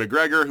convince Ewan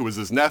McGregor, who was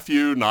his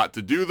nephew, not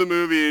to do the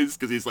movies,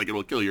 because he's like,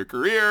 it'll kill your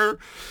career,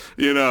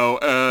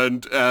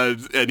 and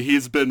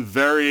he's been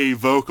very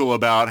vocal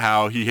about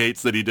how he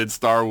hates that he did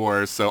Star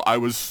Wars, so I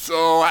was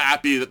so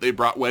happy that they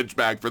brought Wedge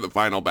back for the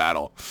final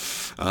battle.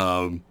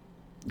 God,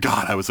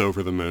 I was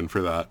over the moon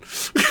for that.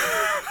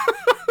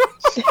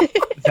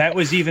 That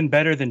was even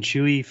better than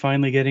Chewie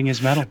finally getting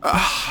his medal.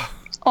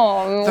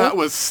 Oh, that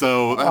was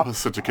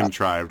such a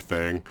contrived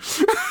thing.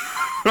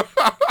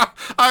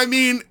 I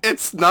mean,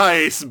 it's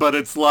nice, but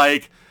it's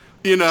like,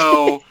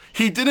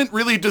 he didn't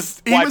really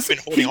just.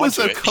 He was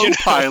a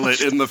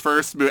co-pilot in the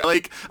first movie.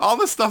 Like, all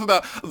this stuff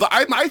about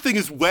my thing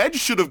is, Wedge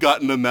should have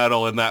gotten a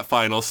medal in that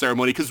final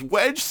ceremony, because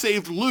Wedge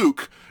saved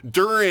Luke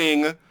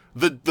during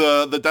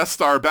the Death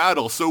Star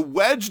battle, so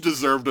Wedge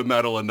deserved a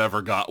medal and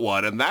never got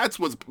one, and that's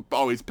what's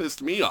always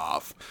pissed me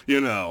off,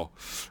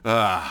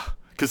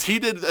 because he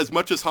did as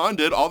much as Han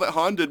did. All that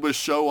Han did was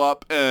show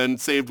up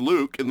and saved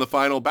Luke in the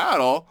final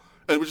battle,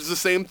 which is the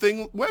same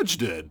thing Wedge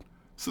did.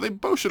 So they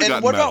both should have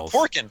gotten medals.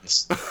 And what about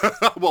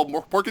Porkins? Well,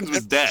 Porkins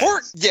was dead.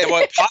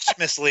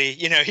 Posthumously,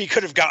 he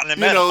could have gotten a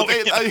medal.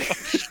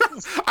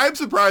 I'm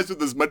surprised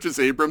with as much as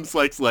Abrams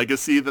likes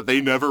Legacy that they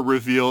never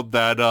revealed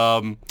that,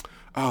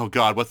 oh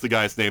God, what's the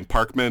guy's name?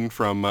 Parkman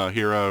from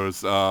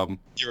Heroes.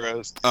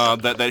 Heroes.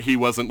 That he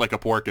wasn't like a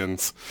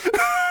Porkins.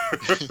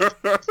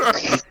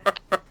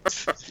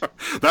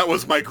 That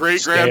was my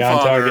great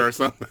grandfather or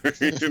something.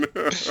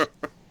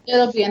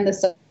 It'll be in the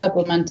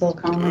supplemental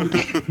comment.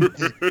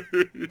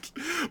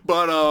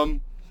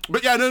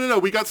 But yeah, no.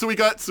 We got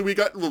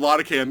a lot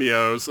of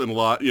cameos and a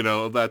lot,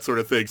 that sort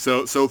of thing.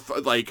 So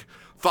like,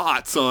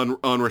 thoughts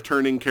on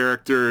returning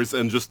characters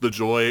and just the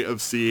joy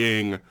of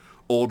seeing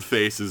old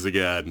faces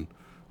again.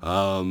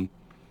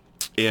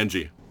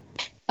 Angie.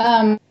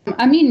 I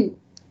mean,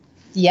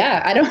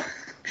 yeah, I don't,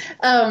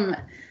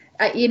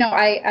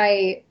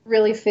 I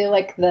really feel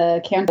like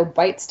the Canto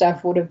Bite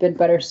stuff would have been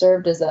better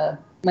served as a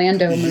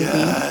Lando movie.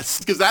 Yes,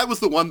 because that was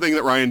the one thing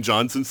that Rian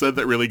Johnson said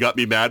that really got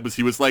me mad, was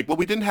he was like, well,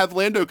 we didn't have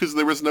Lando because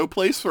there was no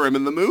place for him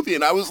in the movie.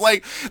 And I was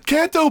like,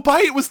 Canto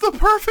Bite was the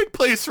perfect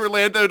place for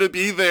Lando to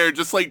be there,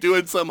 just like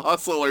doing some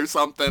hustle or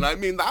something. I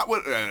mean, that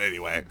would,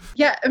 anyway.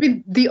 Yeah, I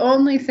mean, the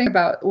only thing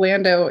about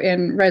Lando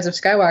in Rise of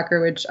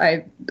Skywalker, which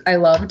I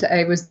loved,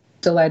 I was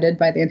delighted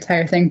by the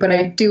entire thing, but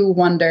I do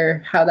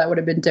wonder how that would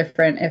have been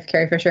different if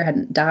Carrie Fisher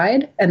hadn't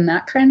died, and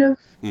that kind of,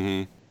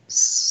 I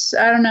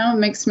don't know,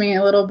 makes me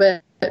a little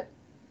bit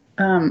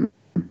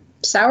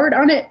soured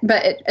on it,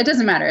 but it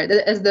doesn't matter.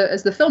 As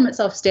the film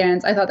itself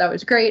stands, I thought that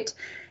was great.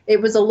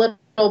 It was a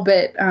little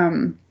bit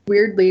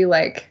weirdly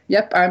like,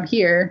 yep, I'm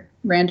here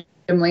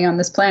randomly on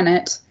this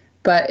planet,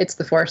 but it's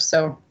the Force,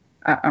 so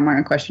I'm not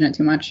gonna question it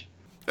too much.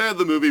 And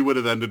the movie would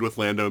have ended with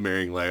Lando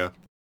marrying Leia.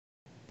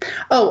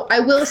 Oh,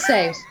 I will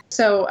say,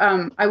 so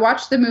I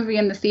watched the movie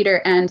in the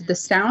theater, and the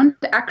sound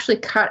actually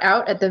cut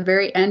out at the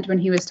very end when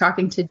he was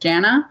talking to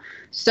Jannah.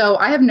 So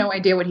I have no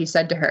idea what he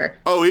said to her.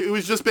 Oh, it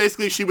was just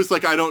basically, she was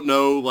like, I don't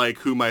know, like,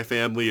 who my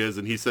family is,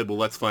 and he said, well,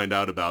 let's find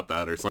out about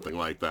that, or something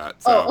like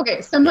that. So, oh,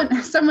 okay.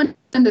 Someone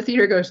in the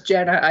theater goes,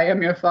 Jannah, I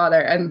am your father,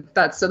 and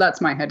that's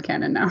my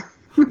headcanon now.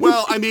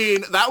 Well, I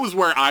mean, that was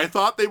where I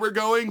thought they were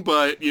going,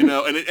 but, you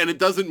know, and it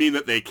doesn't mean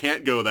that they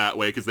can't go that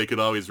way, because they could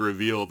always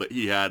reveal that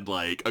he had,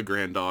 like, a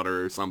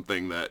granddaughter or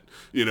something that,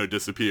 you know,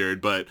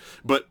 disappeared, but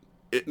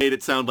it made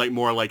it sound like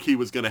more like he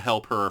was going to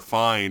help her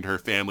find her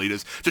family,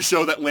 to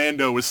show that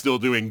Lando was still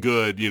doing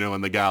good, you know,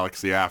 in the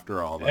galaxy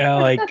after all that. Yeah,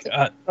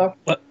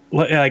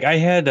 like I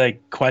had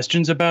like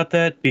questions about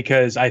that,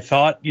 because I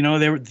thought, you know,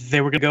 they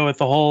were going to go with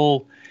the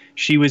whole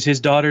she was his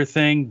daughter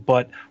thing,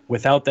 but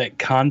without that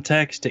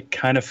context, it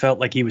kind of felt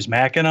like he was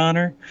macking on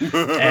her.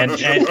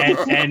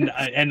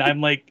 And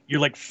I'm like, you're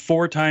like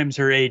 4 times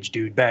her age,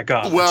 dude. Back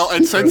off. Well,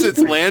 and since it's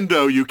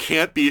Lando, you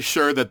can't be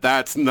sure that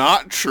that's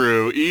not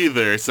true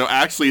either. So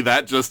actually,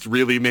 that just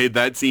really made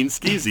that scene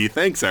skeezy.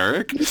 Thanks,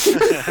 Eric.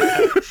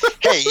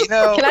 Hey, you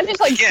know, Can I just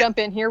like jump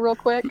in here real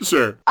quick?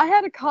 Sure. I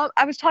had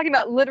I was talking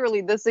about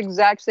literally this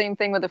exact same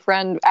thing with a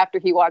friend after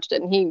he watched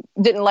it, and he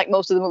didn't like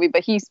most of the movie,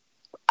 but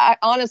I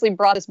honestly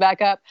brought this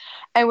back up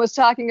and was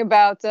talking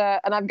about,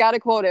 and I've got to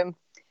quote him.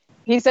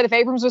 He said, if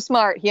Abrams was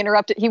smart, he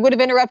would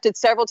have interrupted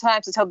several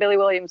times to tell Billy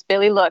Williams,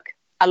 Billy, look,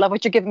 I love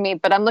what you're giving me,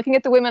 but I'm looking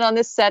at the women on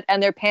this set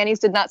and their panties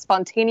did not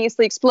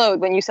spontaneously explode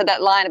when you said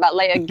that line about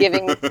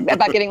giving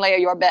Leia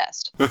your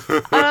best.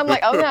 And I'm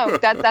like, oh no,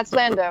 that's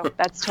Lando.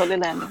 That's totally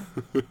Lando.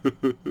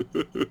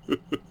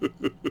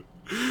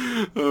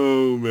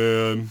 Oh,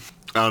 man.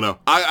 I don't know.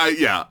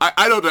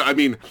 I don't know. I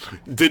mean,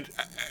 did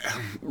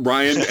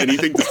Ryan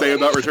anything to say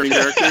about returning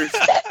characters?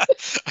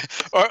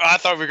 Or I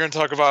thought we were going to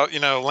talk about, you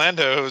know,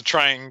 Lando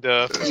trying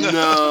to.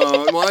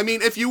 No. Well, I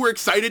mean, if you were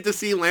excited to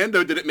see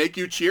Lando, did it make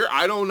you cheer?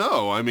 I don't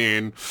know. I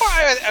mean,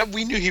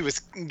 we knew he was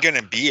going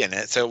to be in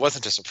it, so it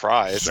wasn't a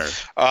surprise. Sure.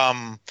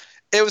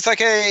 It was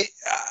like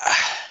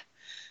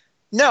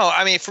no,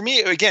 I mean, for me,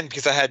 again,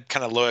 because I had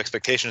kind of low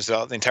expectations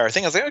about the entire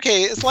thing, I was like,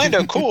 okay, it's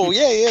Lando, cool,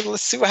 yeah,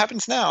 let's see what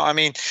happens now. I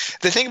mean,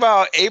 the thing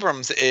about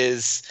Abrams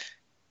is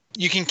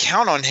you can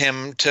count on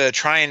him to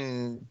try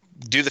and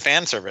do the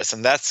fan service,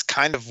 and that's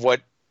kind of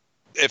what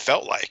it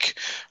felt like.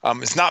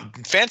 It's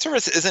not, fan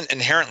service isn't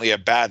inherently a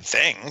bad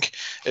thing.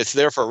 It's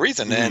there for a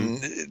reason,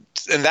 and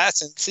in that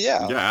sense,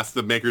 yeah. Yeah, ask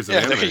the makers of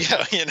anime. There you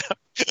go, you know.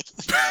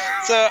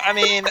 So, I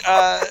mean,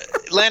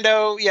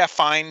 Lando, yeah,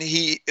 fine.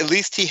 At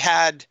least he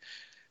had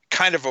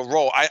kind of a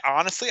role.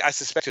 I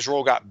suspect his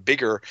role got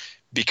bigger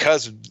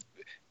because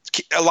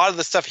a lot of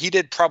the stuff he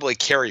did probably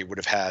Carrie would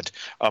have had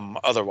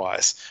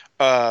otherwise.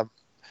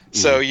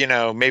 So, you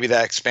know, maybe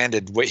that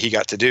expanded what he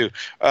got to do.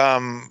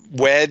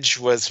 Wedge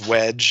was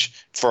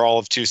Wedge for all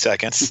of 2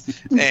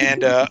 seconds.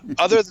 And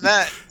other than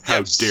that,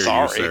 how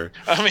dare you, sir?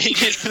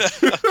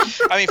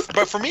 I mean,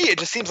 but for me, it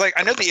just seems like,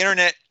 I know the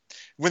internet,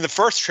 when the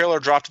first trailer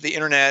dropped, the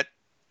internet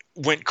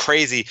went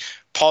crazy,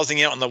 pausing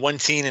it on the one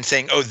scene and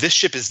saying, oh, this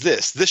ship is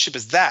this ship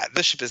is that,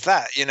 this ship is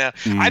that, you know.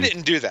 I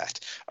didn't do that,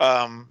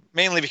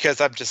 mainly because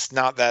I'm just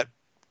not that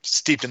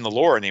steeped in the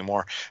lore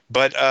anymore.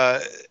 But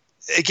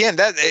again,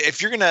 that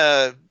if you're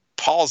gonna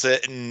pause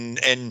it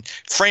and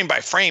frame by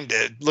frame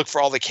to look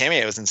for all the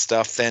cameos and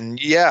stuff, then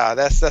yeah,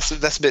 that's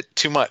a bit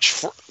too much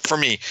for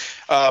me.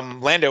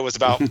 Lando was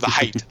about the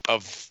height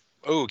of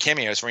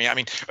cameos for me. I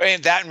mean,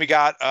 and we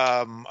got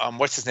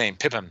what's his name,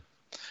 Pippin.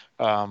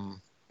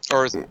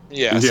 So,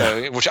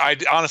 which I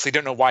honestly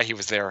don't know why he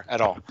was there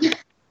at all.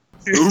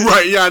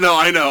 Right, yeah, no,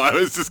 I know. I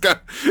was just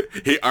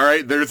hey, all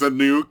right, there's a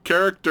new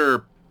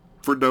character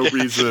for no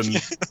reason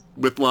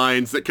with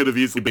lines that could have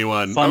easily been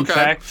one. Fun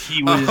fact,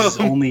 he was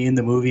only in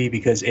the movie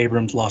because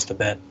Abrams lost a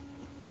bet.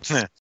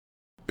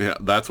 Yeah,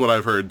 that's what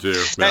I've heard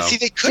too. Now, see,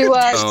 they could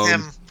have used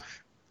him,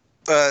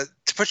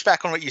 to push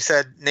back on what you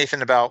said,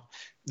 Nathan, about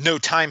no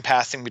time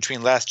passing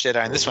between Last Jedi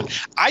and this one.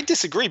 I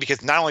disagree,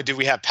 because not only do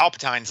we have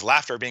Palpatine's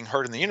laughter being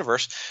heard in the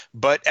universe,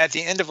 but at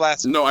the end of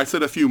No, I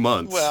said a few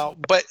months. Well,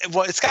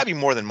 it's got to be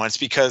more than months,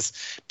 because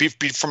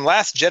from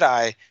Last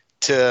Jedi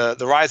to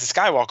The Rise of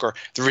Skywalker,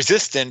 the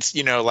Resistance,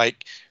 you know,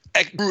 like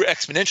grew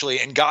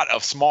exponentially and got a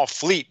small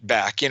fleet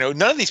back. You know,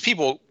 none of these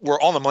people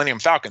were on the Millennium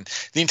Falcon.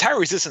 The entire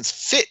Resistance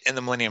fit in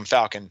the Millennium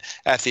Falcon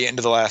at the end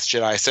of The Last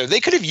Jedi. So they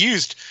could have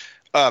used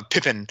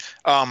Pippin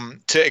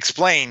to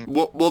explain.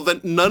 Well, then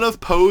none of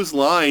Poe's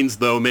lines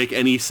though make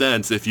any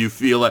sense if you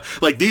feel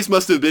like these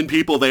must have been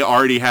people they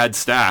already had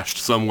stashed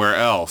somewhere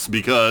else,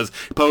 because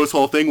Poe's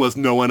whole thing was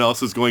no one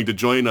else is going to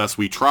join us.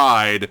 We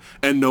tried,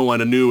 and no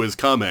one knew is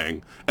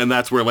coming, and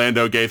that's where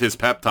Lando gave his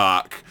pep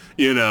talk.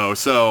 You know,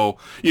 so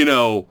you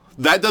know.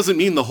 That doesn't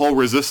mean the whole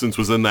Resistance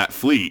was in that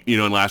fleet, you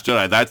know, in Last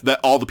Jedi. That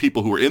all the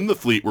people who were in the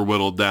fleet were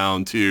whittled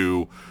down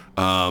to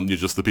You're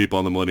just the people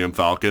on the Millennium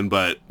Falcon,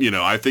 but,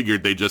 I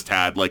figured they just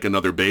had, like,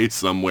 another base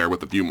somewhere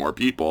with a few more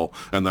people,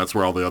 and that's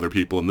where all the other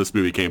people in this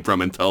movie came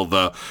from until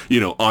the,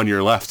 on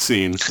your left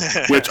scene,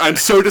 which I'm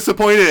so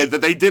disappointed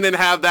that they didn't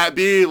have that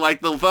be,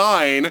 like, the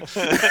Vine.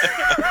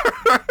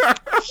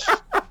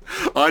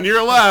 On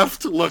your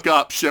left, look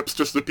up, ships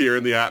just appear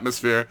in the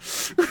atmosphere.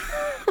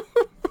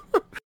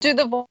 Do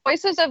the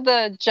voices of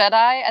the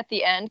Jedi at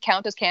the end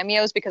count as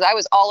cameos? Because I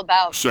was all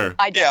about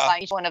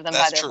identifying each one of them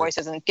by their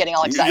voices and getting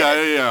all excited.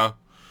 Yeah.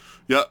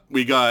 Yep,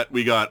 we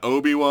got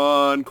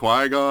Obi-Wan,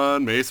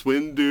 Qui-Gon, Mace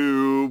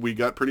Windu. We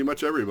got pretty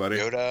much everybody.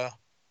 Yoda,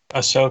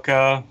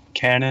 Ahsoka,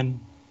 Canon.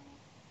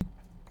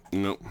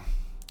 Nope.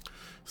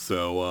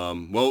 So,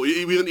 well,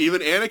 even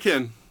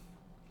Anakin,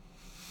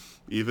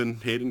 even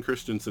Hayden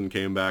Christensen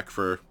came back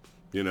for,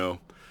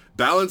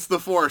 balance the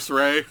Force,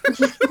 Rey.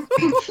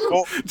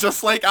 Well,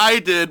 just like I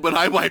did when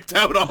I wiped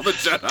out all the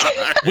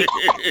Jedi.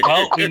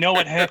 Well, we know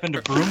what happened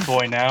to Broom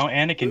Boy now.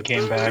 Anakin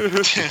came back.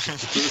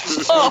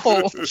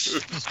 Oh.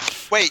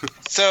 Wait,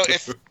 so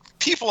if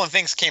people and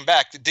things came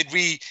back, did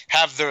we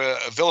have the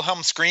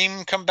Wilhelm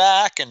scream come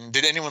back? And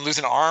did anyone lose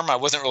an arm? I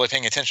wasn't really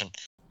paying attention.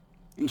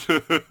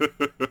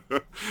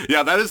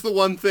 Yeah, that is the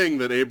one thing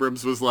that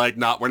Abrams was like,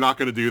 we're not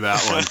going to do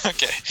that one.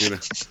 Okay.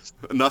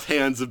 Enough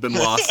hands have been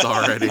lost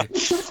already.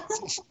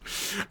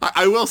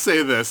 I will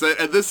say this,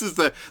 and this is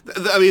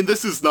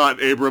this is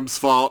not Abrams'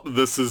 fault.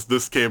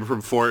 This came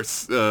from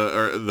Force,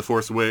 or the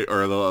Force Awakens,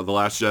 or the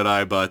Last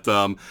Jedi. But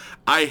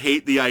I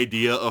hate the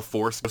idea of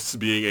Force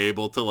being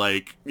able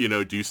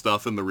to do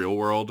stuff in the real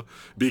world,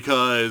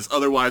 because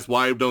otherwise,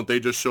 why don't they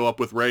just show up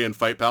with Rey and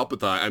fight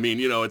Palpatine? I mean,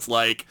 it's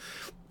like.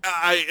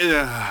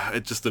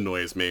 It just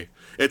annoys me.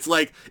 It's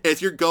like,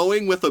 if you're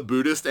going with a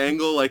Buddhist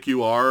angle like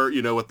you are,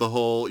 with the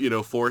whole,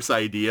 Force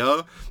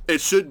idea, it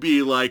should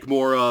be like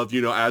more of,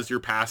 as you're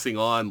passing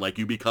on, like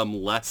you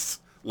become less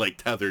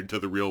tethered to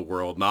the real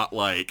world, not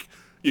like,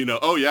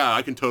 oh yeah,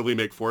 I can totally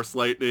make Force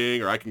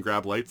lightning, or I can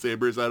grab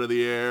lightsabers out of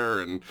the air,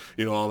 and,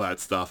 all that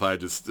stuff. I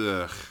just,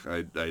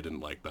 I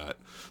didn't like that.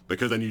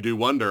 Because then you do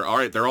wonder, all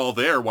right, they're all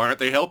there, why aren't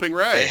they helping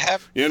Rey?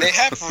 They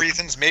have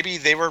reasons. Maybe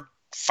they were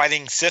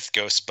fighting Sith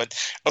ghosts, but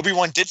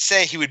Obi-Wan did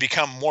say he would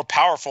become more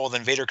powerful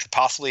than Vader could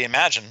possibly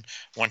imagine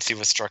once he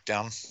was struck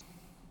down.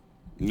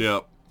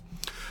 Yep.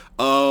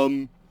 All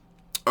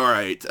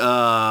right.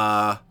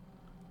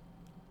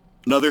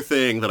 Another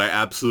thing that I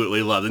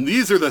absolutely love, and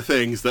these are the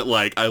things that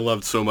I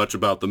loved so much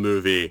about the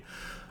movie.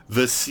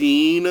 The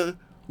scene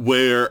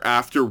where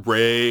after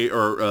Rey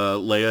or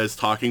Leia is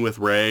talking with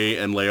Rey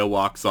and Leia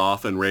walks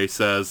off and Rey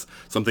says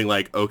something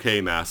like,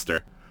 "Okay,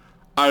 Master."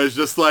 I was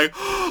just like,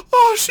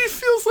 oh, she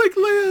feels like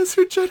Leia is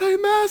her Jedi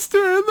Master,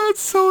 and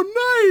that's so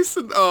nice.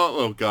 And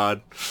oh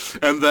God.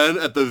 And then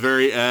at the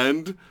very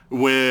end,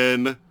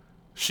 when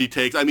she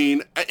takes,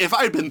 if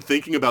I'd been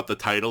thinking about the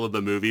title of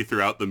the movie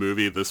throughout the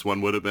movie, this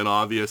one would have been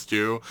obvious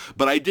too.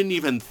 But I didn't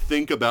even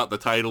think about the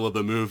title of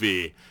the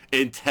movie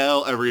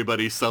until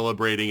everybody's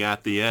celebrating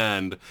at the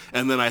end.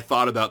 And then I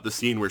thought about the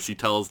scene where she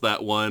tells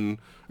that one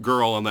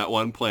girl on that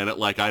one planet,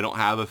 I don't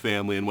have a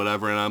family and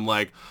whatever. And I'm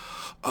like,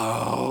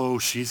 oh,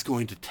 she's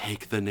going to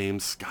take the name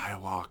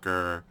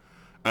Skywalker.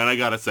 And I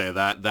gotta say,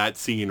 that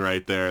scene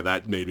right there,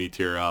 that made me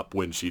tear up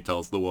when she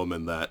tells the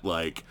woman that,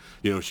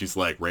 she's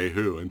like, Rey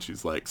who? And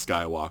she's like,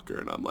 Skywalker.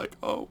 And I'm like,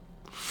 oh,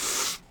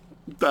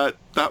 that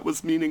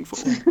was meaningful,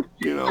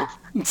 Because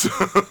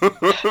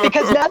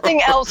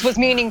nothing else was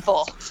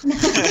meaningful.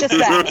 Just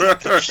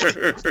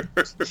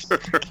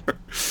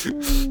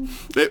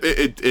that.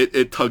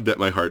 It tugged at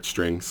my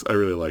heartstrings. I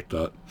really liked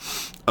that.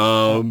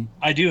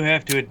 I do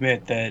have to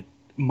admit that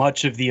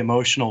much of the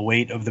emotional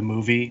weight of the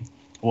movie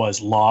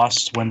was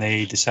lost when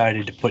they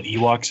decided to put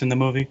Ewoks in the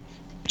movie.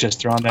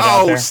 Just throwing that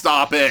out there. Oh,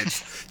 stop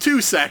it.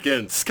 2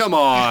 seconds. Come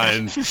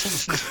on.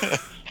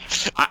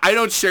 I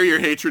don't share your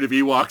hatred of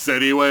Ewoks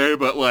anyway,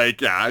 but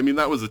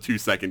that was a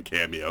 2-second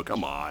cameo.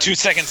 Come on. 2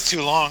 seconds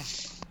too long.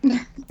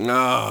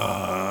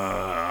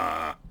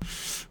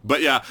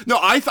 But yeah, no,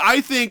 I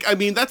think,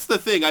 that's the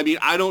thing.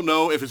 I don't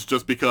know if it's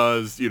just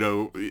because,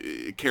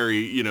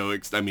 Carrie,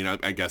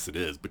 I guess it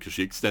is, because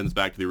she extends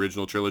back to the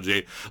original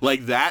trilogy.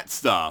 That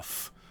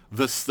stuff,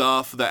 the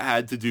stuff that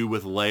had to do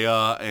with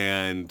Leia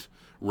and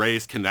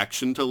Rey's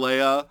connection to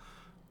Leia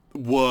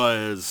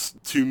was,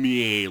 to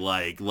me,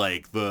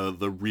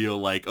 the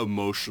real,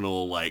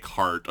 emotional,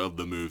 heart of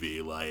the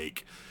movie.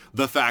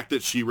 The fact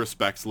that she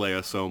respects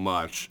Leia so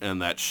much and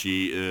that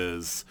she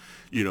is...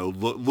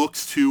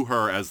 looks to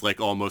her as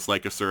almost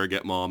like a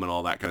surrogate mom and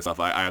all that kind of stuff.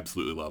 I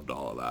absolutely loved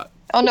all of that.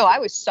 Oh no, I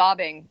was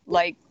sobbing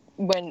when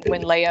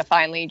Leia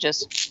finally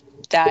just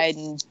died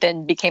and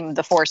then became one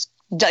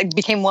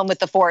with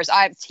the Force.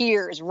 I have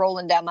tears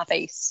rolling down my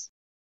face.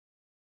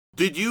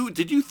 Did you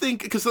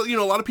think, because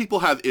a lot of people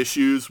have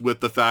issues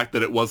with the fact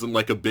that it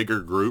wasn't a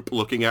bigger group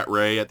looking at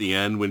Rey at the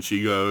end when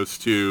she goes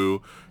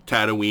to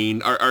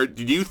Tatooine.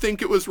 Did you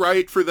think it was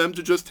right for them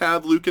to just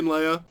have Luke and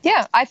Leia?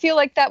 Yeah, I feel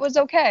like that was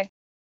okay.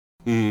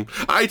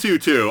 I do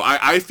too.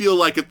 I feel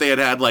like if they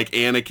had like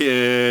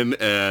Anakin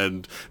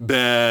and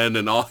Ben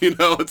and all,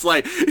 it's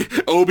like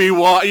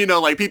Obi-Wan,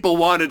 like people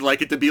wanted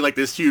like it to be like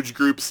this huge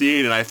group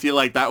scene, and I feel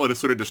like that would have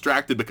sort of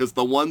distracted, because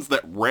the ones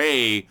that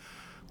Rey,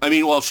 I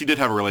mean, well, she did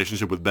have a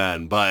relationship with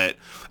Ben, but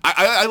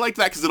I like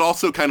that because it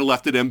also kind of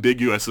left it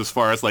ambiguous as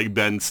far as like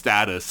Ben's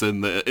status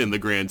in the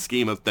grand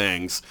scheme of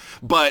things.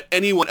 But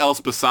anyone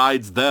else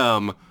besides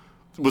them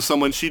was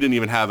someone she didn't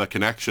even have a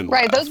connection with.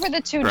 Right, those were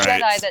the two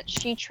Jedi that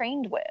she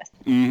trained with.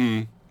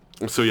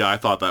 Mm-hmm. So yeah, I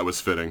thought that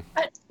was fitting.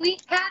 We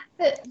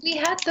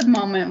had the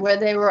moment where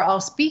they were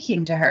all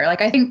speaking to her.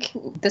 Like, I think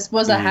this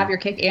was a have your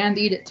cake and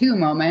eat it too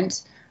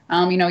moment.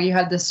 You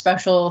had this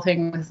special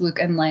thing with Luke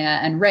and Leia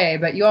and Rey,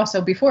 but you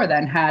also before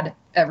then had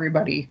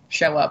everybody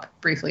show up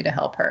briefly to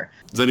help her.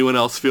 Does anyone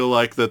else feel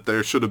like that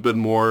there should have been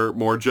more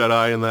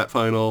Jedi in that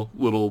final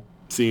little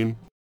scene?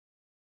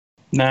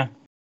 Nah.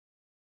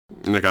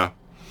 Okay.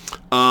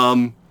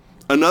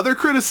 Another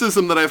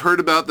criticism that I've heard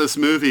about this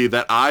movie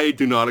that I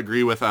do not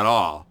agree with at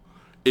all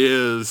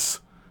is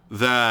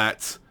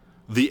that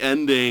the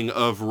ending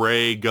of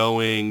Rey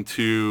going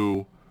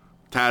to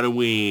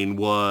Tatooine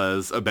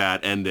was a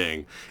bad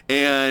ending.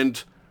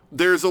 And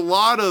there's a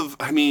lot of,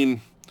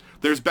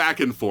 there's back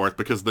and forth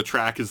because the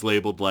track is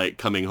labeled like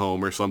Coming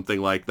Home or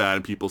something like that,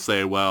 and people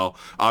say, well,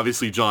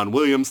 obviously John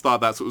Williams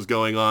thought that's what was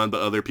going on,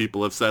 but other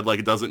people have said like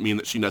it doesn't mean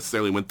that she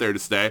necessarily went there to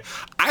stay.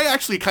 I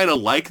actually kind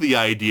of like the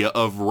idea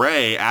of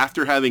Rey,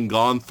 after having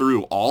gone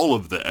through all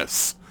of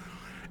this,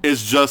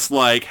 is just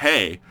like,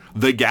 hey,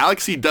 the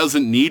galaxy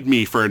doesn't need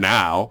me for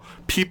now.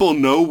 People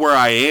know where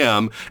I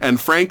am, and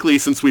frankly,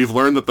 since we've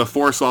learned that the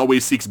Force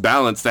always seeks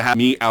balance, to have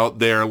me out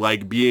there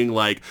like being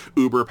like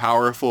uber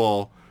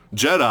powerful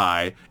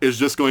Jedi is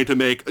just going to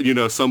make,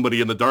 somebody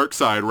in the dark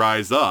side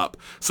rise up.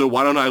 So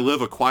why don't I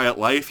live a quiet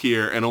life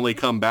here and only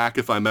come back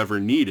if I'm ever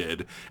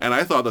needed? And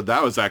I thought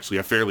that was actually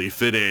a fairly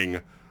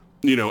fitting,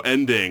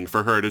 ending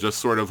for her to just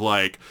sort of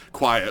like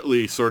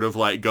quietly sort of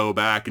like go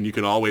back, and you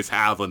can always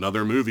have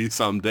another movie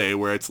someday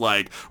where it's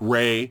like,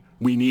 Rey,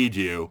 we need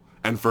you.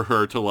 And for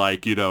her to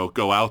like,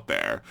 go out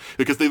there.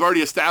 Because they've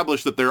already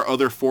established that there are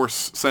other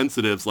Force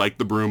sensitives like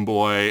the Broom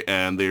Boy,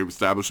 and they're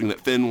establishing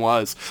that Finn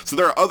was. So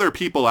there are other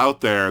people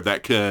out there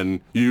that can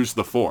use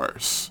the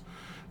Force,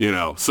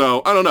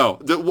 So I don't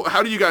know.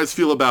 How do you guys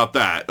feel about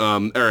that?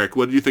 Eric,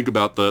 what do you think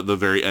about the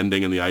very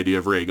ending and the idea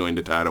of Rey going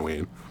to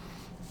Tatooine?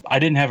 I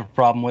didn't have a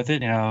problem with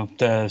it.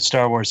 The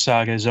Star Wars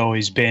saga has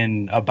always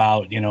been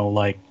about,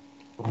 like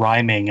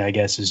rhyming, I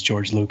guess, as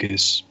George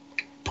Lucas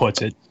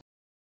puts it.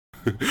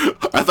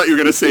 I thought you were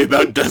going to say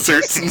about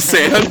deserts and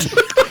sand.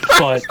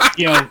 But,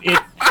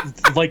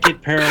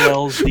 it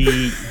parallels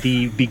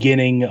the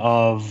beginning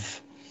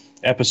of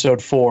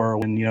Episode 4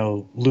 when,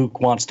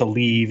 Luke wants to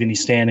leave and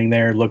he's standing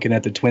there looking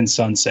at the twin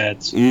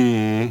sunsets.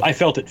 I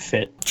felt it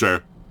fit.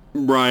 Sure.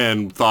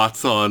 Ryan,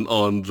 thoughts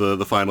on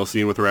the final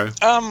scene with Rey?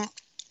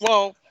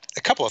 Well,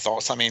 a couple of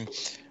thoughts.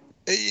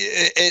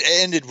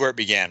 It ended where it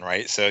began,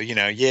 right? So,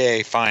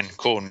 yay, fine,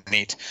 cool,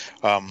 neat.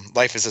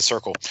 Life is a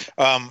circle.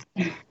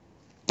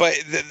 But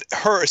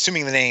her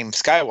assuming the name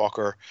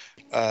Skywalker,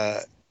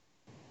 it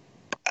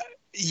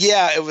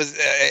was.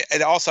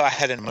 It also, I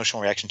had an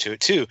emotional reaction to it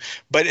too.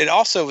 But it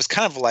also was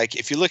kind of like,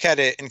 if you look at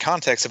it in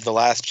context of The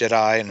Last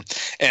Jedi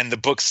and the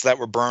books that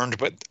were burned,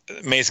 but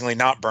amazingly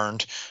not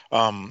burned,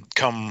 No.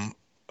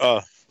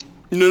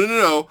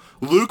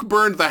 Luke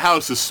burned the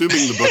house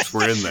assuming the books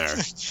were in there.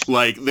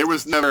 Like, there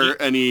was never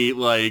any,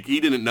 like, he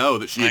didn't know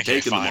that she had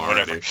taken them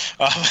already.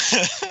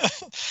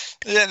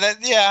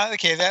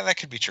 That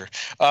could be true.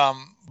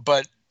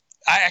 But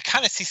I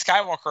kind of see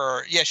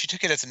Skywalker, she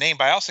took it as a name,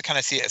 but I also kind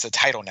of see it as a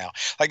title now.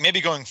 Like,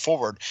 maybe going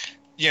forward,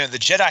 the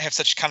Jedi have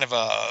such kind of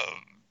a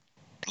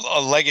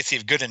legacy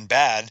of good and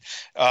bad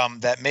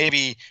that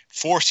maybe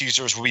Force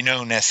users will be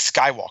known as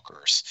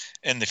Skywalkers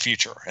in the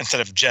future instead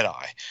of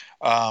Jedi.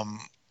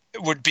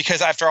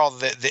 Because after all,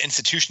 the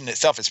institution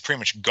itself is pretty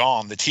much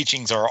gone. The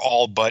teachings are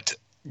all but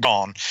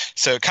gone.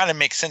 So it kind of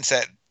makes sense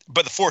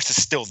but the Force is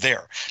still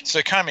there. So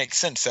it kind of makes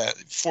sense that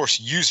Force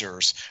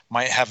users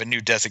might have a new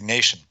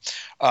designation.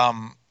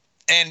 And,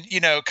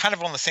 kind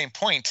of on the same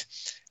point,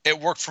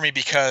 it worked for me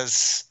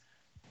because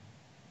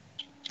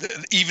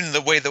even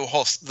the way the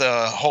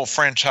whole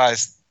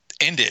franchise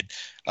ended,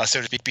 so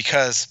to speak,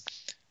 because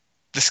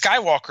the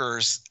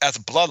Skywalkers as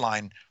a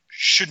bloodline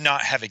should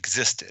not have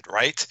existed,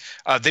 right?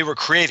 They were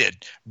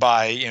created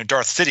by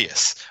Darth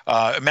Sidious,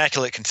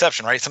 Immaculate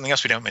Conception, right? Something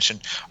else we don't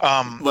mention.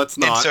 Let's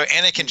not. And so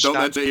Anakin don't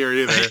mention here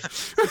either.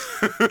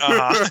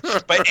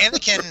 But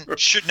Anakin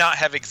should not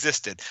have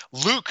existed.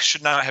 Luke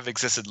should not have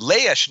existed.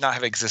 Leia should not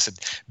have existed.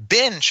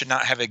 Ben should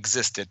not have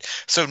existed.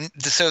 So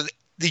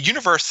the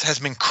universe has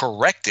been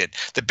corrected.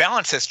 The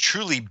balance has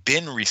truly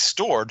been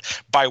restored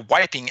by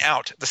wiping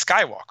out the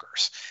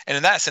Skywalkers. And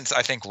in that sense,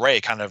 I think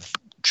Rey kind of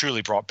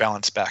truly brought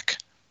balance back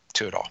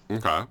to it all.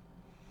 Okay. All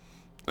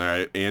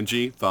right,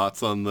 Angie,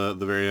 thoughts on the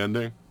very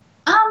ending?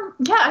 I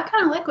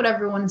kind of like what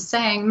everyone's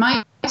saying.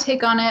 My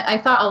take on it, I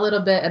thought a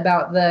little bit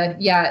about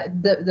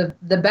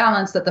the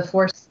balance that the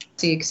Force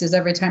because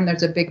every time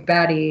there's a big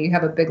baddie, you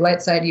have a big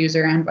light side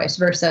user and vice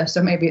versa.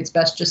 So maybe it's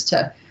best just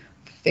to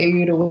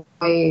fade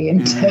away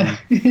into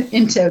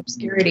into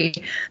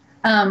obscurity.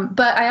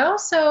 But I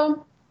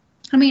also,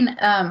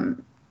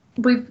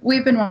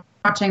 we've been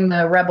watching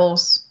the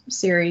Rebels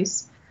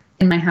series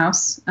in my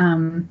house,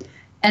 and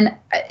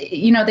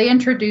they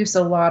introduce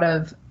a lot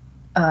of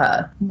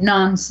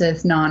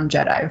non-Sith,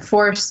 non-Jedi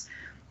Force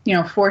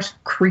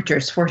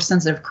creatures,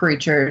 Force-sensitive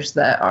creatures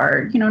that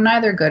are,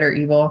 neither good or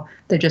evil.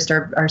 They just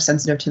are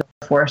sensitive to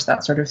the Force,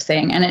 that sort of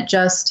thing. And it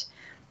just,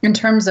 in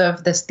terms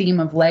of this theme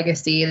of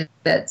legacy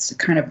that's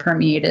kind of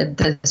permeated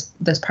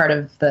this part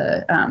of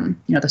the,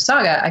 the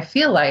saga, I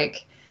feel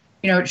like,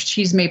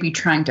 she's maybe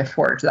trying to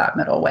forge that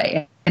middle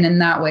way. And in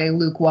that way,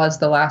 Luke was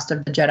the last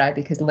of the Jedi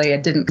because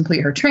Leia didn't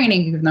complete her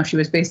training, even though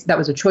that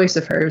was a choice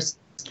of hers.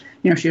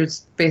 She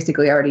was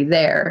basically already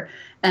there.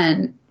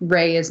 And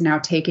Rey is now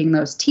taking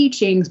those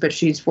teachings, but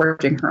she's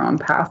forging her own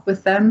path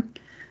with them.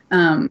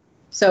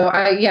 So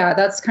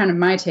that's kind of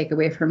my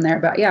takeaway from there.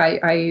 But yeah,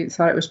 I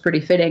thought it was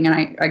pretty fitting,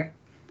 and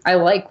I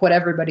like what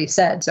everybody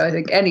said. So I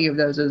think any of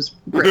those is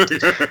great.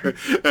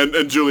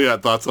 and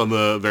Juliet, thoughts on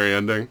the very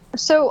ending?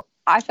 So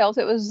I felt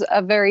it was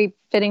a very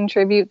fitting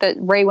tribute that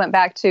Rey went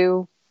back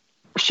to.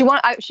 She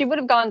would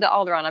have gone to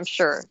Alderaan, I'm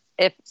sure,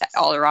 if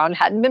Alderaan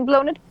hadn't been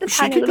blown into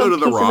tiny little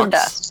pieces of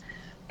dust.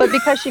 But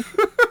because she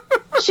could,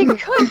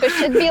 but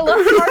it'd be a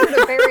little harder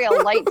to bury a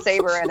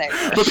lightsaber in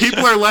there. But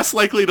people are less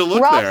likely to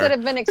look Rocks there. that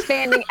have been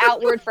expanding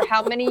outward for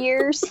how many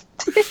years?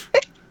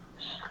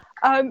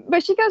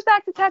 But she goes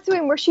back to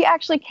Tatooine, where she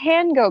actually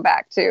can go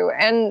back to.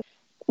 And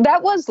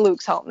that was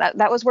Luke's home.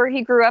 That was where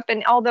he grew up.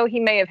 And although he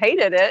may have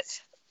hated it,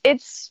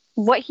 it's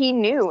what he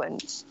knew.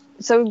 And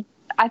so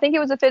I think it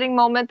was a fitting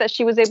moment that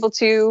she was able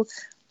to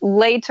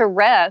lay to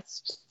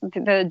rest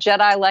the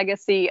Jedi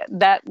legacy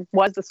that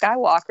was the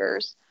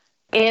Skywalkers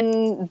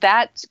in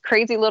that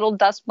crazy little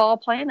dust ball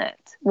planet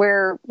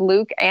where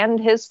Luke and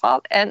his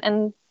father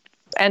and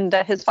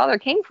his father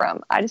came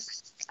from. I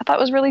thought it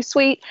was really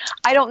sweet.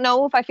 I don't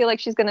know if I feel like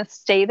she's going to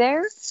stay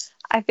there.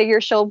 I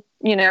figure she'll,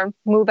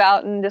 move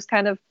out and just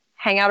kind of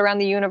hang out around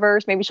the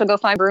universe. Maybe she'll go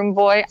find Broom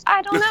Boy.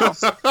 I don't know.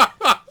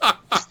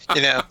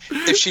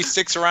 If she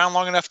sticks around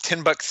long enough,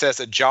 $10 says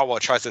that Jawa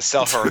tries to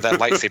sell her that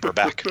lightsaber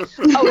back.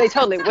 Oh, they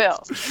totally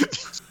will.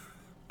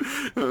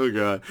 Oh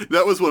god,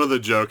 that was one of the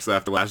jokes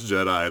after Last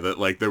Jedi,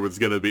 that there was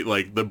gonna be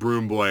the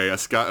Broom Boy, a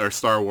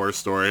Star Wars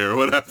story or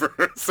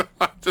whatever. So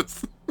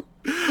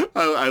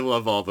I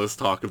love all this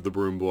talk of the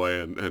Broom Boy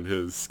and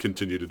his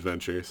continued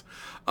adventures.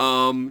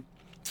 Actually,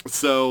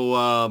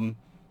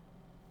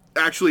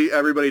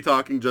 everybody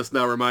talking just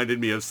now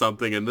reminded me of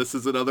something, and this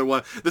is another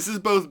one. This is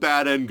both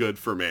bad and good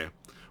for me.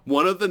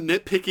 One of the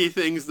nitpicky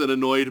things that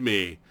annoyed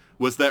me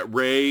was that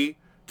Rey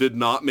did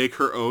not make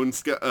her own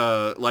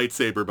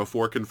lightsaber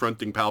before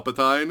confronting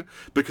Palpatine,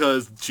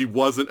 because she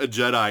wasn't a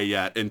Jedi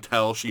yet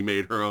until she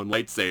made her own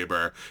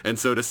lightsaber. And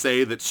so to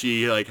say that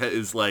she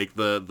is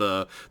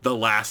the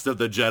last of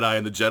the Jedi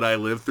and the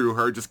Jedi lived through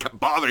her just kept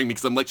bothering me,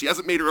 because I'm like, she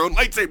hasn't made her own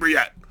lightsaber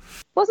yet.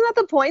 Wasn't that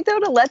the point, though,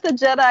 to let the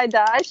Jedi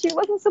die? She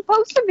wasn't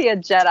supposed to be a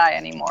Jedi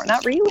anymore.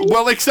 Not really.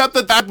 Well, except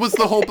that was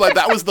the whole...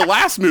 that was the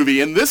last movie.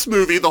 In this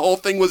movie, the whole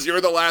thing was you're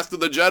the last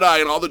of the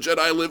Jedi and all the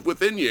Jedi live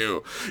within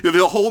you.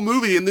 The whole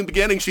movie, in the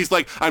beginning, she's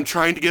like, I'm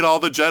trying to get all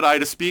the Jedi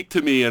to speak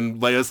to me.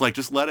 And Leia's like,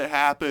 just let it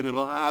happen.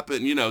 It'll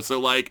happen.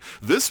 So,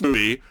 this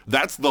movie,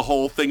 that's the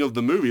whole thing of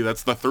the movie.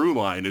 That's the through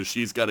line, is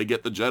she's got to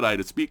get the Jedi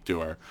to speak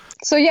to her.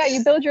 So, yeah,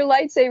 you build your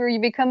lightsaber,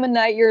 you become a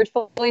knight, you're a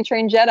fully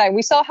trained Jedi.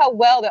 We saw how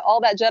well that all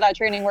that Jedi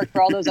training worked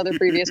for all those other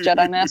previous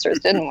Jedi Masters,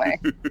 didn't we?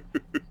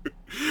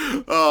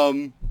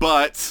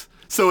 But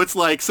so it's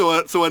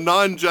so a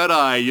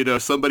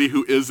non-Jedi, somebody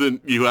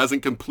who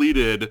hasn't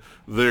completed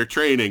their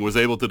training was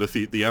able to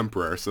defeat the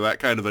Emperor. So that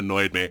kind of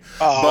annoyed me.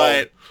 Oh,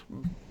 but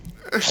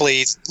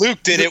please,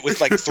 Luke did it with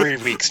 3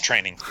 weeks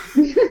training.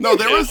 No,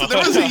 there was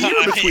a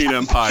year between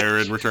Empire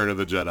and Return of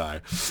the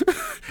Jedi,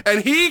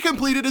 and he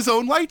completed his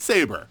own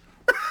lightsaber.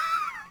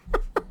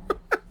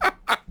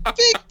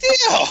 Big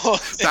deal.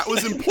 That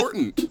was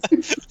important.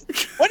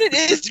 What it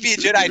is to be a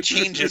Jedi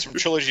changes from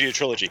trilogy to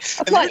trilogy.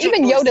 Well,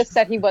 even Yoda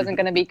said he wasn't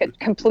going to be a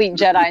complete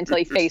Jedi until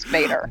he faced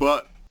Vader.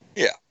 But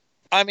yeah,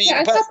 I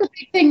thought the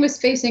big thing was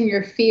facing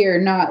your fear,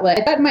 not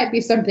that might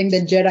be something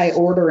the Jedi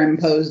Order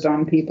imposed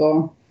on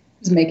people,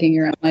 is making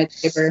your own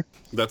lightsaber.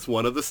 That's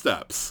one of the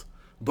steps.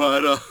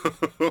 But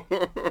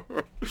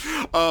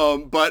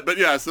but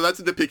yeah, so that's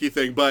a nitpicky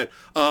thing. But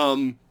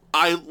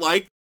I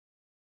like,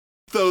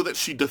 though, that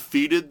she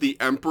defeated the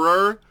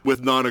Emperor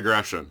with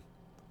non-aggression.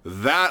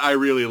 That I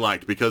really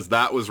liked, because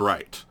that was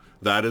right.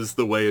 That is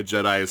the way a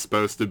Jedi is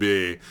supposed to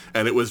be,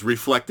 and it was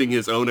reflecting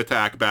his own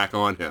attack back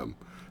on him.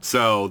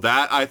 So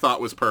that I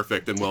thought was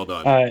perfect and well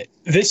done.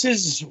 This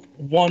is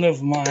one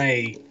of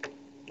my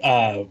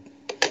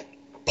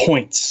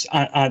points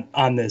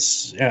on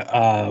this.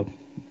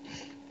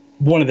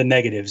 One of the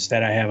negatives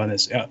that I have on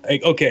this.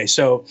 Okay,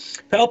 so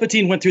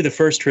Palpatine went through the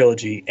first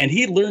trilogy, and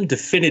he learned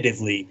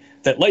definitively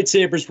that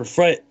lightsabers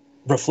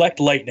reflect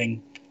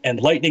lightning, and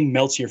lightning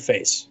melts your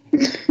face.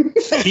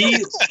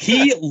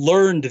 He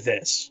learned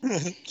this.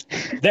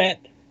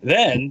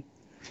 Then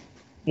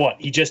what?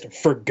 He just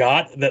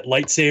forgot that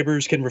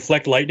lightsabers can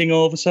reflect lightning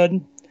all of a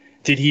sudden?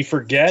 Did he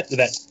forget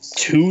that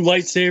 2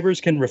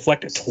 lightsabers can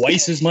reflect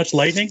twice as much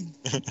lightning?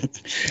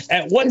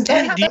 At what Is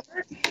that how point? that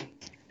works?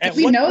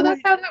 Do we know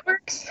that's how that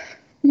works?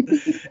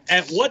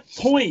 At what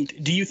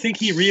point do you think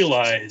he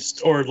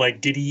realized, or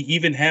like, did he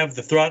even have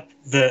the thought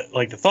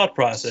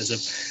process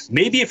of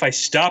maybe if I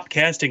stop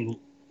casting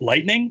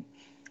lightning,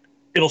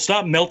 it'll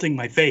stop melting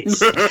my face?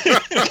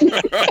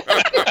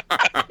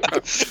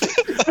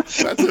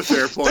 That's a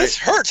fair point. This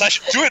hurts. I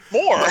should do it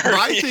more.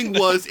 My thing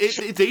was,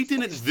 they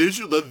didn't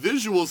the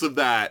visuals of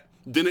that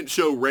didn't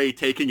show Rey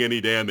taking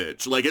any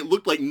damage. Like, it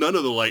looked like none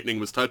of the lightning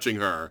was touching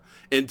her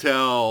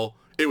until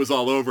it was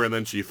all over and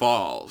then she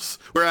falls.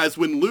 Whereas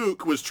when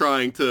Luke was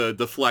trying to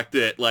deflect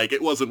it, like,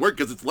 it wasn't working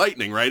because it's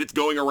lightning, right? It's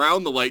going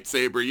around the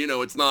lightsaber,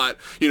 it's not,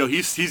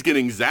 he's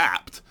getting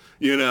zapped.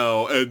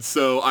 And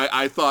so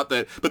I thought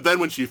that, but then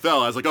when she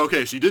fell, I was like,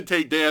 okay, she did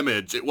take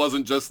damage. It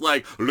wasn't just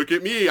like, look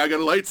at me, I got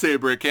a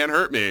lightsaber, it can't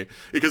hurt me.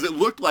 Because it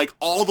looked like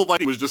all the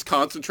lightning was just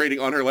concentrating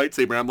on her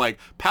lightsaber. I'm like,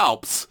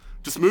 Palps,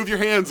 just move your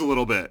hands a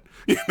little bit.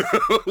 You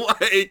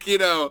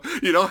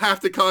don't have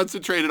to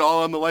concentrate it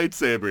all on the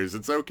lightsabers.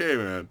 It's okay,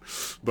 man.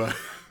 But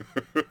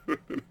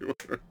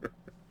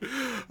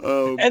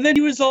and then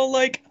he was all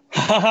like,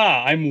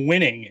 haha, I'm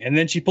winning. And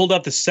then she pulled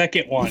out the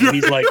second one, and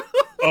he's like,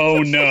 oh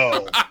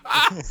no.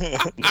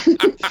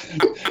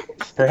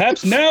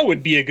 Perhaps now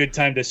would be a good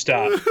time to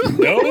stop.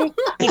 No? Look,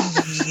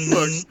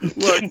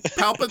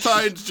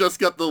 Palpatine's just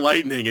got the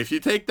lightning. If you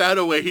take that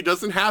away, he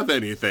doesn't have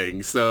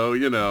anything. So,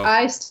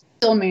 I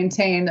still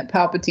maintain that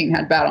Palpatine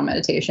had battle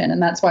meditation,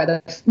 and that's why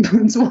the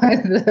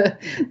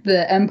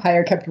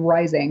Empire kept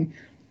rising.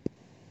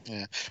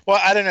 Yeah.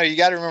 Well, I don't know. You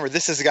got to remember,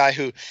 this is a guy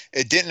who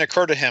it didn't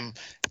occur to him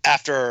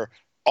after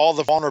all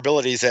the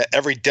vulnerabilities that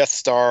every Death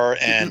Star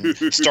and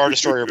Star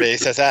Destroyer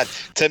base has had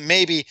to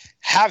maybe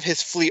have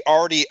his fleet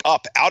already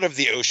up out of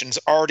the oceans,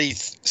 already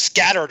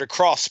scattered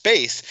across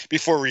space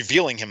before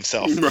revealing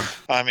himself.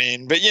 I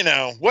mean, but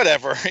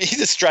whatever. He's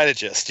a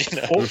strategist,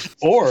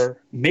 Or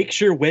make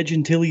sure Wedge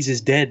Antilles is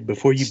dead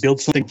before you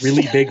build something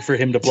really big for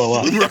him to blow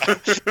up.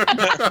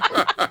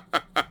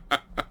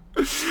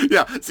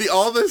 Yeah, see,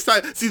 all this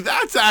time,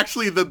 that's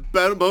actually the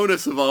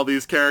bonus of all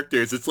these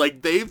characters. It's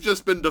like they've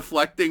just been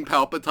deflecting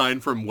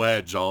Palpatine from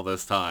Wedge all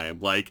this time.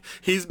 Like,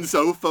 he's been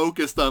so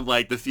focused on,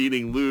 like,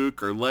 defeating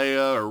Luke or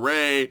Leia or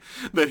Rey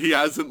that he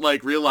hasn't,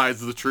 like,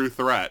 realized the true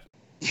threat.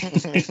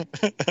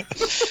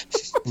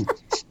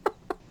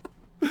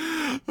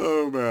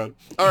 Oh, man.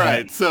 All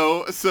right,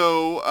 so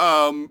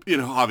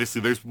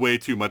obviously there's way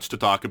too much to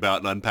talk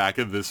about and unpack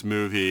in this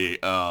movie,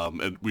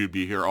 and we'd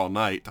be here all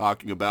night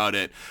talking about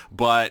it,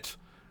 but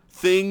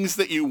things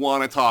that you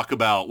want to talk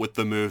about with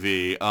the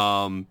movie,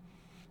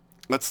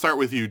 let's start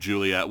with you,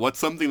 Juliet. What's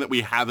something that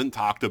we haven't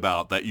talked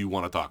about that you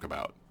want to talk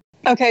about?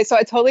 Okay, so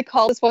I totally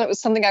called this one. It was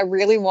something I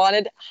really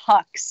wanted.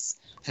 Hux.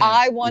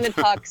 I wanted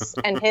Hux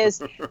and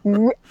his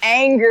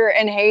anger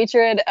and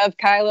hatred of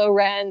Kylo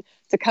Ren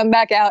to come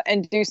back out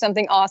and do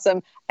something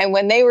awesome. And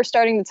when they were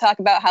starting to talk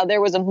about how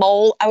there was a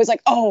mole, I was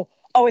like, oh,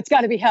 it's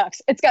got to be Hux.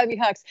 It's got to be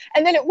Hux.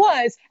 And then it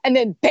was, and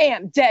then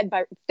bam, dead.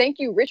 Thank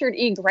you, Richard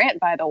E. Grant,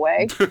 by the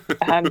way.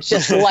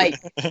 Just like,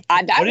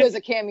 that was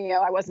a cameo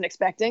I wasn't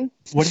expecting.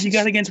 What have you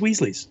got against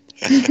Weasleys?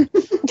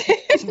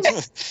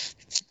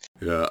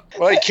 Yeah.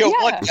 Well, he killed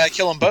one guy,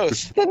 kill them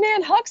both. But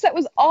man, Hux, that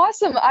was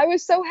awesome. I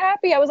was so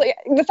happy. I was like,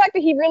 the fact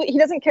that he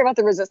doesn't care about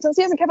the Resistance.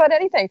 He doesn't care about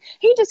anything.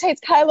 He just hates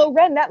Kylo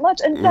Ren that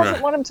much and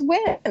doesn't want him to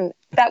win.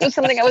 That was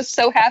something I was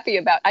so happy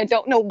about. I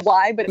don't know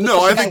why, but it was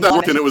I think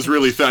that it was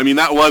really fun. I mean,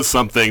 that was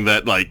something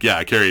that,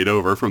 carried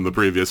over from the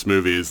previous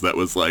movies that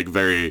was,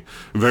 very,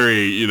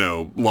 very,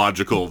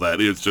 logical,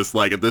 that it's just,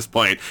 at this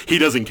point, he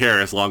doesn't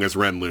care as long as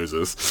Ren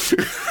loses.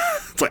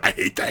 It's like, I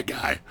hate that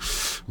guy.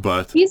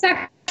 But he's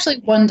actually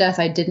one death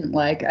I didn't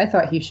like. I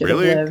thought he should have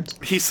lived.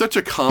 He's such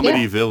a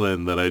comedy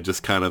villain that I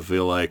just kind of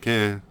feel like,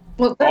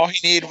 Well, all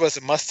he needed was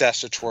a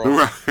mustache to twirl.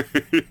 Right.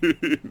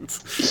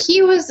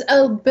 He was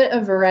a bit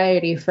of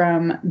variety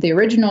from the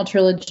original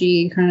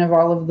trilogy, kind of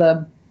all of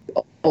the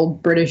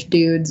old British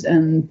dudes,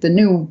 and the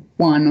new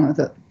one with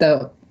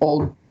the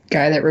old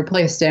guy that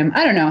replaced him.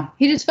 I don't know.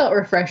 He just felt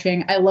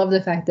refreshing. I love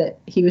the fact that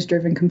he was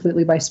driven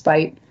completely by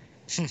spite.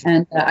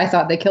 And I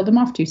thought they killed him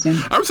off too soon.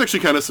 I was actually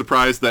kind of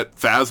surprised that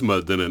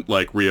Phasma didn't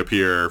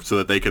reappear so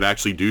that they could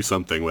actually do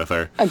something with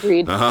her.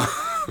 Agreed. I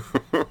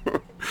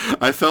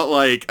felt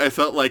like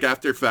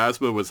after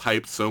Phasma was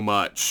hyped so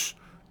much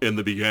in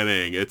the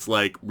beginning, it's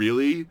like,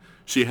 really?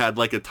 She had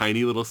a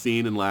tiny little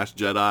scene in Last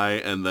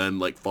Jedi and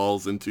then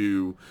falls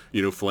into,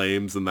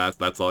 flames, and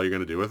that's all you're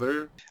going to do with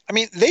her? I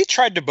mean, they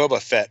tried to Boba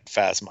Fett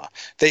Phasma.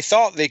 They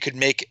thought they could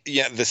make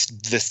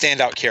the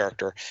standout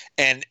character,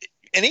 and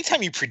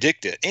anytime you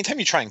predict it, anytime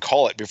you try and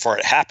call it before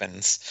it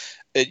happens,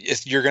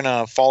 you're going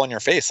to fall on your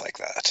face like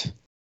that.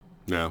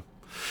 Yeah.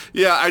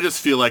 Yeah, I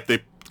just feel like they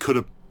could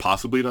have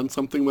possibly done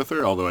something with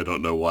her, although I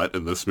don't know what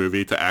in this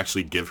movie, to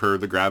actually give her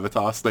the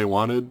gravitas they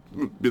wanted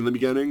in the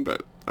beginning,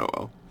 but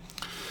oh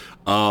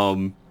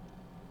well.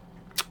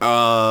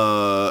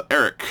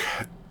 Eric,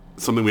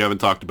 something we haven't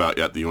talked about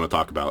yet that you want to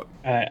talk about?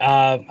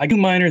 I do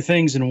minor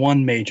things and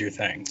one major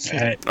thing.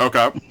 Okay. All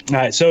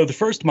right, so the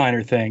first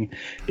minor thing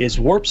is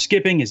warp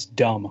skipping is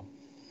dumb.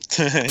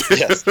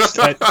 Yes.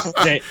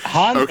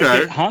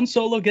 Han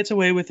Solo gets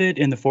away with it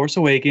in The Force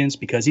Awakens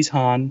because he's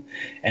Han,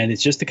 and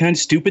it's just the kind of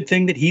stupid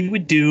thing that he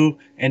would do,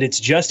 and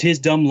it's just his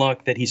dumb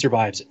luck that he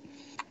survives it.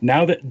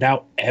 Now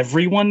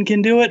everyone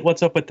can do it,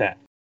 what's up with that?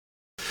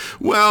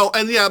 Well,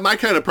 and yeah, my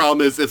kind of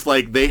problem is it's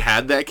like they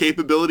had that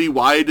capability.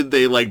 Why did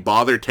they like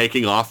bother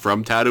taking off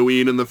from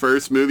Tatooine in the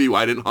first movie?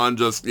 Why didn't Han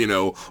just,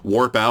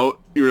 warp out,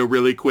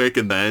 really quick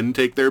and then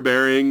take their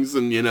bearings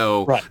and,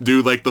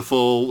 do like the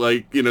full,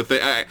 thing?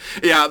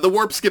 Yeah, the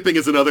warp skipping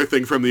is another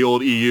thing from the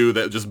old EU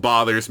that just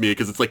bothers me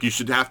because it's like you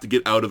should have to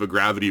get out of a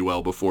gravity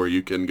well before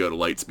you can go to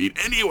light speed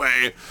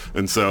anyway.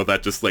 And so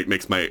that just like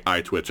makes my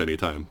eye twitch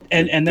anytime.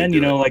 And then,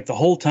 like the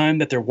whole time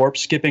that they're warp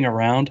skipping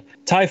around,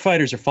 TIE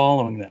fighters are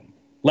following them.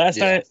 Last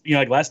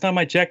time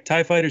I checked,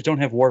 TIE fighters don't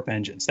have warp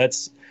engines.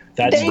 That's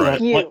that's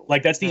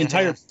the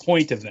entire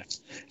point of them.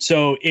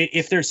 So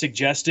if they're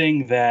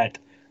suggesting that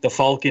the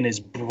Falcon is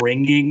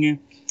bringing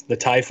the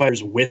TIE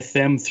fighters with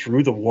them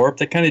through the warp,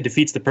 that kind of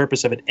defeats the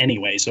purpose of it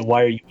anyway. So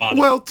why are you bothering?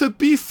 Well, to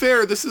be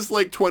fair, this is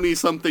like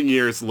 20-something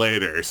years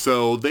later,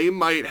 so they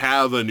might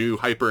have a new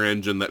hyper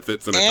engine that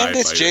fits in a TIE fighter. And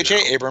it's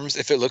J.J. Abrams.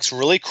 If it looks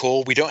really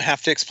cool, we don't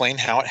have to explain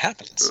how it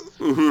happens.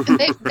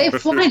 They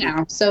fly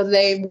now, so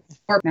they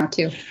warp now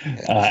too.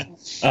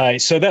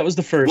 So that was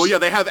the first. Well, yeah,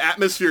 they have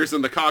atmospheres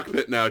in the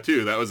cockpit now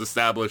too. That was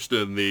established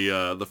in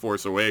the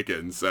Force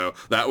Awakens, so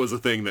that was a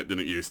thing that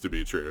didn't used to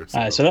be true.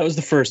 So that was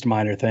the first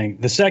minor thing.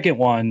 The second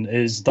one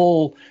is the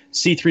whole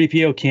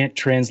C-3PO can't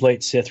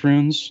translate Sith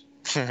runes.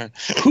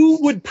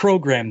 Who would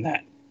program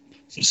that?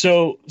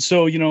 So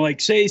like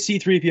say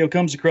C-3PO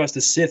comes across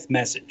the Sith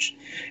message,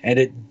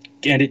 and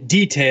it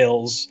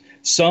details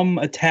some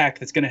attack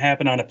that's going to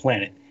happen on a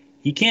planet.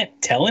 He can't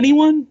tell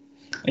anyone.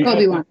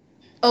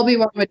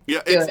 Obi-Wan would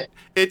do it.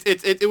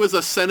 It was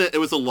a Senate. It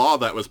was a law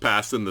that was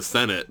passed in the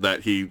Senate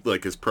that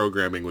his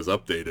programming was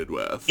updated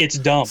with. It's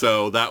dumb.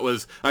 So that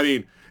was. I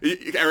mean,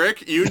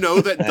 Eric, you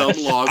know that dumb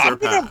laws are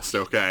passed.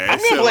 Okay, I'm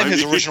gonna blame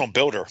his original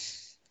builder.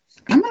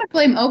 I'm gonna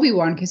blame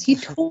Obi-Wan because he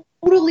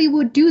totally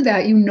would do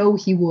that. You know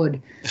he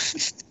would.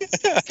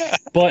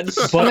 But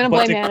I'm gonna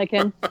blame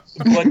Anakin.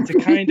 But to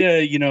kind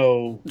of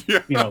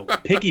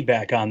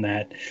piggyback on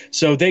that,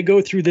 so they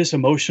go through this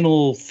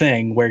emotional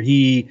thing where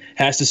he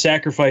has to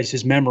sacrifice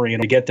his memory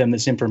and to get them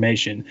this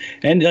information,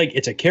 and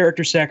it's a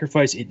character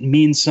sacrifice. It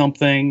means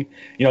something.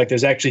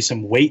 There's actually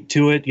some weight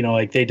to it.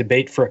 They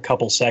debate for a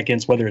couple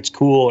seconds whether it's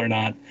cool or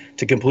not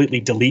to completely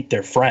delete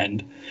their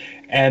friend.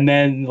 And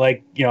then,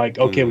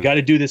 okay, we got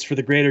to do this for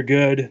the greater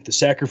good. The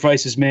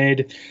sacrifice is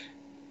made.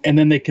 And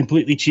then they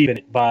completely cheapen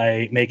it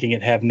by making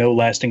it have no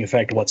lasting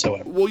effect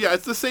whatsoever. Well, yeah,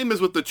 it's the same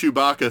as with the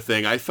Chewbacca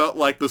thing. I felt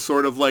like the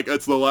sort of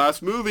it's the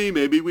last movie,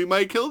 maybe we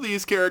might kill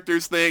these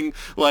characters thing.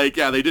 They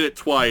did it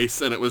twice,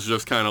 and it was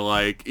just kind of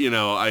either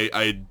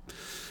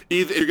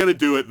if you're going to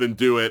do it, then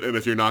do it, and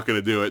if you're not going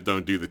to do it,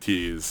 don't do the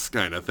tease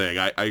kind of thing.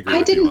 I agree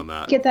with you on that. I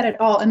didn't get that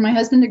at all, and my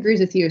husband agrees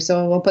with you,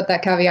 so we'll put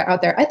that caveat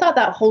out there. I thought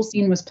that whole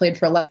scene was played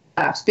for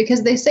laughs,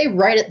 because they say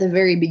right at the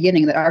very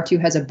beginning that R2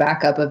 has a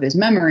backup of his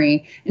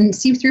memory, and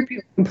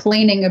C-3PO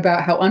complaining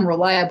about how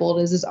unreliable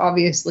it is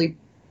obviously,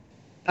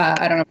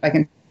 I don't know if I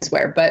can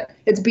swear, but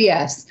it's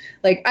BS.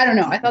 I don't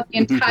know. I thought the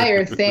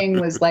entire thing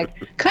was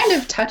kind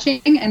of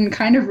touching and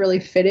kind of really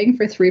fitting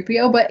for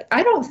 3PO, but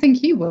I don't think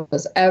he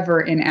was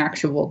ever in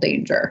actual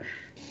danger.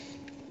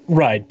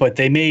 Right, but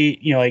they may,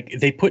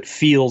 they put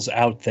feels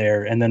out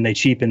there and then they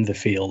cheapened the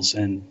feels,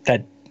 and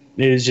that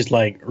it was just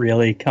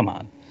really, come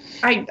on.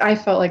 I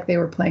felt like they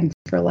were playing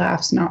for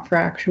laughs, not for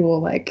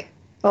actual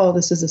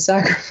this is a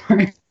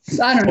sacrifice.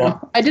 I don't know.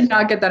 I did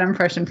not get that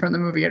impression from the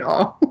movie at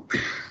all.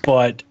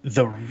 But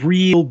the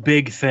real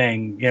big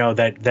thing,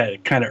 that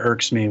kind of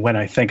irks me when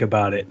I think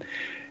about it,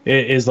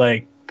 is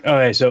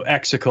okay, so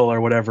Exegol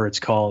or whatever it's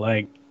called,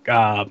 it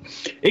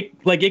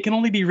can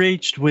only be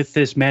reached with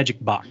this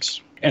magic box,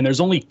 and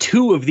there's only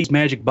 2 of these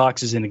magic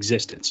boxes in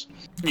existence.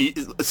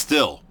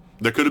 Still,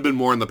 there could have been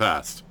more in the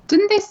past.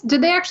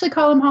 Did they actually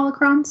call them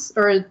holocrons,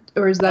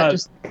 or is that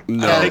just?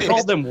 No, they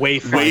called them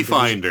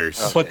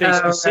wayfinders. But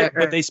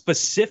they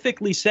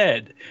specifically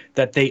said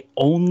that they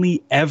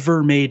only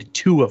ever made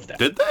 2 of them.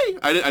 Did they?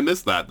 I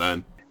missed that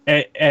then.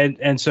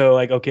 And so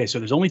okay, so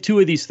there's only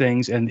 2 of these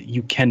things, and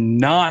you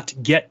cannot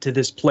get to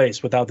this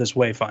place without this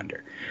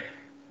wayfinder.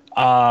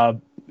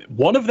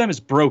 One of them is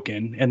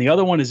broken, and the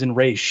other one is in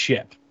Rey's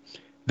ship.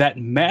 That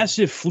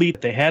massive fleet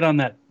that they had on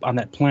that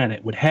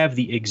planet would have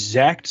the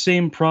exact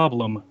same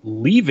problem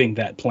leaving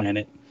that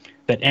planet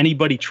that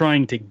anybody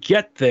trying to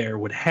get there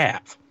would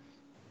have.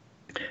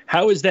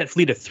 How is that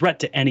fleet a threat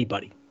to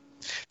anybody?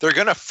 They're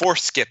going to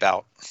force skip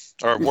out.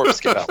 Or warp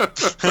skip out. But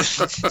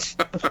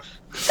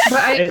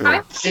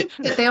I think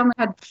that they only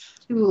had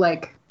 2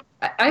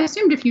 I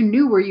assumed if you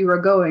knew where you were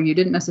going, you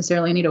didn't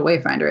necessarily need a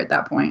wayfinder at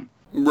that point.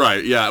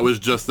 Right, yeah, it was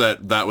just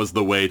that was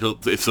the way to,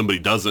 if somebody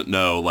doesn't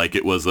know, like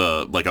it was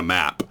a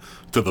map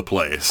to the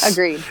place.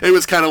 Agreed. It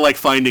was kind of like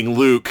finding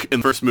Luke in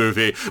the first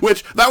movie,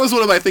 which that was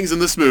one of my things in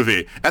this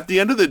movie. At the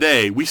end of the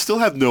day, we still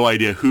have no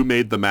idea who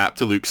made the map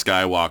to Luke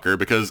Skywalker,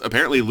 because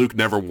apparently Luke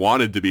never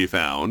wanted to be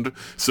found.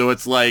 So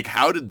it's like,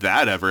 how did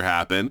that ever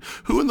happen?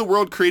 Who in the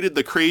world created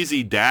the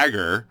crazy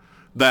dagger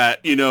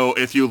that, you know,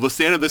 if you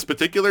stand in this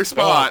particular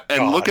spot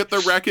and look at the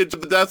wreckage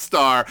of the Death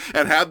Star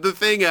and have the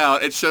thing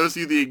out, it shows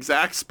you the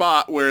exact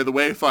spot where the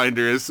Wayfinder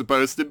is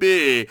supposed to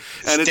be.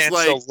 And Stand it's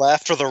like, to the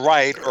left or the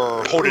right,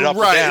 or hold it up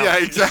right, or down. yeah,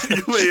 exactly.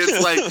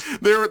 It's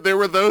like there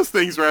were those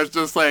things where I was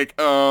just like,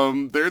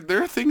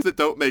 there are things that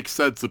don't make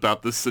sense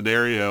about this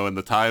scenario and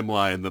the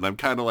timeline that I'm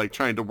kind of like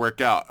trying to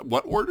work out.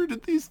 What order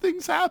did these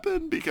things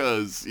happen?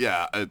 Because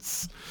yeah,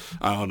 it's,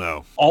 I don't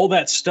know. All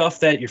that stuff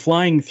that you're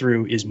flying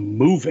through is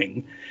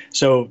moving.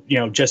 So, you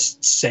know,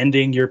 just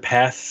sending your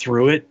path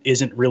through it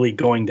isn't really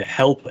going to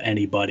help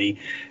anybody.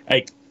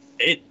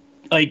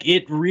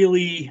 It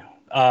really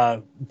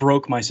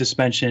broke my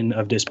suspension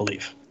of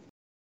disbelief.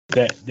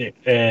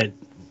 That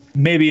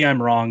maybe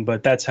I'm wrong,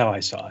 but that's how I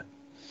saw it.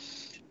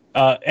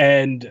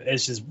 And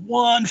as just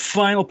one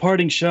final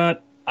parting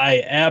shot,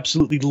 I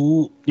absolutely,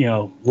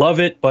 love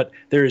it, but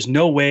there is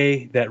no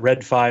way that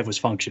Red 5 was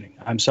functioning.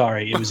 I'm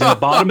sorry. It was in the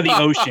bottom of the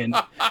ocean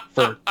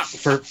for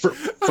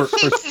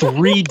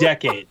 3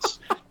 decades.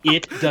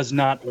 It does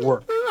not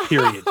work,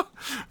 period.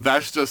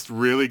 That's just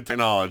really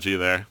technology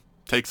there.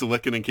 Takes a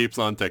licking and keeps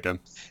on ticking.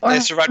 Or They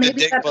survived a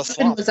maybe that Dagobah weapon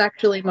swamp. was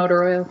actually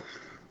motor oil.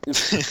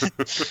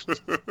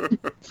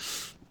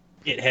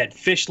 It had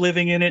fish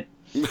living in it.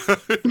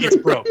 It's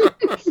broke.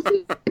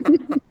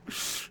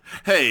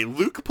 Hey,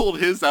 Luke pulled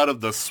his out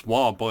of the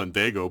swamp on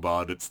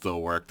Dagobah. It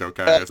still worked,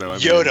 okay? So, I mean,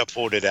 Yoda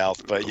pulled it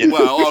out, but you know.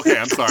 well, okay,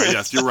 I'm sorry.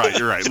 Yes, you're right.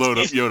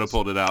 Yoda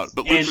pulled it out,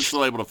 but Luke was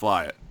still able to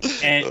fly it.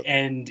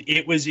 And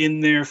it was in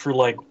there for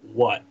like,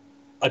 what,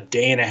 a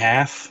day and a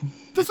half?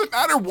 Doesn't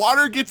matter.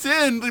 Water gets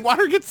in. The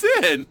water gets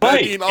in. Right.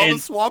 I mean, all the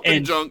swamp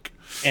and junk.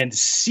 And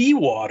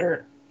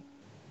seawater.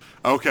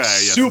 Okay.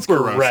 Yes,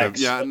 Super it's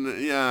Rex. Yeah.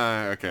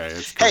 Okay.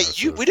 It's Hey,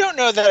 corrosive. we don't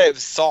know that it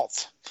was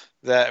salt.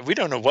 That we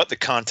don't know what the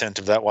content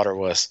of that water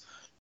was.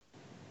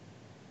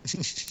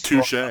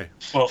 Touche.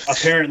 Well,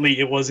 apparently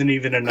it wasn't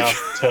even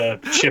enough to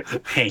chip the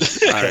paint.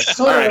 All right.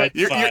 All right.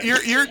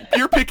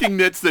 You're picking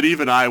nits that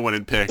even I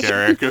wouldn't pick,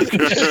 Eric.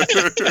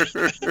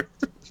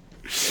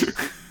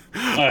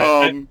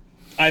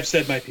 I've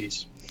said my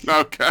piece.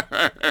 Okay.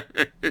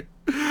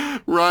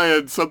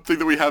 Ryan, something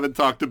that we haven't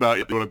talked about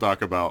yet you want to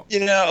talk about? You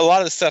know, a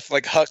lot of the stuff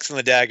like Hux and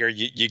the dagger,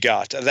 you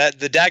got. That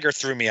the dagger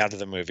threw me out of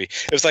the movie.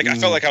 It was like I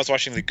felt like I was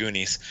watching the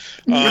Goonies.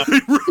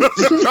 National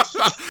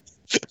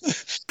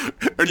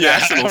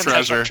treasure.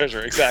 National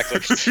treasure, exactly.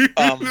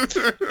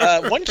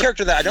 One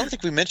character that I don't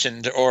think we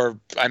mentioned, or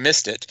I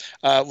missed it,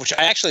 which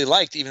I actually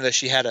liked, even though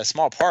she had a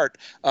small part,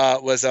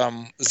 was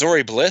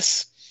Zori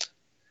Bliss.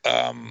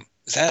 I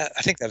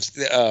think that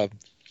was.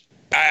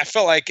 I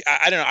felt like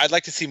I don't know. I'd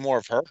like to see more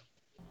of her.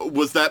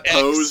 Was that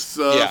Poe's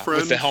friend?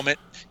 With the helmet?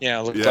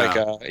 Yeah, it looked like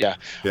yeah.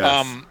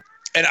 Yes.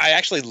 And I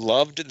actually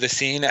loved the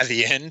scene at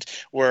the end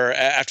where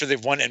after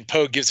they've won and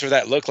Poe gives her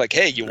that look like,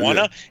 hey, you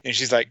wanna? And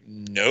she's like,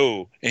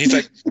 no. And he's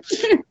like,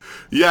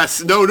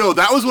 yes, no,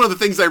 that was one of the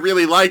things I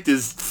really liked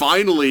is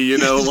finally,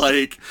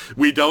 like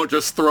we don't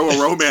just throw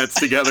a romance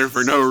together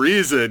for no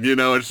reason,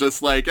 it's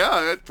just like,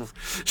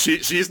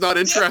 she's not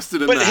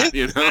interested in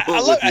that,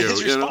 I love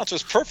his response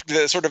was perfect.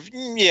 That sort of,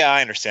 yeah,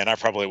 I understand. I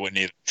probably wouldn't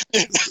either.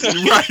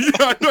 Right,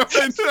 I know.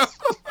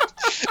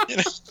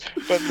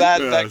 But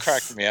that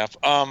cracked me up.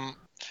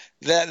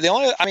 The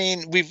only, I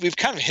mean, we've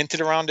kind of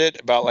hinted around it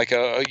about like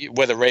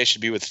whether Rey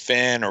should be with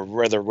Finn or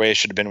whether Rey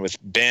should have been with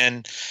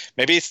Ben.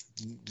 Maybe it's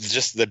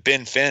just the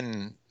Ben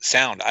Finn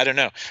sound. I don't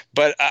know,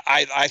 but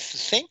I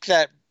think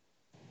that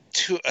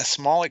to a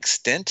small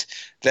extent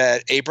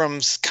that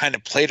Abrams kind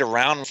of played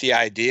around with the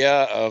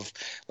idea of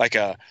like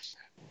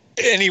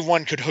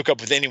anyone could hook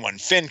up with anyone.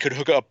 Finn could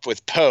hook up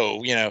with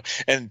Poe,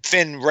 and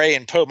Finn, Rey,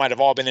 and Poe might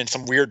have all been in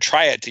some weird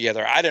triad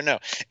together. I don't know.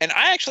 And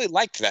I actually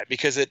liked that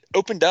because it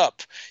opened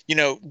up,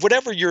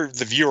 whatever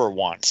the viewer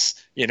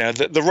wants.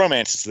 The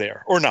romance is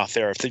there or not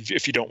there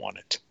if you don't want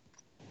it.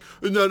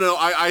 No,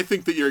 I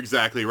think that you're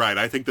exactly right.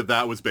 I think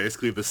that was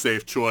basically the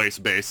safe choice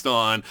based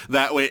on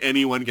that way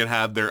anyone can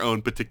have their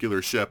own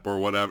particular ship or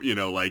whatever,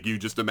 like you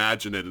just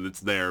imagine it and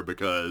it's there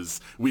because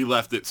we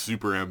left it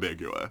super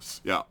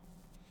ambiguous. Yeah.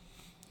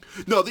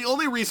 No, the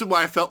only reason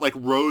why I felt like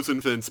Rose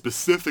and Finn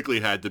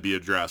specifically had to be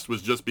addressed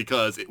was just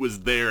because it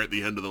was there at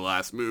the end of the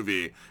last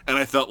movie, and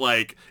I felt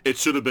like it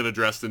should have been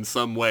addressed in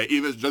some way,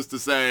 even just to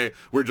say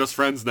we're just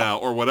friends now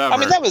or whatever. I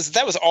mean, that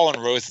was all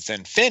on Rose's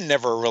end. Finn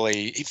never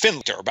really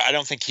liked her, but I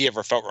don't think he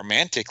ever felt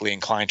romantically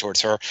inclined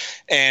towards her.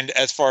 And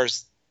as far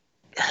as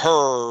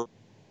her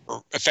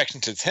affection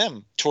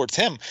towards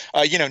him,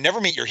 never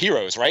meet your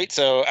heroes, right?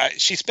 So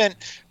she spent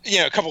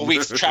a couple of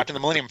weeks trapped in the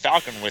Millennium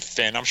Falcon with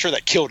Finn. I'm sure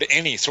that killed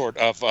any sort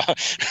of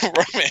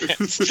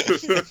romance.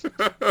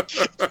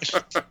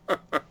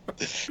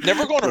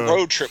 Never go on a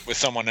road trip with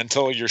someone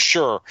until you're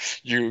sure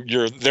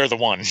they're the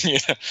one.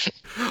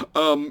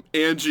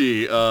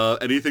 Angie,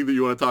 anything that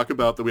you want to talk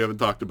about that we haven't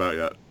talked about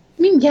yet?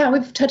 I mean, yeah,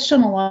 we've touched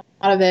on a lot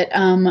of it.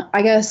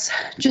 I guess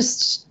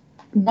just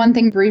one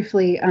thing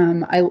briefly.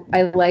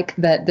 I like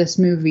that this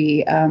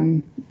movie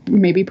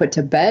maybe put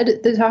to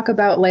bed the talk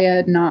about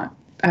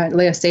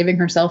Leia saving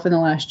herself in The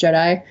Last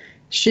Jedi.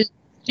 She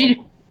did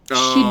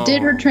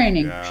her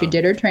training. Yeah. She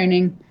did her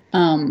training.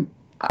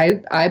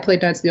 I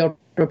played Knights of the Old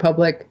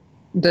Republic.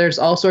 There's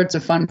all sorts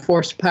of fun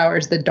force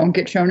powers that don't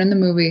get shown in the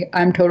movie.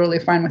 I'm totally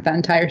fine with that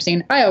entire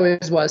scene. I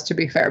always was, to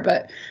be fair,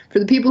 but for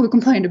the people who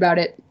complained about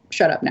it,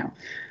 shut up now.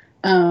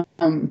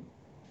 And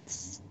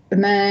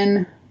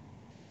then,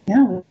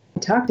 yeah,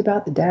 we talked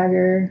about the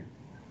dagger,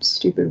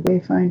 stupid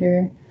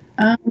Wayfinder.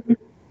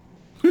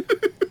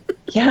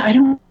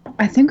 Yeah,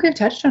 I think we've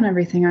touched on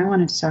everything I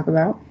wanted to talk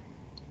about.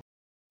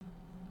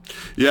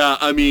 Yeah,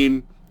 I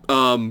mean,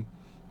 I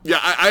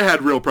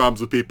had real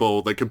problems with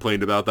people that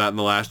complained about that in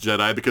The Last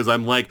Jedi, because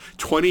I'm like,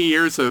 20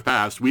 years have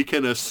passed. We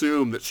can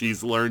assume that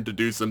she's learned to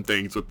do some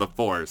things with the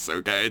Force,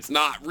 okay? It's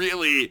not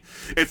really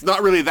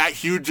that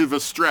huge of a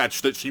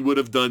stretch that she would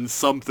have done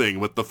something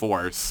with the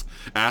Force.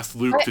 Ask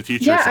Luke to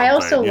teach her something. Yeah, I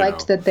also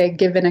liked that they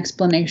give an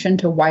explanation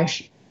to why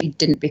she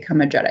didn't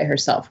become a Jedi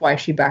herself, why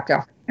she backed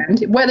off. And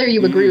whether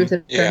you agree with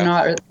it or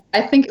not,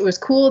 I think it was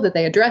cool that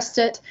they addressed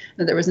it,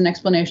 that there was an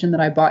explanation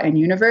that I bought in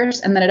universe,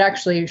 and that it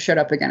actually showed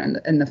up again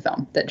in the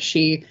film. That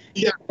she,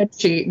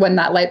 when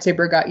that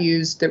lightsaber got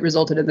used, it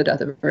resulted in the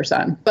death of her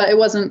son. But it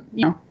wasn't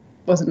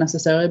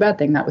necessarily a bad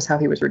thing. That was how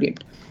he was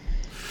redeemed.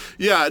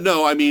 Yeah,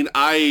 no, I mean,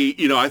 I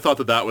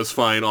thought that was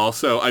fine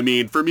also. I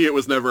mean, for me, it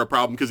was never a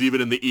problem, because even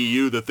in the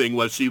EU, the thing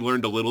was she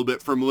learned a little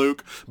bit from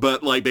Luke,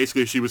 but, like,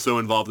 basically she was so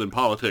involved in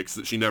politics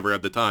that she never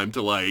had the time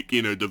to, like,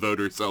 devote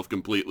herself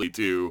completely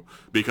to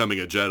becoming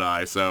a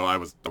Jedi, so I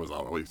was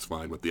always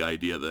fine with the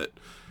idea that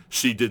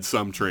she did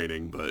some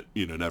training, but,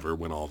 never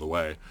went all the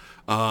way.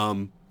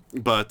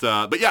 But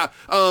yeah,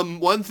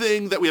 one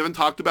thing that we haven't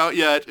talked about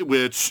yet,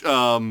 which,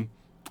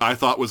 I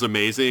thought was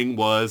amazing,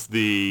 was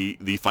the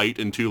fight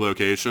in two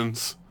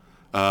locations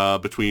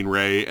between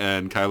Rey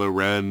and Kylo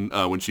Ren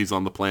when she's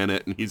on the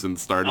planet and he's in the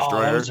Star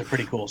Destroyer. That was a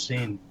pretty cool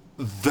scene.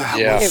 That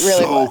was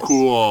really so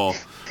cool.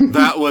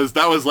 That was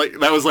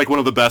like one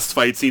of the best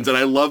fight scenes, and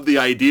I love the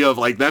idea of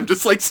like them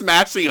just like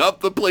smashing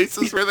up the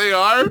places where they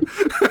are,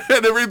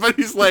 and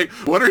everybody's like,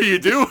 "What are you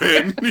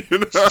doing?"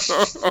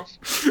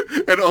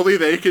 And only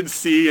they can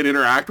see and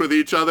interact with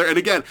each other. And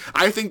again,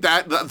 I think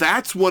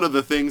that's one of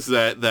the things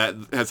that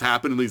has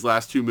happened in these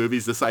last two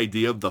movies. This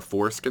idea of the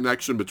Force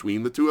connection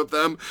between the two of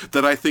them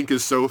that I think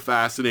is so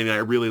fascinating. I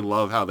really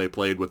love how they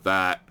played with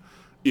that.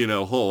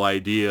 Whole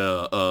idea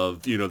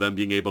of, them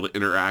being able to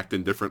interact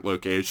in different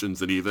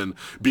locations and even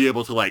be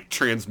able to, like,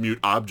 transmute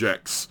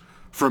objects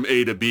from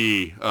A to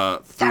B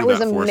through that was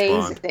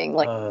amazing.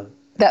 Like,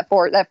 that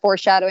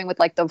foreshadowing with,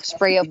 like, the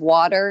spray of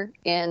water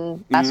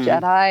in Last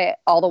Jedi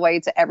all the way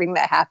to everything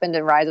that happened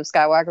in Rise of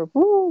Skywalker.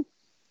 Woo!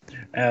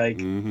 I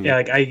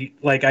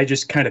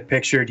just kind of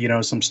pictured,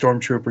 some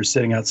stormtroopers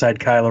sitting outside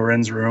Kylo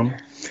Ren's room,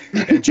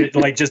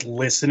 just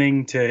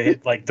listening to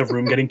like the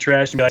room getting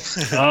trashed and be like,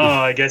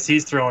 "Oh, I guess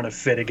he's throwing a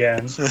fit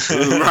again."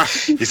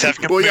 He's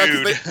having a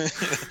mood.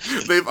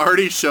 They've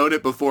already shown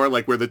it before,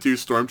 like where the two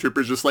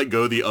stormtroopers just like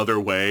go the other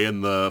way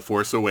in the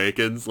Force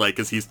Awakens, like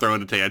because he's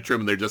throwing a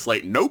tantrum, and they're just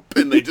like, "Nope,"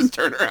 and they just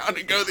turn around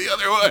and go the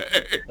other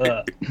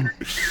way.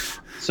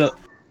 So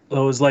it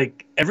was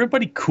like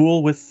everybody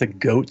cool with the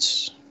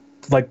goats.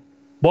 Like,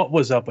 what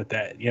was up with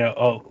that?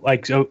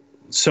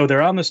 So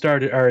they're on the Star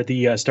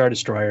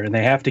Destroyer, and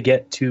they have to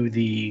get to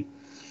the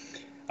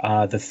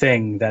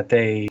thing that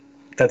they're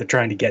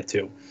trying to get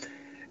to,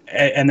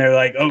 and they're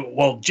like, "Oh,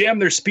 well, jam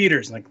their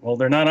speeders." And like, well,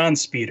 they're not on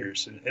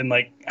speeders, and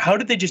like, how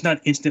did they just not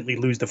instantly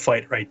lose the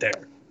fight right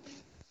there?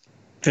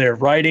 They're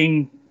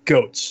riding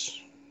goats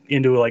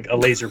into like a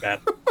laser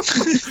battle.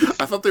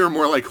 I thought they were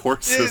more like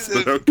horses,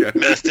 but okay.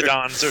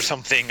 Mastodons or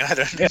something. I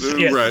don't know.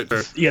 Yeah, right.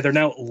 Yeah, they're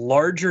now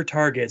larger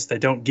targets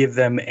that don't give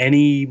them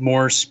any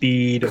more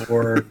speed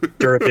or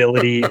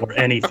durability or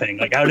anything.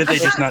 Like, how did they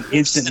just not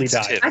instantly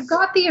die? I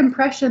got the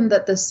impression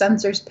that the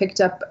sensors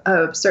picked up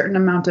a certain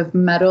amount of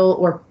metal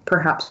or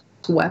perhaps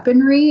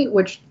weaponry,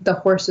 which the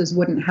horses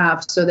wouldn't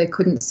have, so they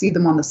couldn't see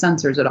them on the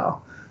sensors at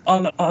all.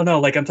 Oh no!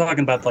 Like I'm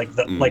talking about like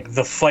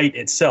the fight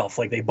itself.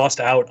 Like they bust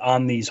out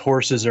on these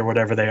horses or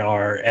whatever they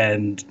are,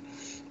 and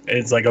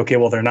it's like, okay,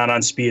 well, they're not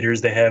on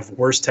speeders. They have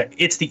worse tech.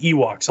 It's the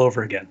Ewoks all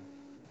over again.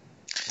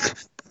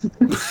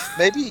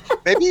 Maybe.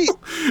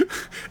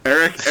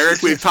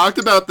 Eric, we've talked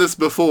about this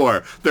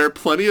before. There are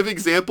plenty of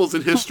examples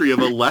in history of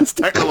a less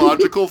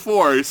technological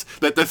force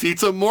that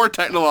defeats a more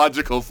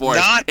technological force.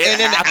 Not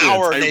in an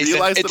hour, Nathan.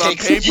 I realized it on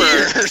paper.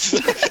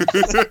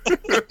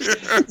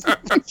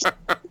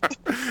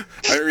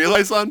 I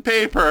realize on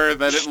paper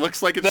that it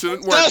looks like it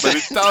shouldn't work, but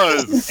it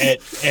does.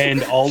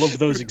 And all of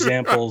those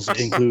examples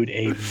include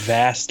a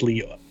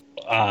vastly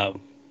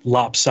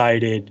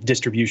lopsided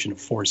distribution of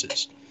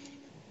forces.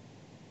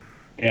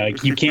 Yeah,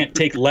 like you can't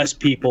take less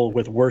people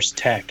with worse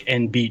tech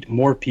and beat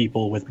more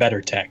people with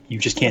better tech. You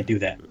just can't do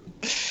that.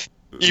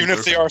 Even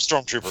if they are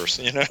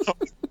stormtroopers, you know.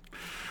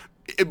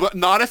 But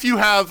not if you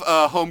have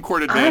a home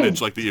court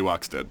advantage like the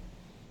Ewoks did,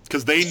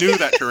 because they knew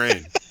that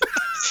terrain.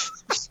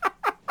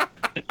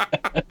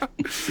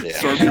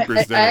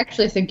 I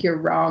actually think you're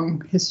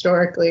wrong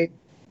historically.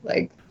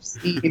 Like,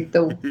 see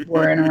the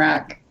war in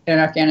Iraq and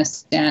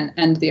Afghanistan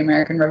and the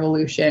American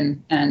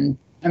Revolution, and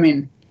I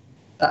mean,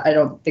 I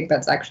don't think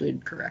that's actually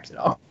correct at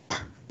all.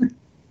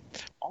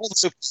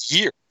 Also,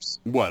 years.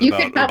 What You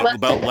about, could have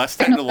about less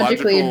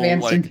technologically technological?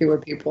 advanced Like, and fewer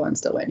people and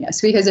still win.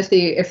 Yes, because if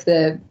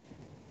the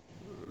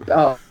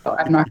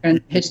I'm not going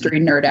to history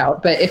nerd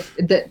out, but if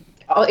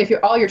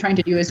all you're trying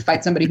to do is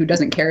fight somebody who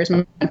doesn't care as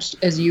much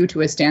as you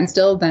to a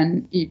standstill,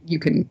 then you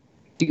can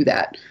do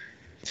that.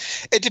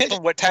 It depends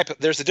on what type of.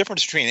 There's a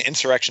difference between an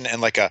insurrection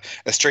and like a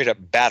straight up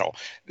battle.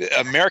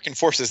 American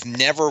forces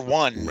never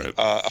won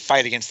a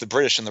fight against the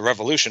British in the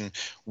Revolution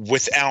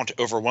without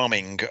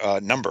overwhelming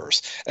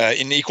numbers.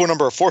 In the equal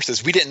number of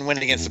forces, we didn't win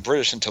against the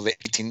British until the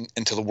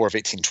War of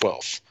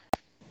 1812,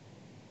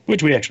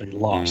 Which we actually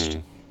lost.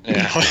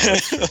 Yeah,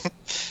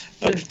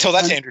 until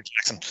that's Andrew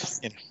Jackson.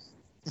 You know.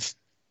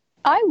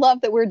 I love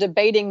that we're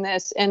debating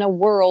this in a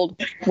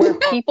world where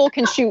people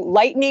can shoot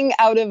lightning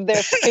out of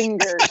their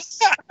fingers.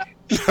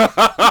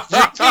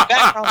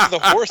 Back onto the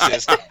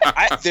horses.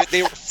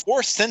 They were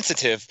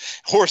force-sensitive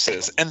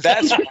horses, and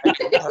that's why.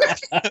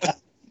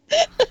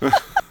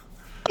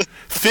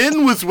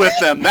 Finn was with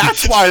them.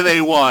 That's why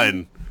they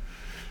won.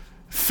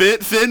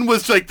 Finn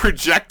was like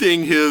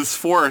projecting his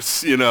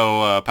force,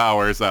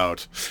 powers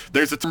out.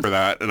 There's a term for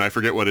that, and I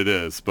forget what it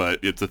is, but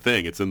it's a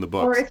thing. It's in the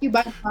book. Or if you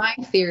buy my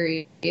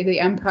theory, the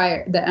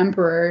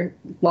emperor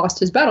lost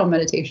his battle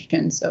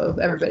meditation, so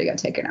everybody got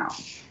taken out.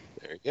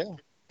 There you go.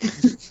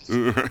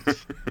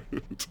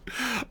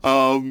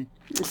 God.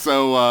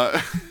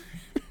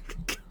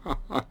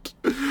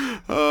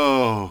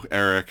 Oh,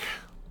 Eric.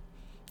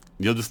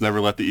 You'll just never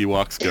let the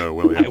Ewoks go,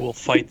 will you? I will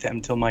fight them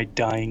till my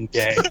dying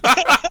day.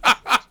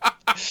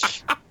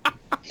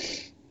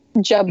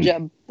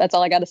 Jub. That's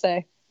all I got to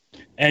say.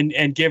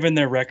 And given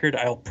their record,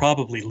 I'll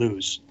probably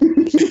lose. And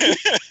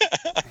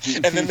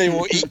then they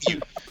will eat you.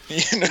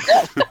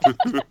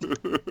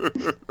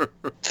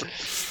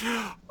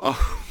 All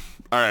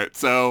right,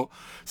 so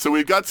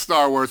we've got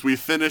Star Wars. We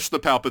finished the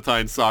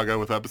Palpatine saga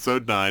with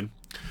Episode 9.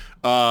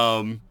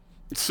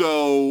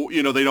 So,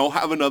 they don't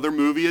have another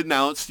movie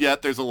announced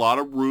yet. There's a lot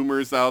of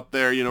rumors out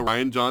there.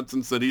 Rian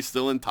Johnson said he's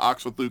still in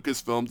talks with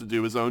Lucasfilm to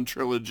do his own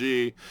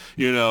trilogy.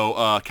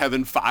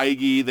 Kevin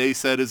Feige, they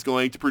said, is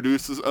going to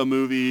produce a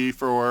movie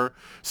for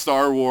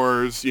Star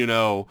Wars.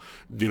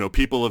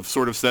 People have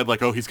sort of said,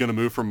 like, oh, he's going to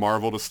move from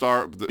Marvel to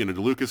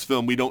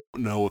Lucasfilm. We don't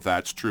know if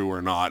that's true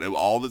or not.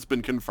 All that's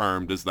been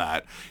confirmed is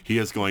that he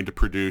is going to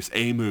produce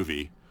a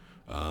movie,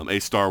 a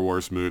Star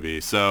Wars movie.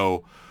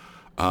 So...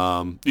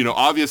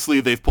 obviously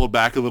they've pulled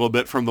back a little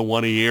bit from the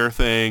one a year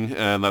thing,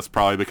 and that's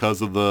probably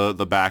because of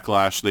the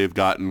backlash they've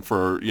gotten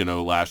for,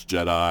 Last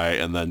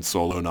Jedi and then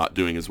Solo not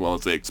doing as well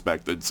as they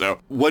expected. So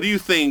what do you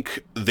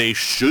think they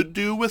should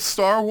do with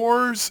Star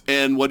Wars,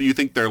 and what do you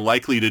think they're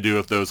likely to do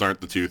if those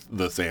aren't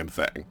the same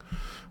thing?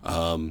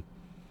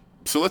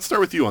 So let's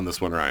start with you on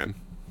this one, Ryan.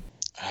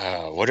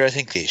 What do I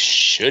think they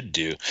should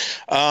do?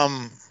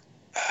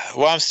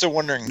 Well, I'm still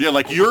wondering. Yeah,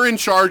 like you're in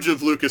charge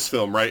of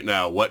Lucasfilm right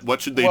now.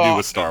 What should they do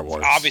with Star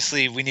Wars?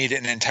 Obviously, we need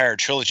an entire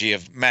trilogy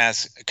of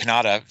Maz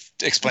Kanata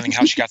explaining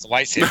how she got the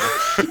lightsaber.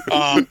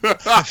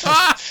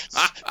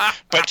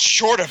 But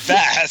short of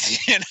that,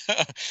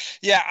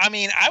 yeah, I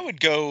mean,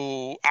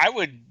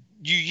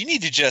 you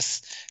need to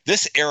just,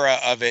 this era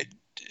of it,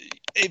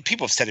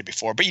 people have said it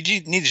before, but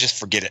you need to just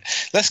forget it.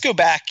 Let's go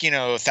back,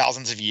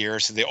 thousands of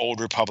years to the Old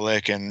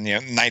Republic and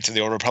Knights of the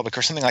Old Republic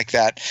or something like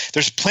that.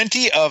 There's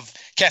plenty of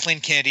Kathleen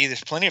Kennedy.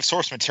 There's plenty of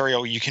source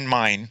material you can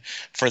mine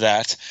for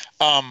that.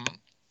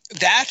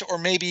 That or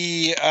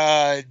maybe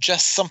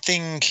just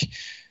something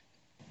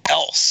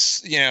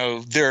else.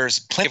 There's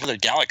plenty of other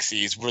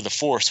galaxies where the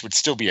Force would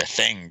still be a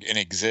thing and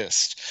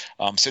exist.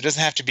 So it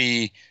doesn't have to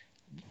be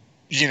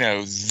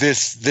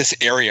this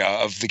area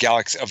of the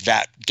galaxy, of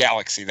that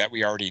galaxy that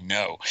we already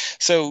know.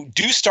 So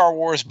do Star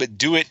Wars, but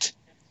do it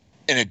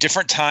in a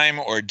different time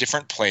or a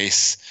different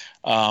place.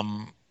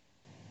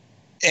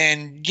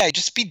 And yeah,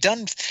 just be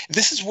done.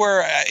 This is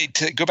where,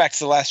 to go back to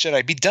The Last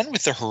Jedi, be done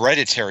with the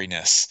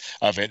hereditariness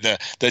of it,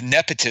 the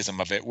nepotism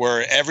of it,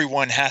 where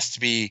everyone has to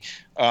be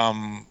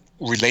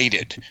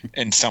related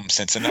in some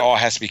sense, and it all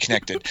has to be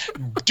connected.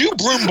 Do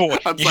Broom Boy.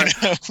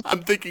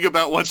 I'm thinking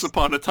about Once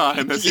Upon a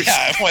Time.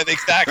 Exactly.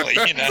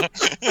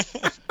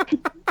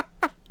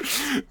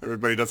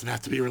 Everybody doesn't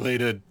have to be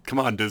related. Come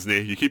on, Disney,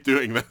 you keep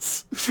doing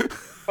this.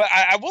 But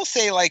I will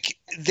say, like,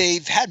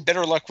 they've had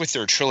better luck with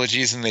their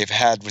trilogies than they've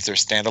had with their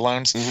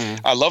standalones.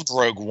 Mm-hmm. I loved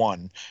Rogue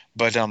One,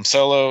 but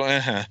Solo,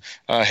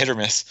 hit or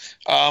miss.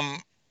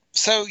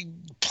 So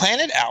plan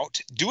it out,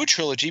 do a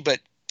trilogy, but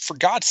for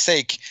God's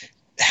sake,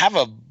 have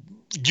a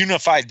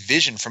unified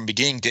vision from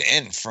beginning to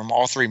end from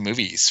all three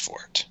movies for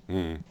it.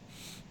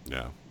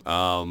 Yeah.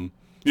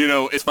 You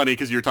know, it's funny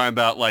because you're talking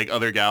about like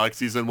other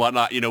galaxies and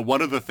whatnot. You know,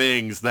 one of the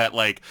things that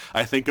like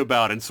I think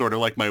about in sort of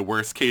like my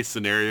worst case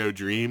scenario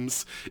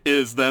dreams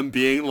is them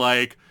being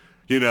like,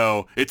 you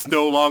know, it's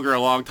no longer a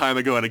long time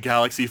ago in a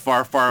galaxy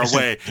far, far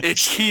away.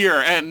 It's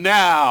here and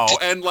now.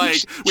 And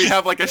like we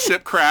have like a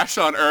ship crash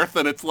on Earth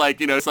and it's like,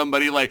 you know,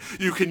 somebody like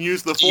you can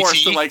use the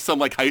Force to like some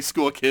like high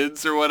school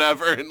kids or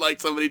whatever, and like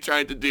somebody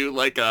trying to do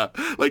like a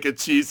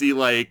cheesy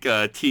like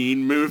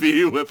teen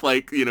movie with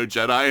like, you know,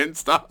 Jedi and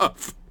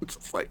stuff.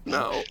 Just like,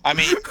 no. I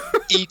mean,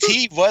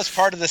 E.T. was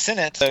part of the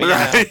Senate, so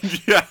right?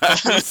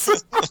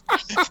 Yes.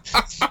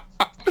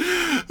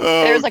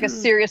 There's like a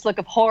serious look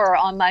of horror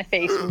on my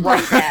face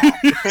right now.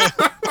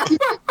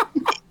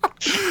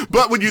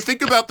 But when you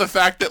think about the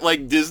fact that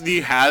like Disney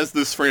has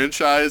this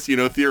franchise, you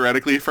know,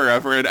 theoretically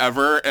forever and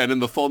ever, and in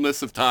the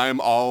fullness of time,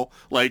 all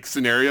like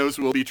scenarios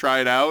will be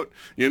tried out,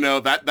 you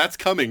know, that's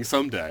coming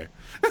someday.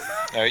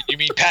 You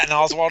mean Patton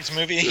Oswalt's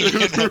movie?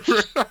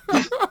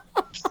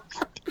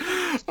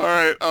 All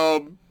right.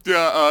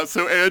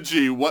 So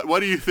Angie, what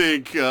do you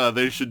think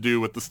they should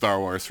do with the Star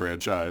Wars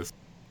franchise?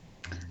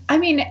 I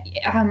mean,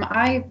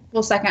 I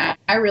will second.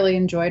 I really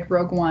enjoyed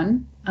Rogue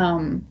One,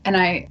 and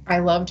I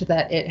loved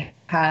that it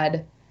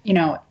had, you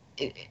know,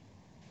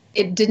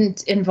 it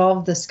didn't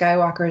involve the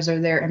Skywalkers or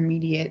their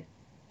immediate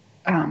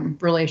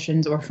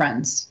relations or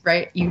friends,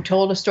 right? You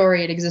told a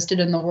story, it existed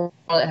in the world,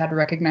 it had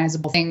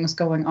recognizable things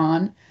going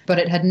on, but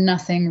it had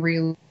nothing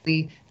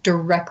really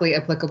directly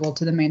applicable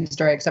to the main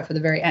story except for the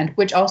very end,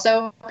 which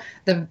also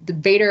the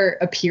Vader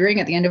appearing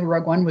at the end of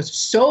Rogue One was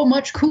so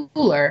much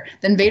cooler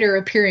than Vader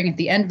appearing at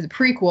the end of the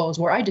prequels,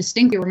 where I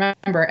distinctly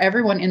remember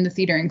everyone in the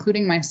theater,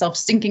 including myself,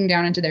 sinking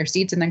down into their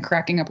seats and then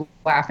cracking up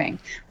laughing,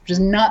 which is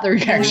not the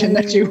reaction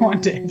that you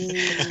wanted.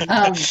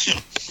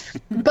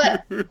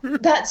 But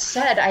that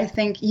said, I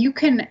think you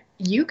can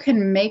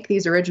make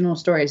these original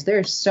stories.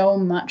 There's so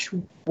much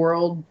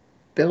world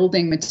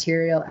building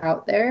material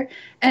out there,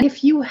 and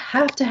if you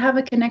have to have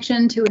a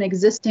connection to an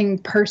existing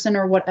person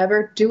or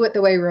whatever, do it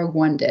the way Rogue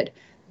One did.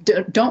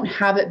 Don't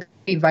have it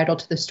be vital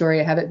to the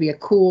story. Have it be a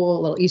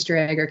cool little Easter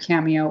egg or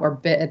cameo or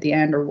bit at the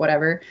end or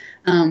whatever.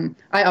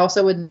 I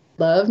also would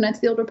love Knights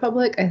of the Old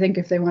Republic. I think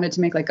if they wanted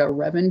to make like a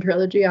Revan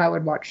trilogy, I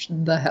would watch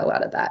the hell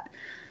out of that.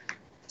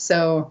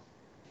 So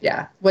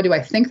yeah, what do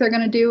I think they're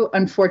going to do?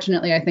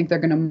 Unfortunately, I think they're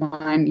going to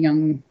mine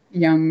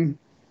young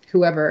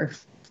whoever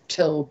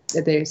till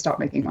they stop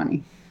making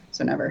money.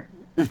 So never.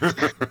 All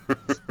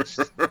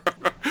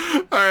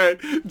right,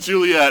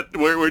 Juliet,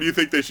 where do you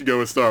think they should go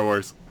with Star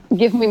Wars?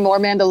 Give me more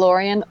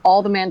Mandalorian,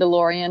 all the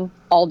Mandalorian,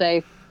 all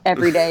day,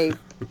 every day.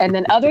 And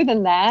then other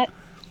than that,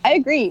 I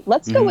agree.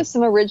 Let's go with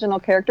some original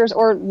characters,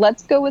 or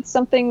let's go with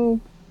something.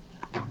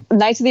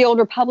 Knights of the Old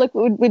Republic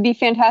would be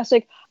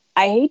fantastic.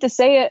 I hate to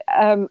say it,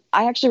 I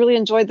actually really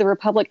enjoyed the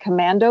Republic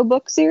Commando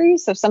book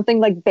series. So something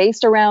like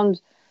based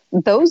around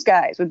those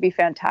guys would be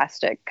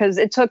fantastic, because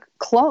it took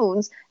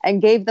clones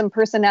and gave them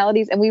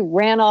personalities, and we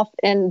ran off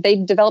and they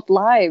developed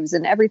lives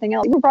and everything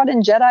else. We brought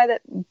in Jedi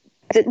that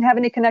didn't have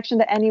any connection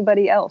to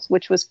anybody else,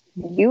 which was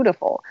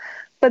beautiful.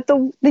 But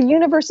the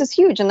universe is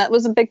huge, and that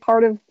was a big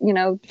part of, you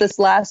know, this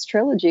last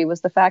trilogy,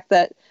 was the fact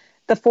that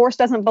the Force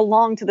doesn't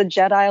belong to the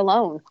Jedi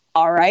alone.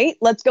 All right,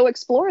 let's go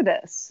explore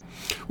this.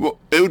 Well,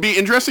 it would be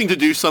interesting to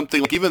do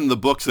something like even the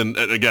books, and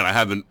again, I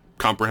haven't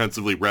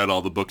comprehensively read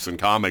all the books and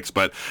comics,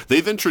 but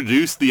they've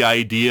introduced the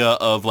idea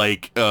of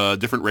like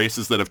different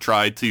races that have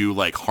tried to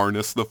like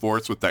harness the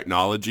Force with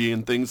technology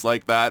and things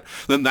like that.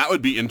 Then that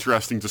would be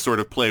interesting to sort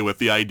of play with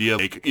the idea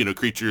of like, you know,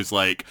 creatures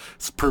like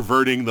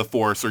perverting the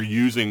Force or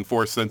using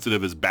Force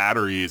sensitive as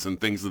batteries and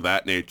things of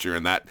that nature,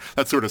 and that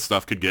sort of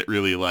stuff could get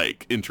really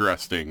like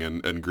interesting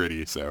and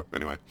gritty. So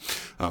anyway,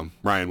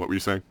 Ryan, what were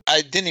you saying?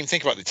 I didn't even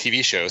think about the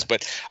TV shows,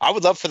 but I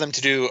would love for them to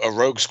do a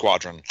Rogue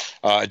Squadron,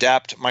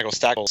 adapt Michael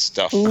Stackpole's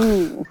stuff. Ooh.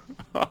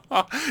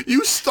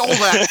 You stole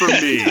that from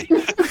me.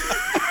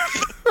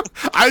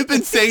 I've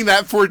been saying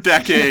that for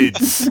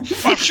decades.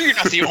 I'm sure you're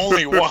not the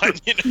only one.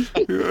 You know?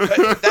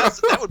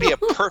 That would be a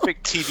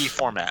perfect TV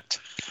format.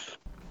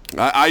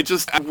 I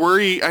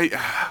worry,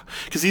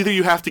 because either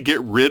you have to get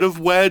rid of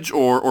Wedge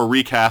or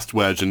recast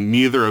Wedge, and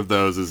neither of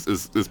those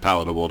is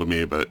palatable to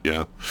me. But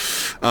yeah,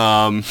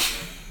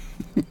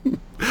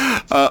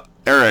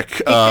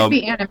 Eric, it could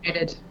be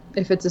animated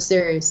if it's a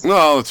series.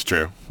 No, that's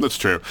true.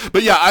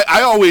 But yeah,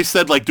 I always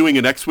said like doing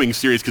an X-Wing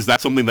series, because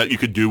that's something that you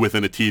could do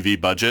within a TV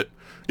budget.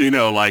 You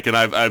know, like, and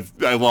I've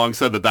long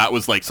said that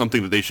was like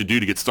something that they should do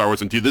to get Star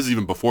Wars into. This is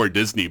even before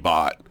Disney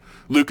bought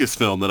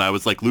Lucasfilm, that I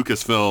was like,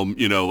 Lucasfilm,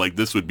 you know, like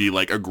this would be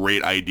like a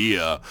great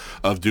idea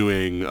of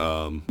doing,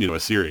 you know, a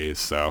series.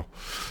 So,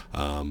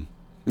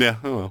 yeah,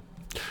 oh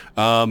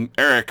well.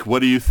 Eric, what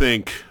do you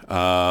think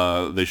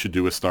they should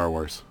do with Star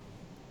Wars?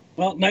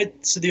 Well,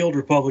 Knights of the Old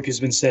Republic has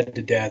been said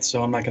to death,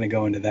 so I'm not going to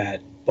go into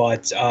that.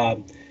 But a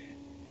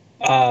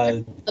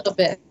little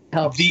bit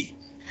helps.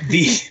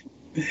 The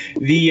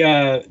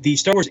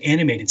Star Wars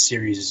animated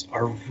series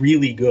are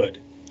really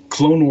good.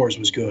 Clone Wars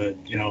was good.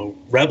 You know,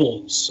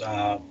 Rebels.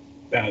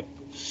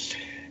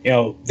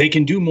 They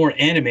can do more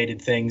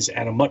animated things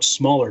at a much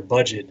smaller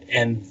budget,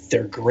 and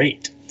they're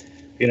great.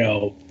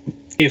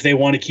 If they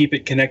want to keep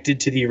it connected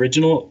to the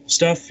original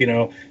stuff,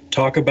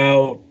 talk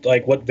about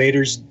like what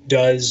Vader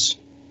does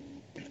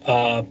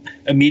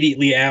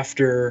immediately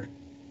after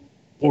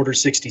Order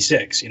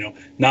 66.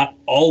 Not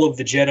all of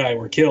the Jedi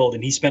were killed,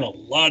 and he spent a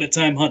lot of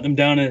time hunting them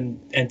down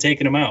and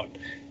taking them out.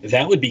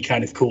 That would be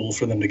kind of cool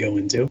for them to go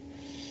into.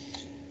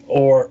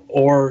 Or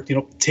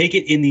take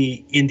it in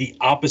the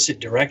opposite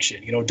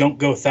direction. Don't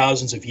go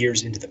thousands of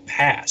years into the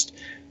past.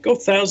 Go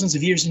thousands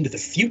of years into the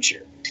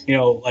future.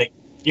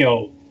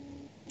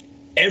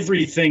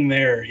 Everything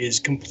there is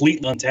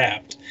completely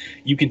untapped.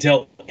 You can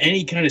tell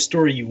any kind of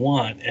story you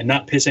want and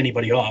not piss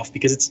anybody off,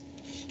 because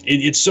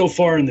it's so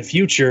far in the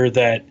future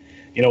that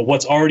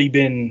what's already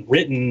been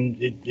written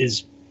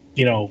is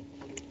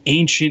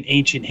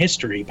ancient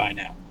history by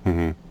now.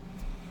 Mm-hmm.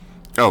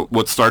 Oh,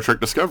 what Star Trek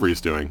Discovery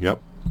is doing?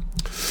 Yep.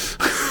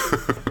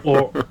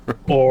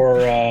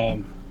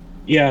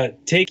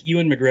 Take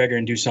Ewan McGregor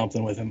and do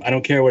something with him. I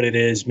don't care what it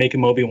is. Make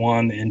him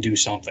Obi-Wan and do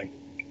something.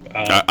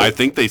 I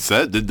think they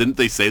said, didn't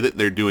they say that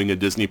they're doing a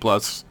Disney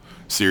Plus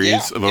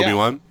series of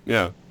Obi-Wan?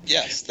 Yeah.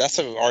 Yes, that's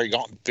already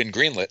been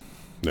greenlit.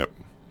 Yep.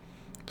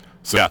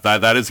 So yeah,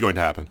 that is going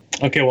to happen.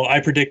 Okay, well, I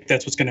predict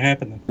that's what's going to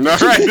happen then. All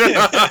right.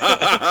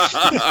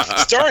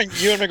 Starring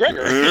Ewan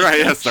McGregor. Right,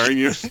 yeah, starring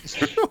you.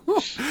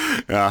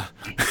 Yeah.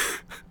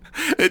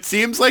 It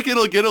seems like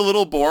it'll get a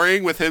little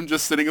boring with him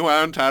just sitting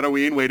around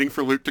Tatooine waiting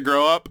for Luke to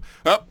grow up.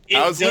 Oh,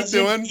 how's Luke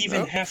doing? It doesn't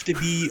even have to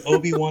be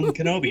Obi-Wan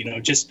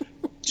Kenobi.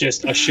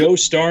 Just a show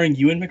starring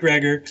Ewan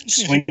McGregor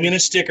swinging a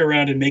stick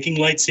around and making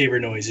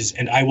lightsaber noises,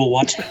 and I will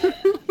watch it.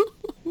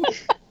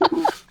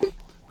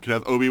 Could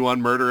have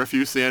Obi-Wan murder a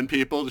few sand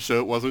people to show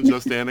it wasn't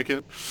just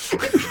Anakin.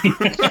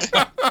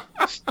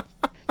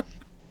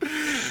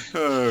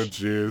 Oh,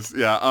 jeez.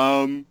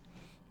 Yeah.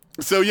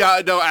 So,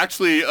 yeah, no,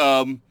 actually,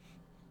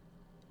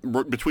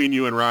 between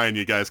you and Ryan,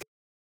 you guys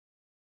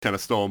kind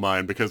of stole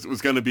mine, because it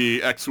was going to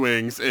be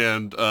X-Wings,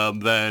 and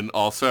then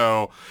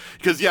also,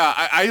 because, yeah,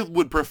 I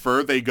would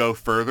prefer they go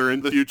further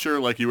in the future,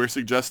 like you were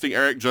suggesting,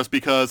 Eric, just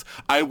because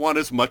I want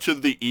as much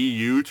of the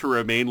EU to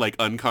remain, like,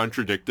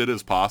 uncontradicted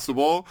as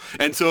possible.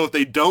 And so if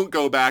they don't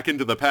go back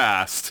into the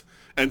past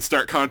and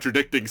start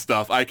contradicting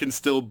stuff, I can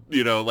still,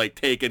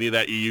 take any of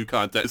that EU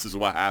content. This is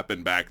what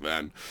happened back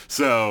then.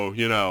 So,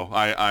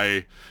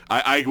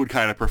 I would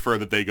kind of prefer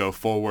that they go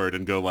forward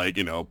and go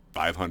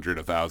 500,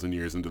 1,000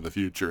 years into the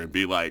future and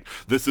be like,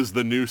 this is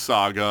the new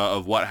saga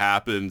of what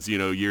happens,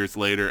 years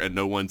later, and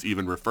no one's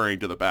even referring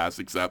to the past,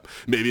 except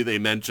maybe they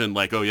mention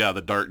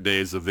the dark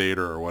days of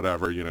Vader or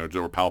whatever,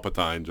 or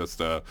Palpatine, just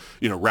to,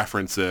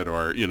 reference it,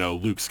 or,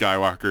 Luke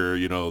Skywalker,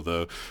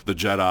 the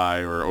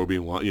Jedi, or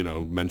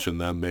Obi-Wan, mention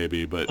them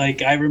maybe. But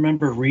I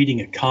remember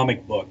reading a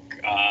comic book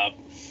a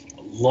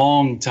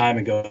long time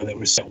ago that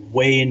was set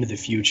way into the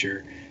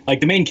future.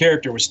 The main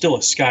character was still a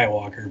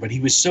Skywalker, but he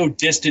was so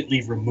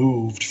distantly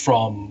removed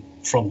from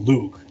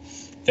Luke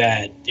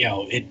that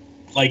it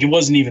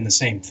wasn't even the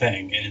same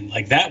thing, and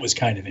that was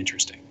kind of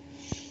interesting.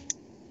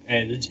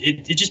 And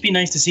it'd just be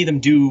nice to see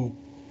them do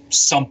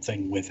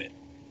something with it.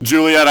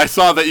 Juliet, I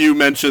saw that you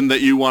mentioned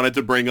that you wanted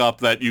to bring up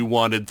that you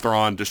wanted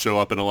Thrawn to show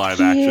up in a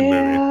live-action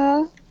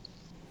movie.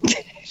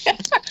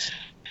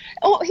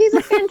 Oh, he's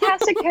a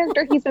fantastic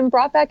character. He's been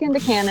brought back into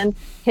canon.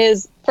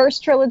 His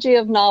first trilogy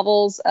of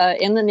novels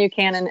in the new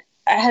canon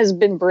has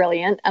been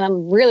brilliant, and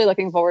I'm really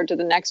looking forward to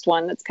the next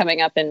one that's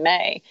coming up in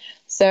May.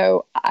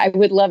 So I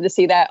would love to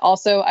see that.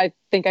 Also, I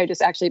think I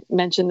just actually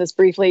mentioned this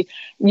briefly.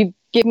 You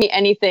give me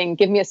anything,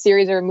 give me a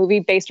series or a movie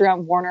based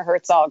around Werner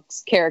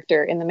Herzog's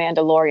character in The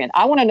Mandalorian.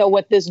 I want to know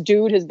what this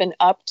dude has been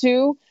up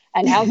to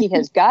and how he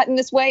has gotten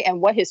this way and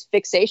what his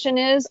fixation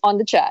is on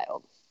the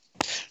child.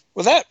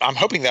 Well, I'm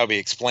hoping that'll be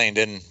explained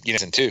in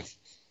season 2.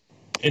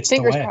 It's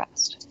fingers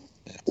crossed.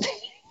 Yeah.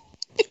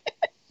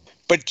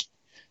 But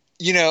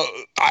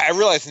I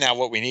realize now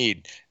what we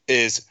need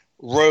is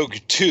Rogue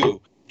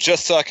 2,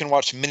 just so I can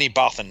watch mini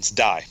Bothans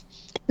die.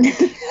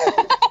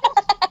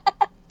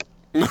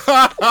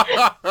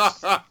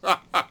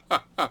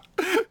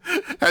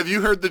 Have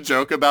you heard the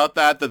joke about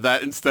that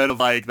instead of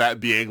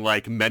that being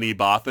many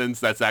Bothans,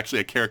 that's actually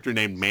a character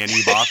named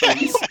Manny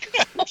Bothans?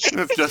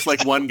 It's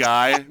just one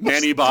guy.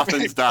 Manny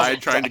Bothans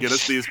died trying to get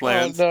us these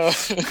plans. Oh,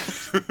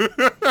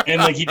 no.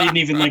 And he didn't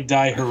even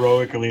die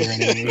heroically or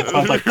anything. He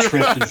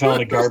tripped and fell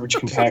in a garbage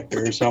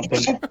compactor or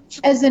something.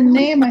 As a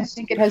name, I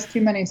think it has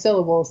too many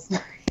syllables.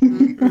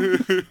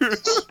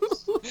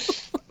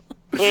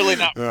 Clearly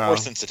not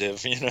force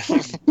sensitive,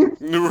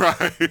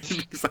 Right,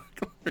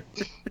 exactly.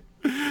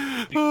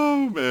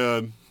 Oh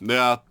man,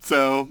 yeah.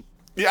 So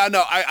yeah,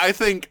 no, I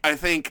think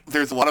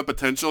there's a lot of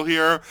potential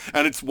here,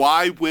 and it's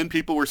why when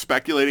people were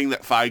speculating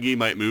that Feige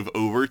might move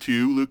over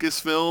to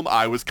Lucasfilm,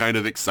 I was kind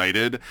of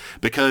excited,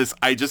 because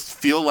I just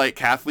feel like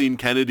Kathleen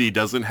Kennedy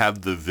doesn't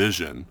have the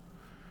vision,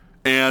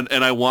 and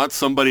I want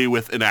somebody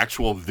with an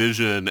actual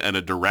vision and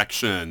a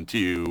direction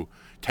to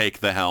take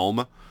the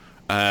helm.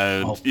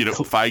 And,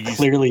 Feige's...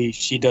 Clearly,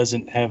 she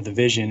doesn't have the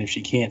vision if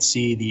she can't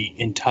see the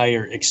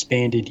entire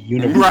expanded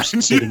universe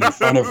sitting in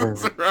front of her.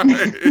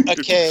 Right.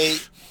 Okay,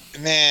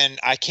 man,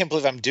 I can't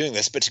believe I'm doing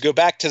this. But to go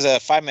back to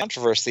the 5-minute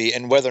controversy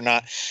and whether or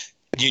not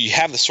you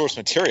have the source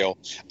material,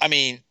 I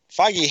mean,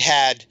 Feige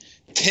had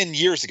 10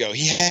 years ago,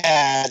 he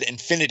had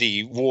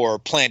Infinity War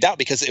planned out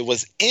because it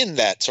was in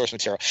that source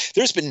material.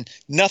 There's been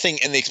nothing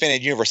in the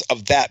expanded universe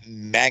of that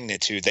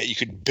magnitude that you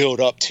could build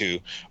up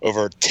to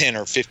over 10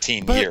 or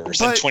 15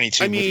 years and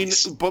 22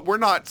 movies. But we're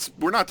not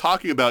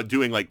talking about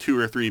doing like 2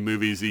 or 3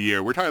 movies a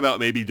year. We're talking about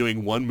maybe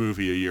doing 1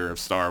 movie a year of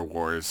Star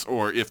Wars,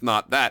 or if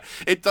not that.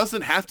 It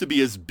doesn't have to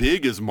be as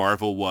big as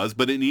Marvel was,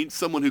 but it needs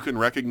someone who can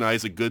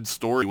recognize a good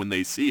story when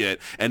they see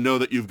it and know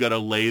that you've got to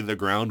lay the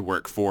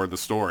groundwork for the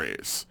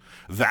stories.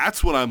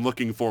 That's what I'm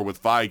looking for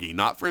with Feige,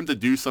 not for him to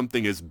do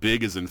something as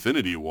big as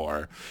Infinity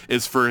War,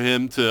 is for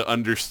him to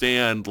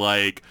understand,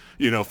 like,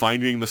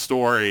 finding the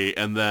story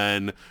and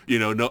then,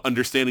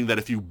 understanding that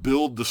if you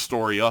build the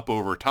story up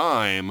over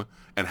time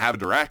and have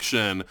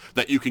direction,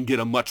 that you can get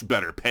a much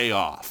better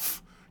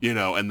payoff.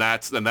 And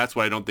that's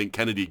why I don't think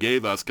Kennedy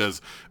gave us,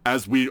 because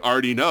as we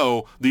already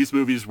know, these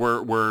movies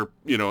were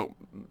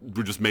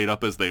just made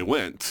up as they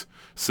went.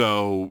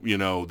 So,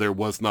 there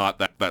was not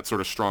that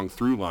sort of strong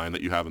through line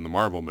that you have in the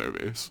Marvel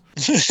movies.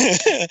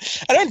 I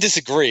don't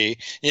disagree,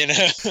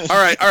 All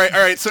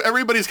right. So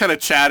everybody's kind of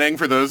chatting,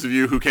 for those of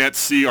you who can't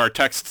see our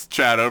text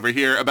chat over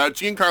here, about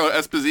Giancarlo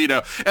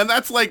Esposito. And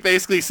that's like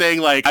basically saying,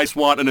 like, I just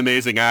want an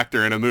amazing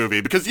actor in a movie.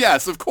 Because,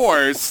 yes, of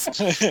course,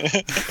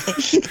 Giancarlo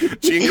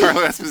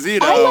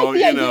Esposito, I like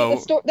the idea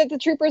that the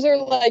troopers are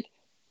like,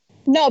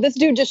 no, this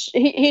dude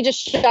he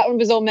just shot one of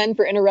his own men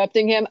for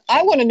interrupting him.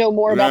 I want to know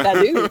more about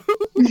that dude.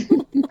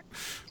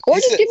 Or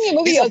just give me a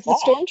movie of the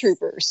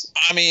stormtroopers.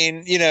 I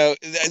mean,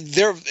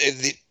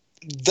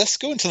 let's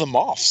go into the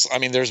Moffs. I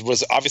mean, there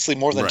was obviously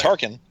more than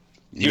Tarkin.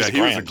 He was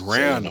a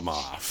grand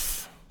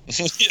Moff.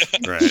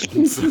 Right.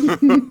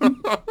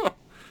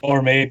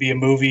 Or maybe a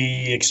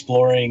movie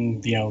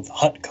exploring, the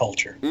Hutt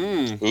culture.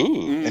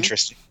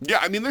 Interesting. Yeah,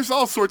 I mean, there's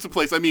all sorts of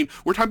places. I mean,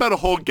 we're talking about a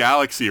whole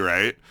galaxy,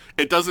 right?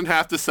 It doesn't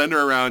have to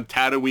center around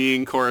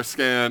Tatooine,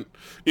 Coruscant,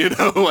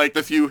 like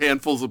the few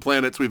handfuls of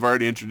planets we've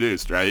already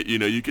introduced, right?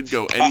 You could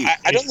go anywhere.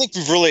 I don't think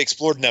we've really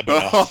explored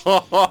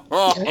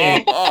Naboo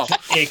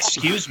enough.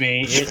 Excuse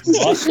me, it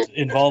must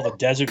involve a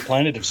desert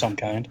planet of some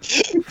kind.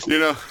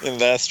 And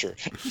that's true.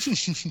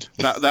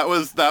 that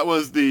was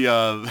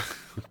the...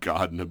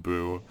 God,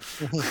 Naboo.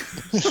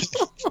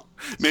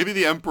 Maybe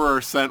the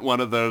Emperor sent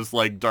one of those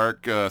like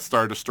dark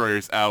Star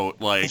Destroyers out,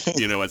 like,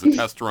 as a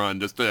test run,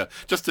 just to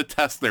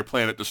test their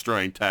planet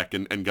destroying tech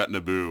and got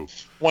Naboo.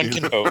 One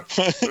can hope.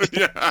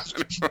 Yeah.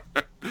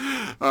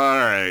 All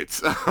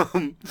right.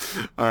 All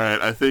right.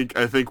 I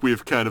think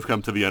we've kind of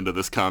come to the end of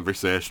this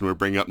conversation. We're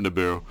bringing up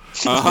Naboo.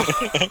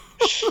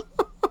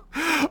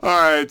 All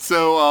right.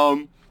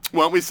 So,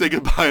 why don't we say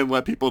goodbye and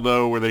let people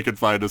know where they can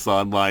find us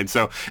online?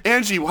 So,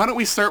 Angie, why don't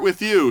we start with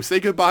you?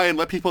 Say goodbye and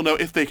let people know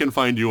if they can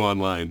find you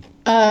online.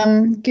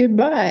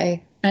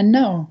 Goodbye. And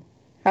no.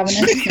 Have a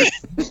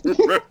nice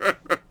day.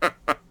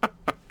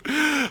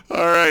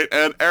 All right.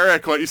 And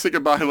Eric, why don't you say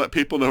goodbye and let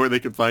people know where they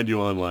can find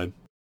you online?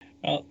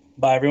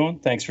 Bye, everyone.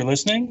 Thanks for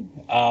listening.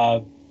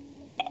 My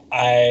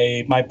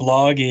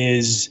blog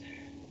is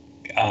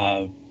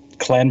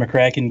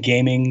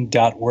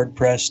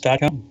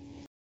clanmccrackengaming.wordpress.com.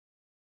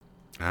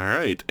 All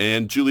right.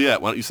 And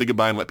Juliet, why don't you say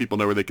goodbye and let people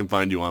know where they can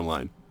find you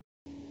online?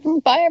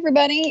 Bye,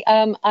 everybody.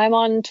 I'm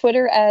on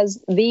Twitter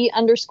as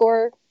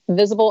 _visible_elf,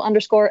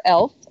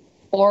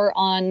 or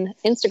on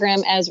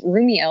Instagram as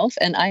Roomy Elf,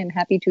 and I am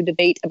happy to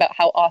debate about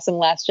how awesome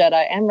Last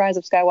Jedi and Rise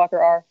of Skywalker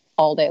are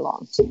all day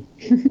long.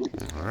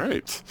 All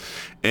right.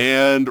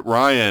 And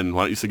Ryan,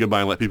 why don't you say goodbye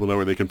and let people know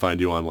where they can find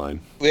you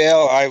online?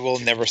 Well, I will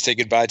never say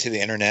goodbye to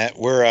the internet.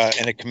 We're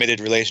in a committed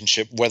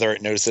relationship, whether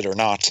it knows it or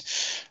not.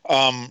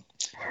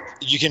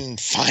 You can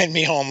find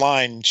me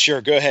online.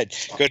 Sure, go ahead.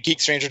 Go to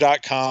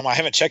geekstranger.com. I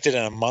haven't checked it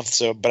in a month,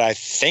 but I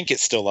think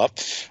it's still up.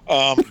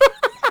 And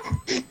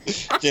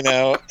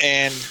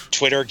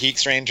Twitter,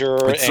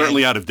 GeekStranger. It's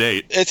certainly out of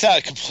date. It's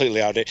not completely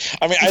out of date.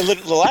 I mean,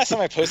 the last time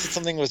I posted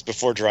something was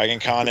before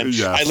DragonCon, and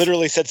yes. I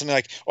literally said something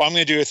like, I'm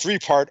going to do a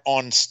 3-part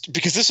on,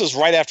 because this was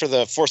right after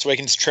the Force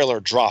Awakens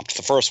trailer dropped,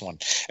 the first one,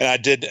 and I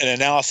did an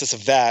analysis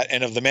of that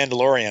and of The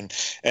Mandalorian,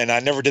 and I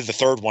never did the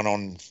third one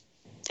on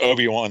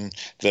Obi-Wan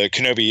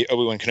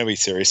Kenobi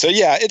series. So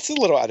yeah, it's a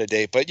little out of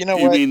date, but you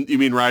what? You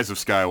mean Rise of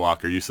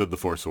Skywalker? You said The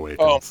Force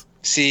Awakens. Oh,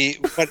 see,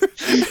 but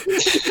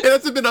it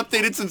hasn't been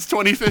updated since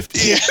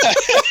 2015.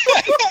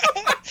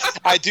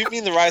 I do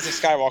mean The Rise of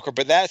Skywalker,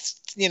 but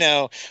that's,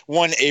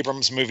 one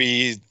Abrams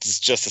movie is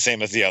just the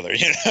same as the other,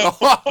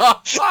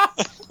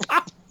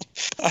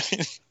 I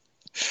mean,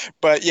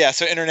 but yeah,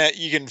 so internet,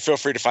 you can feel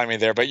free to find me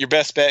there, but your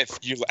best bet if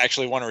you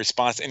actually want a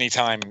response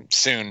anytime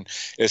soon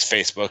is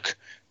Facebook.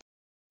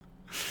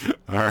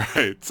 All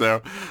right.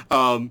 So,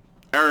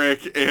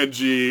 Eric,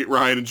 Angie,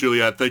 Ryan, and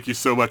Juliet, thank you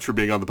so much for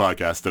being on the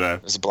podcast today.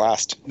 It was a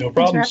blast. No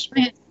problems.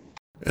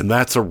 And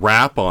that's a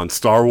wrap on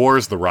Star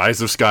Wars: The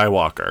Rise of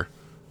Skywalker.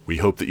 We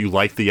hope that you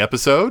liked the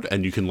episode,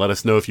 and you can let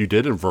us know if you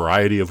did in a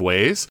variety of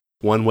ways.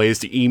 One way is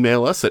to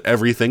email us at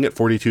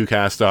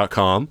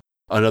everything@42cast.com.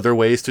 Another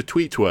way is to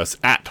tweet to us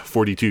at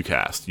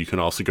 42cast. You can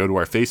also go to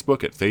our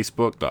Facebook at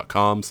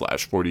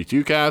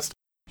facebook.com/42cast.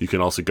 You can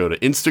also go to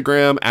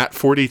Instagram at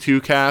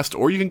 42cast,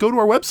 or you can go to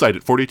our website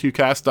at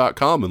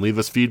 42cast.com and leave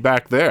us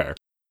feedback there.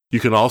 You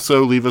can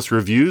also leave us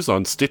reviews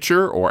on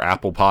Stitcher or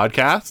Apple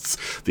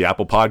Podcasts. The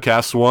Apple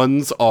Podcasts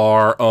ones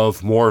are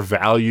of more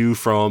value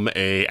from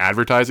an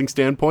advertising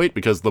standpoint,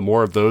 because the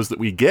more of those that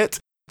we get,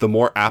 the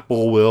more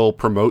Apple will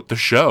promote the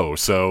show.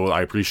 So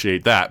I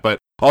appreciate that. But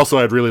also,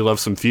 I'd really love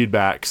some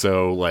feedback.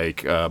 So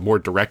like more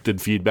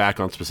directed feedback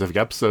on specific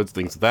episodes,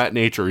 things of that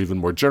nature, or even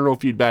more general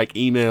feedback,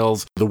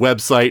 emails, the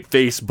website,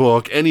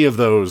 Facebook, any of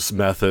those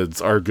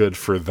methods are good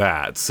for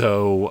that.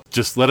 So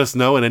just let us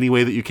know in any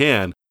way that you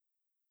can.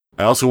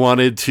 I also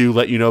wanted to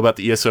let you know about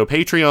the ESO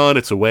Patreon.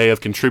 It's a way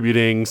of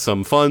contributing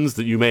some funds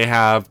that you may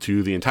have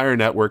to the entire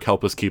network,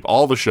 help us keep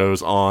all the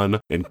shows on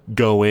and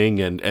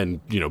going,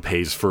 and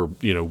pays for,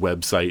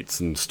 websites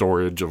and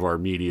storage of our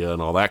media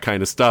and all that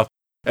kind of stuff.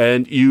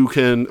 And you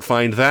can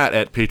find that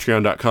at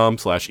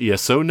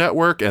patreon.com/ESO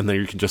network. And then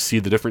you can just see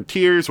the different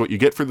tiers, what you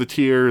get for the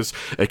tiers,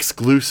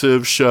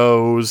 exclusive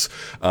shows,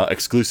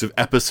 exclusive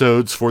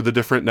episodes for the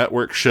different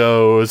network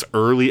shows,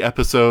 early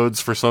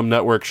episodes for some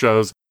network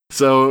shows.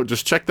 So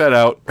just check that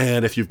out,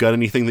 and if you've got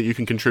anything that you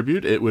can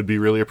contribute, it would be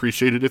really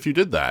appreciated if you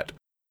did that.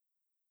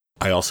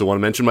 I also want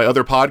to mention my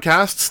other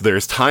podcasts.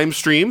 There's Time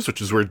Streams,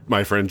 which is where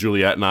my friend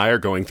Juliet and I are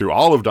going through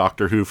all of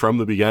Doctor Who from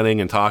the beginning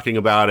and talking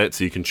about it,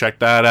 so you can check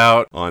that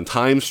out on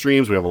Time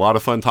Streams. We have a lot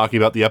of fun talking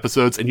about the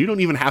episodes, and you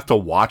don't even have to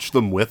watch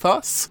them with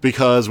us,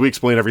 because we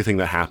explain everything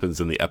that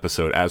happens in the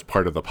episode as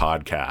part of the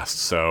podcast.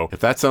 So if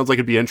that sounds like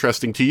it'd be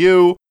interesting to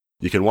you,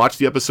 you can watch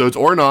the episodes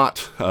or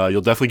not.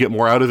 You'll definitely get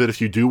more out of it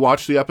if you do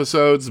watch the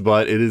episodes,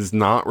 but it is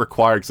not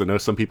required, because I know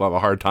some people have a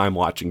hard time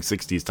watching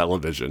 60s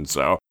television.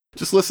 So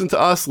just listen to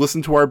us,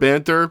 listen to our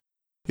banter.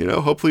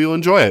 Hopefully you'll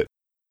enjoy it.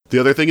 The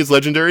other thing is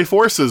Legendary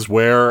Forces,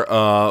 where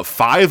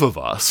 5 of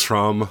us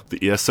from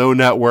the ESO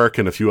network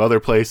and a few other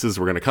places,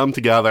 we're going to come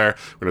together.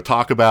 We're going to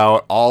talk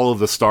about all of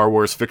the Star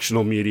Wars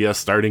fictional media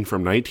starting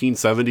from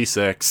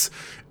 1976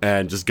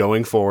 and just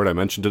going forward. I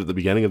mentioned it at the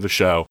beginning of the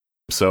show.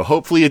 So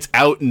hopefully it's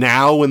out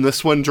now when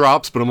this one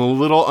drops, but I'm a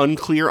little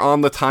unclear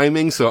on the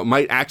timing, so it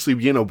might actually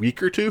be in a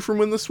week or two from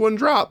when this one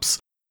drops.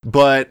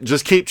 But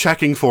just keep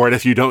checking for it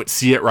if you don't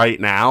see it right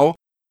now,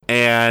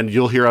 and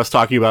you'll hear us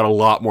talking about a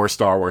lot more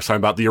Star Wars.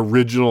 Talking about the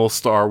original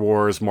Star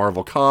Wars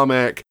Marvel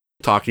comic,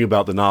 talking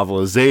about the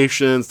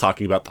novelizations,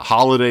 talking about the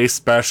holiday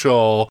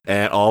special,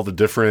 and all the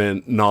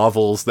different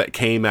novels that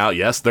came out.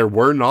 Yes, there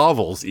were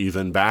novels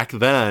even back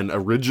then,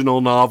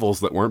 original novels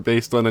that weren't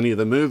based on any of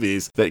the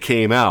movies that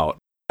came out.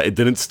 It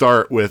didn't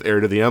start with Heir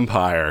to the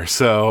Empire.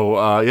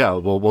 So,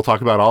 we'll talk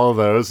about all of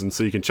those. And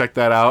so you can check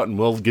that out, and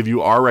we'll give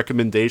you our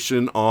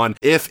recommendation on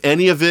if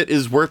any of it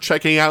is worth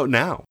checking out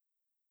now.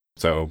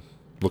 So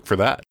look for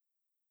that.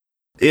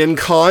 In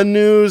con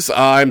news,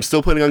 I'm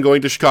still planning on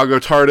going to Chicago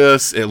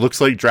TARDIS. It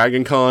looks like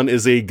Dragon Con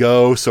is a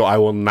go, so I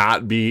will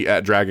not be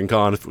at Dragon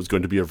Con. If it was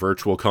going to be a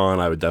virtual con,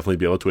 I would definitely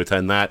be able to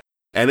attend that.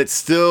 And it's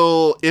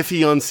still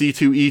iffy on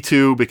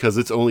C2E2 because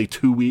it's only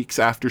 2 weeks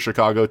after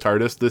Chicago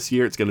TARDIS this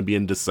year. It's going to be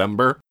in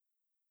December.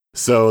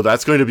 So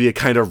that's going to be a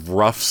kind of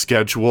rough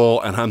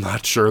schedule, and I'm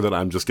not sure that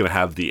I'm just going to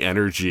have the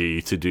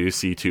energy to do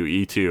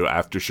C2E2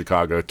 after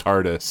Chicago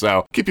TARDIS.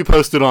 So keep you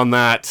posted on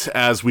that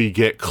as we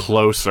get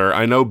closer.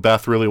 I know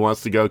Beth really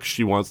wants to go because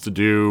she wants to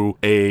do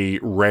a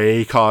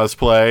Rey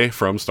cosplay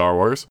from Star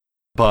Wars,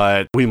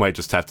 but we might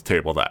just have to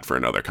table that for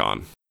another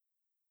con.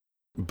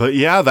 But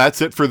yeah,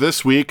 that's it for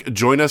this week.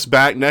 Join us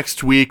back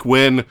next week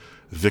when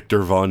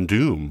Victor Von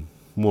Doom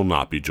will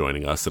not be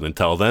joining us. And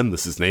until then,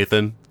 this is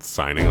Nathan,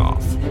 signing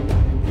off.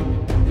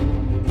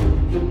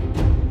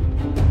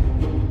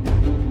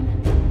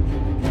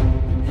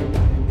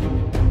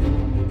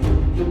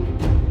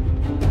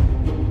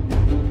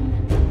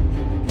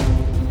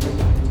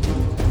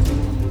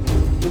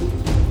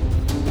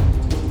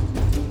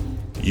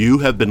 You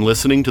have been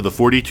listening to the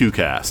 42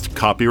 Cast,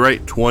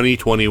 copyright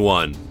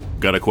 2021.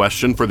 Got a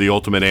question for the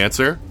ultimate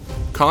answer?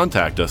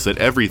 Contact us at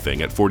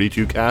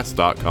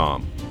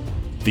everything@42cast.com.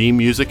 Theme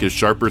music is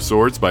Sharper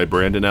Swords by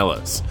Brandon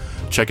Ellis.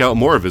 Check out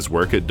more of his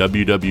work at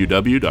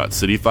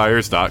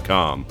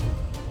www.cityfires.com.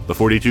 The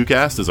 42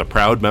 Cast is a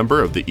proud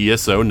member of the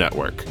ESO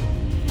network.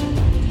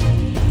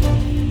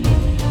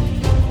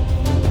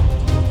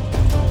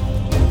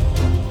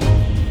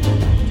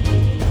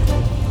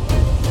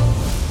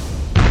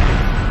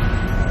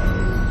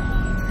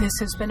 This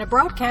has been a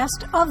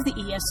broadcast of the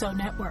ESO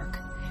Network.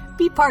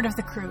 Be part of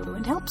the crew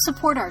and help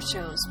support our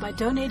shows by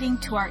donating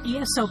to our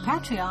ESO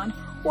Patreon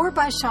or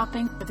by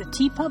shopping at the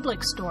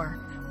TeePublic store,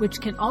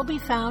 which can all be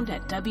found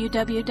at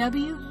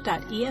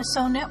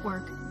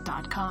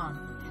www.esonetwork.com.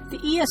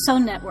 The ESO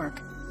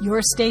Network,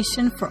 your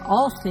station for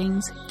all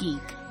things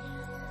geek.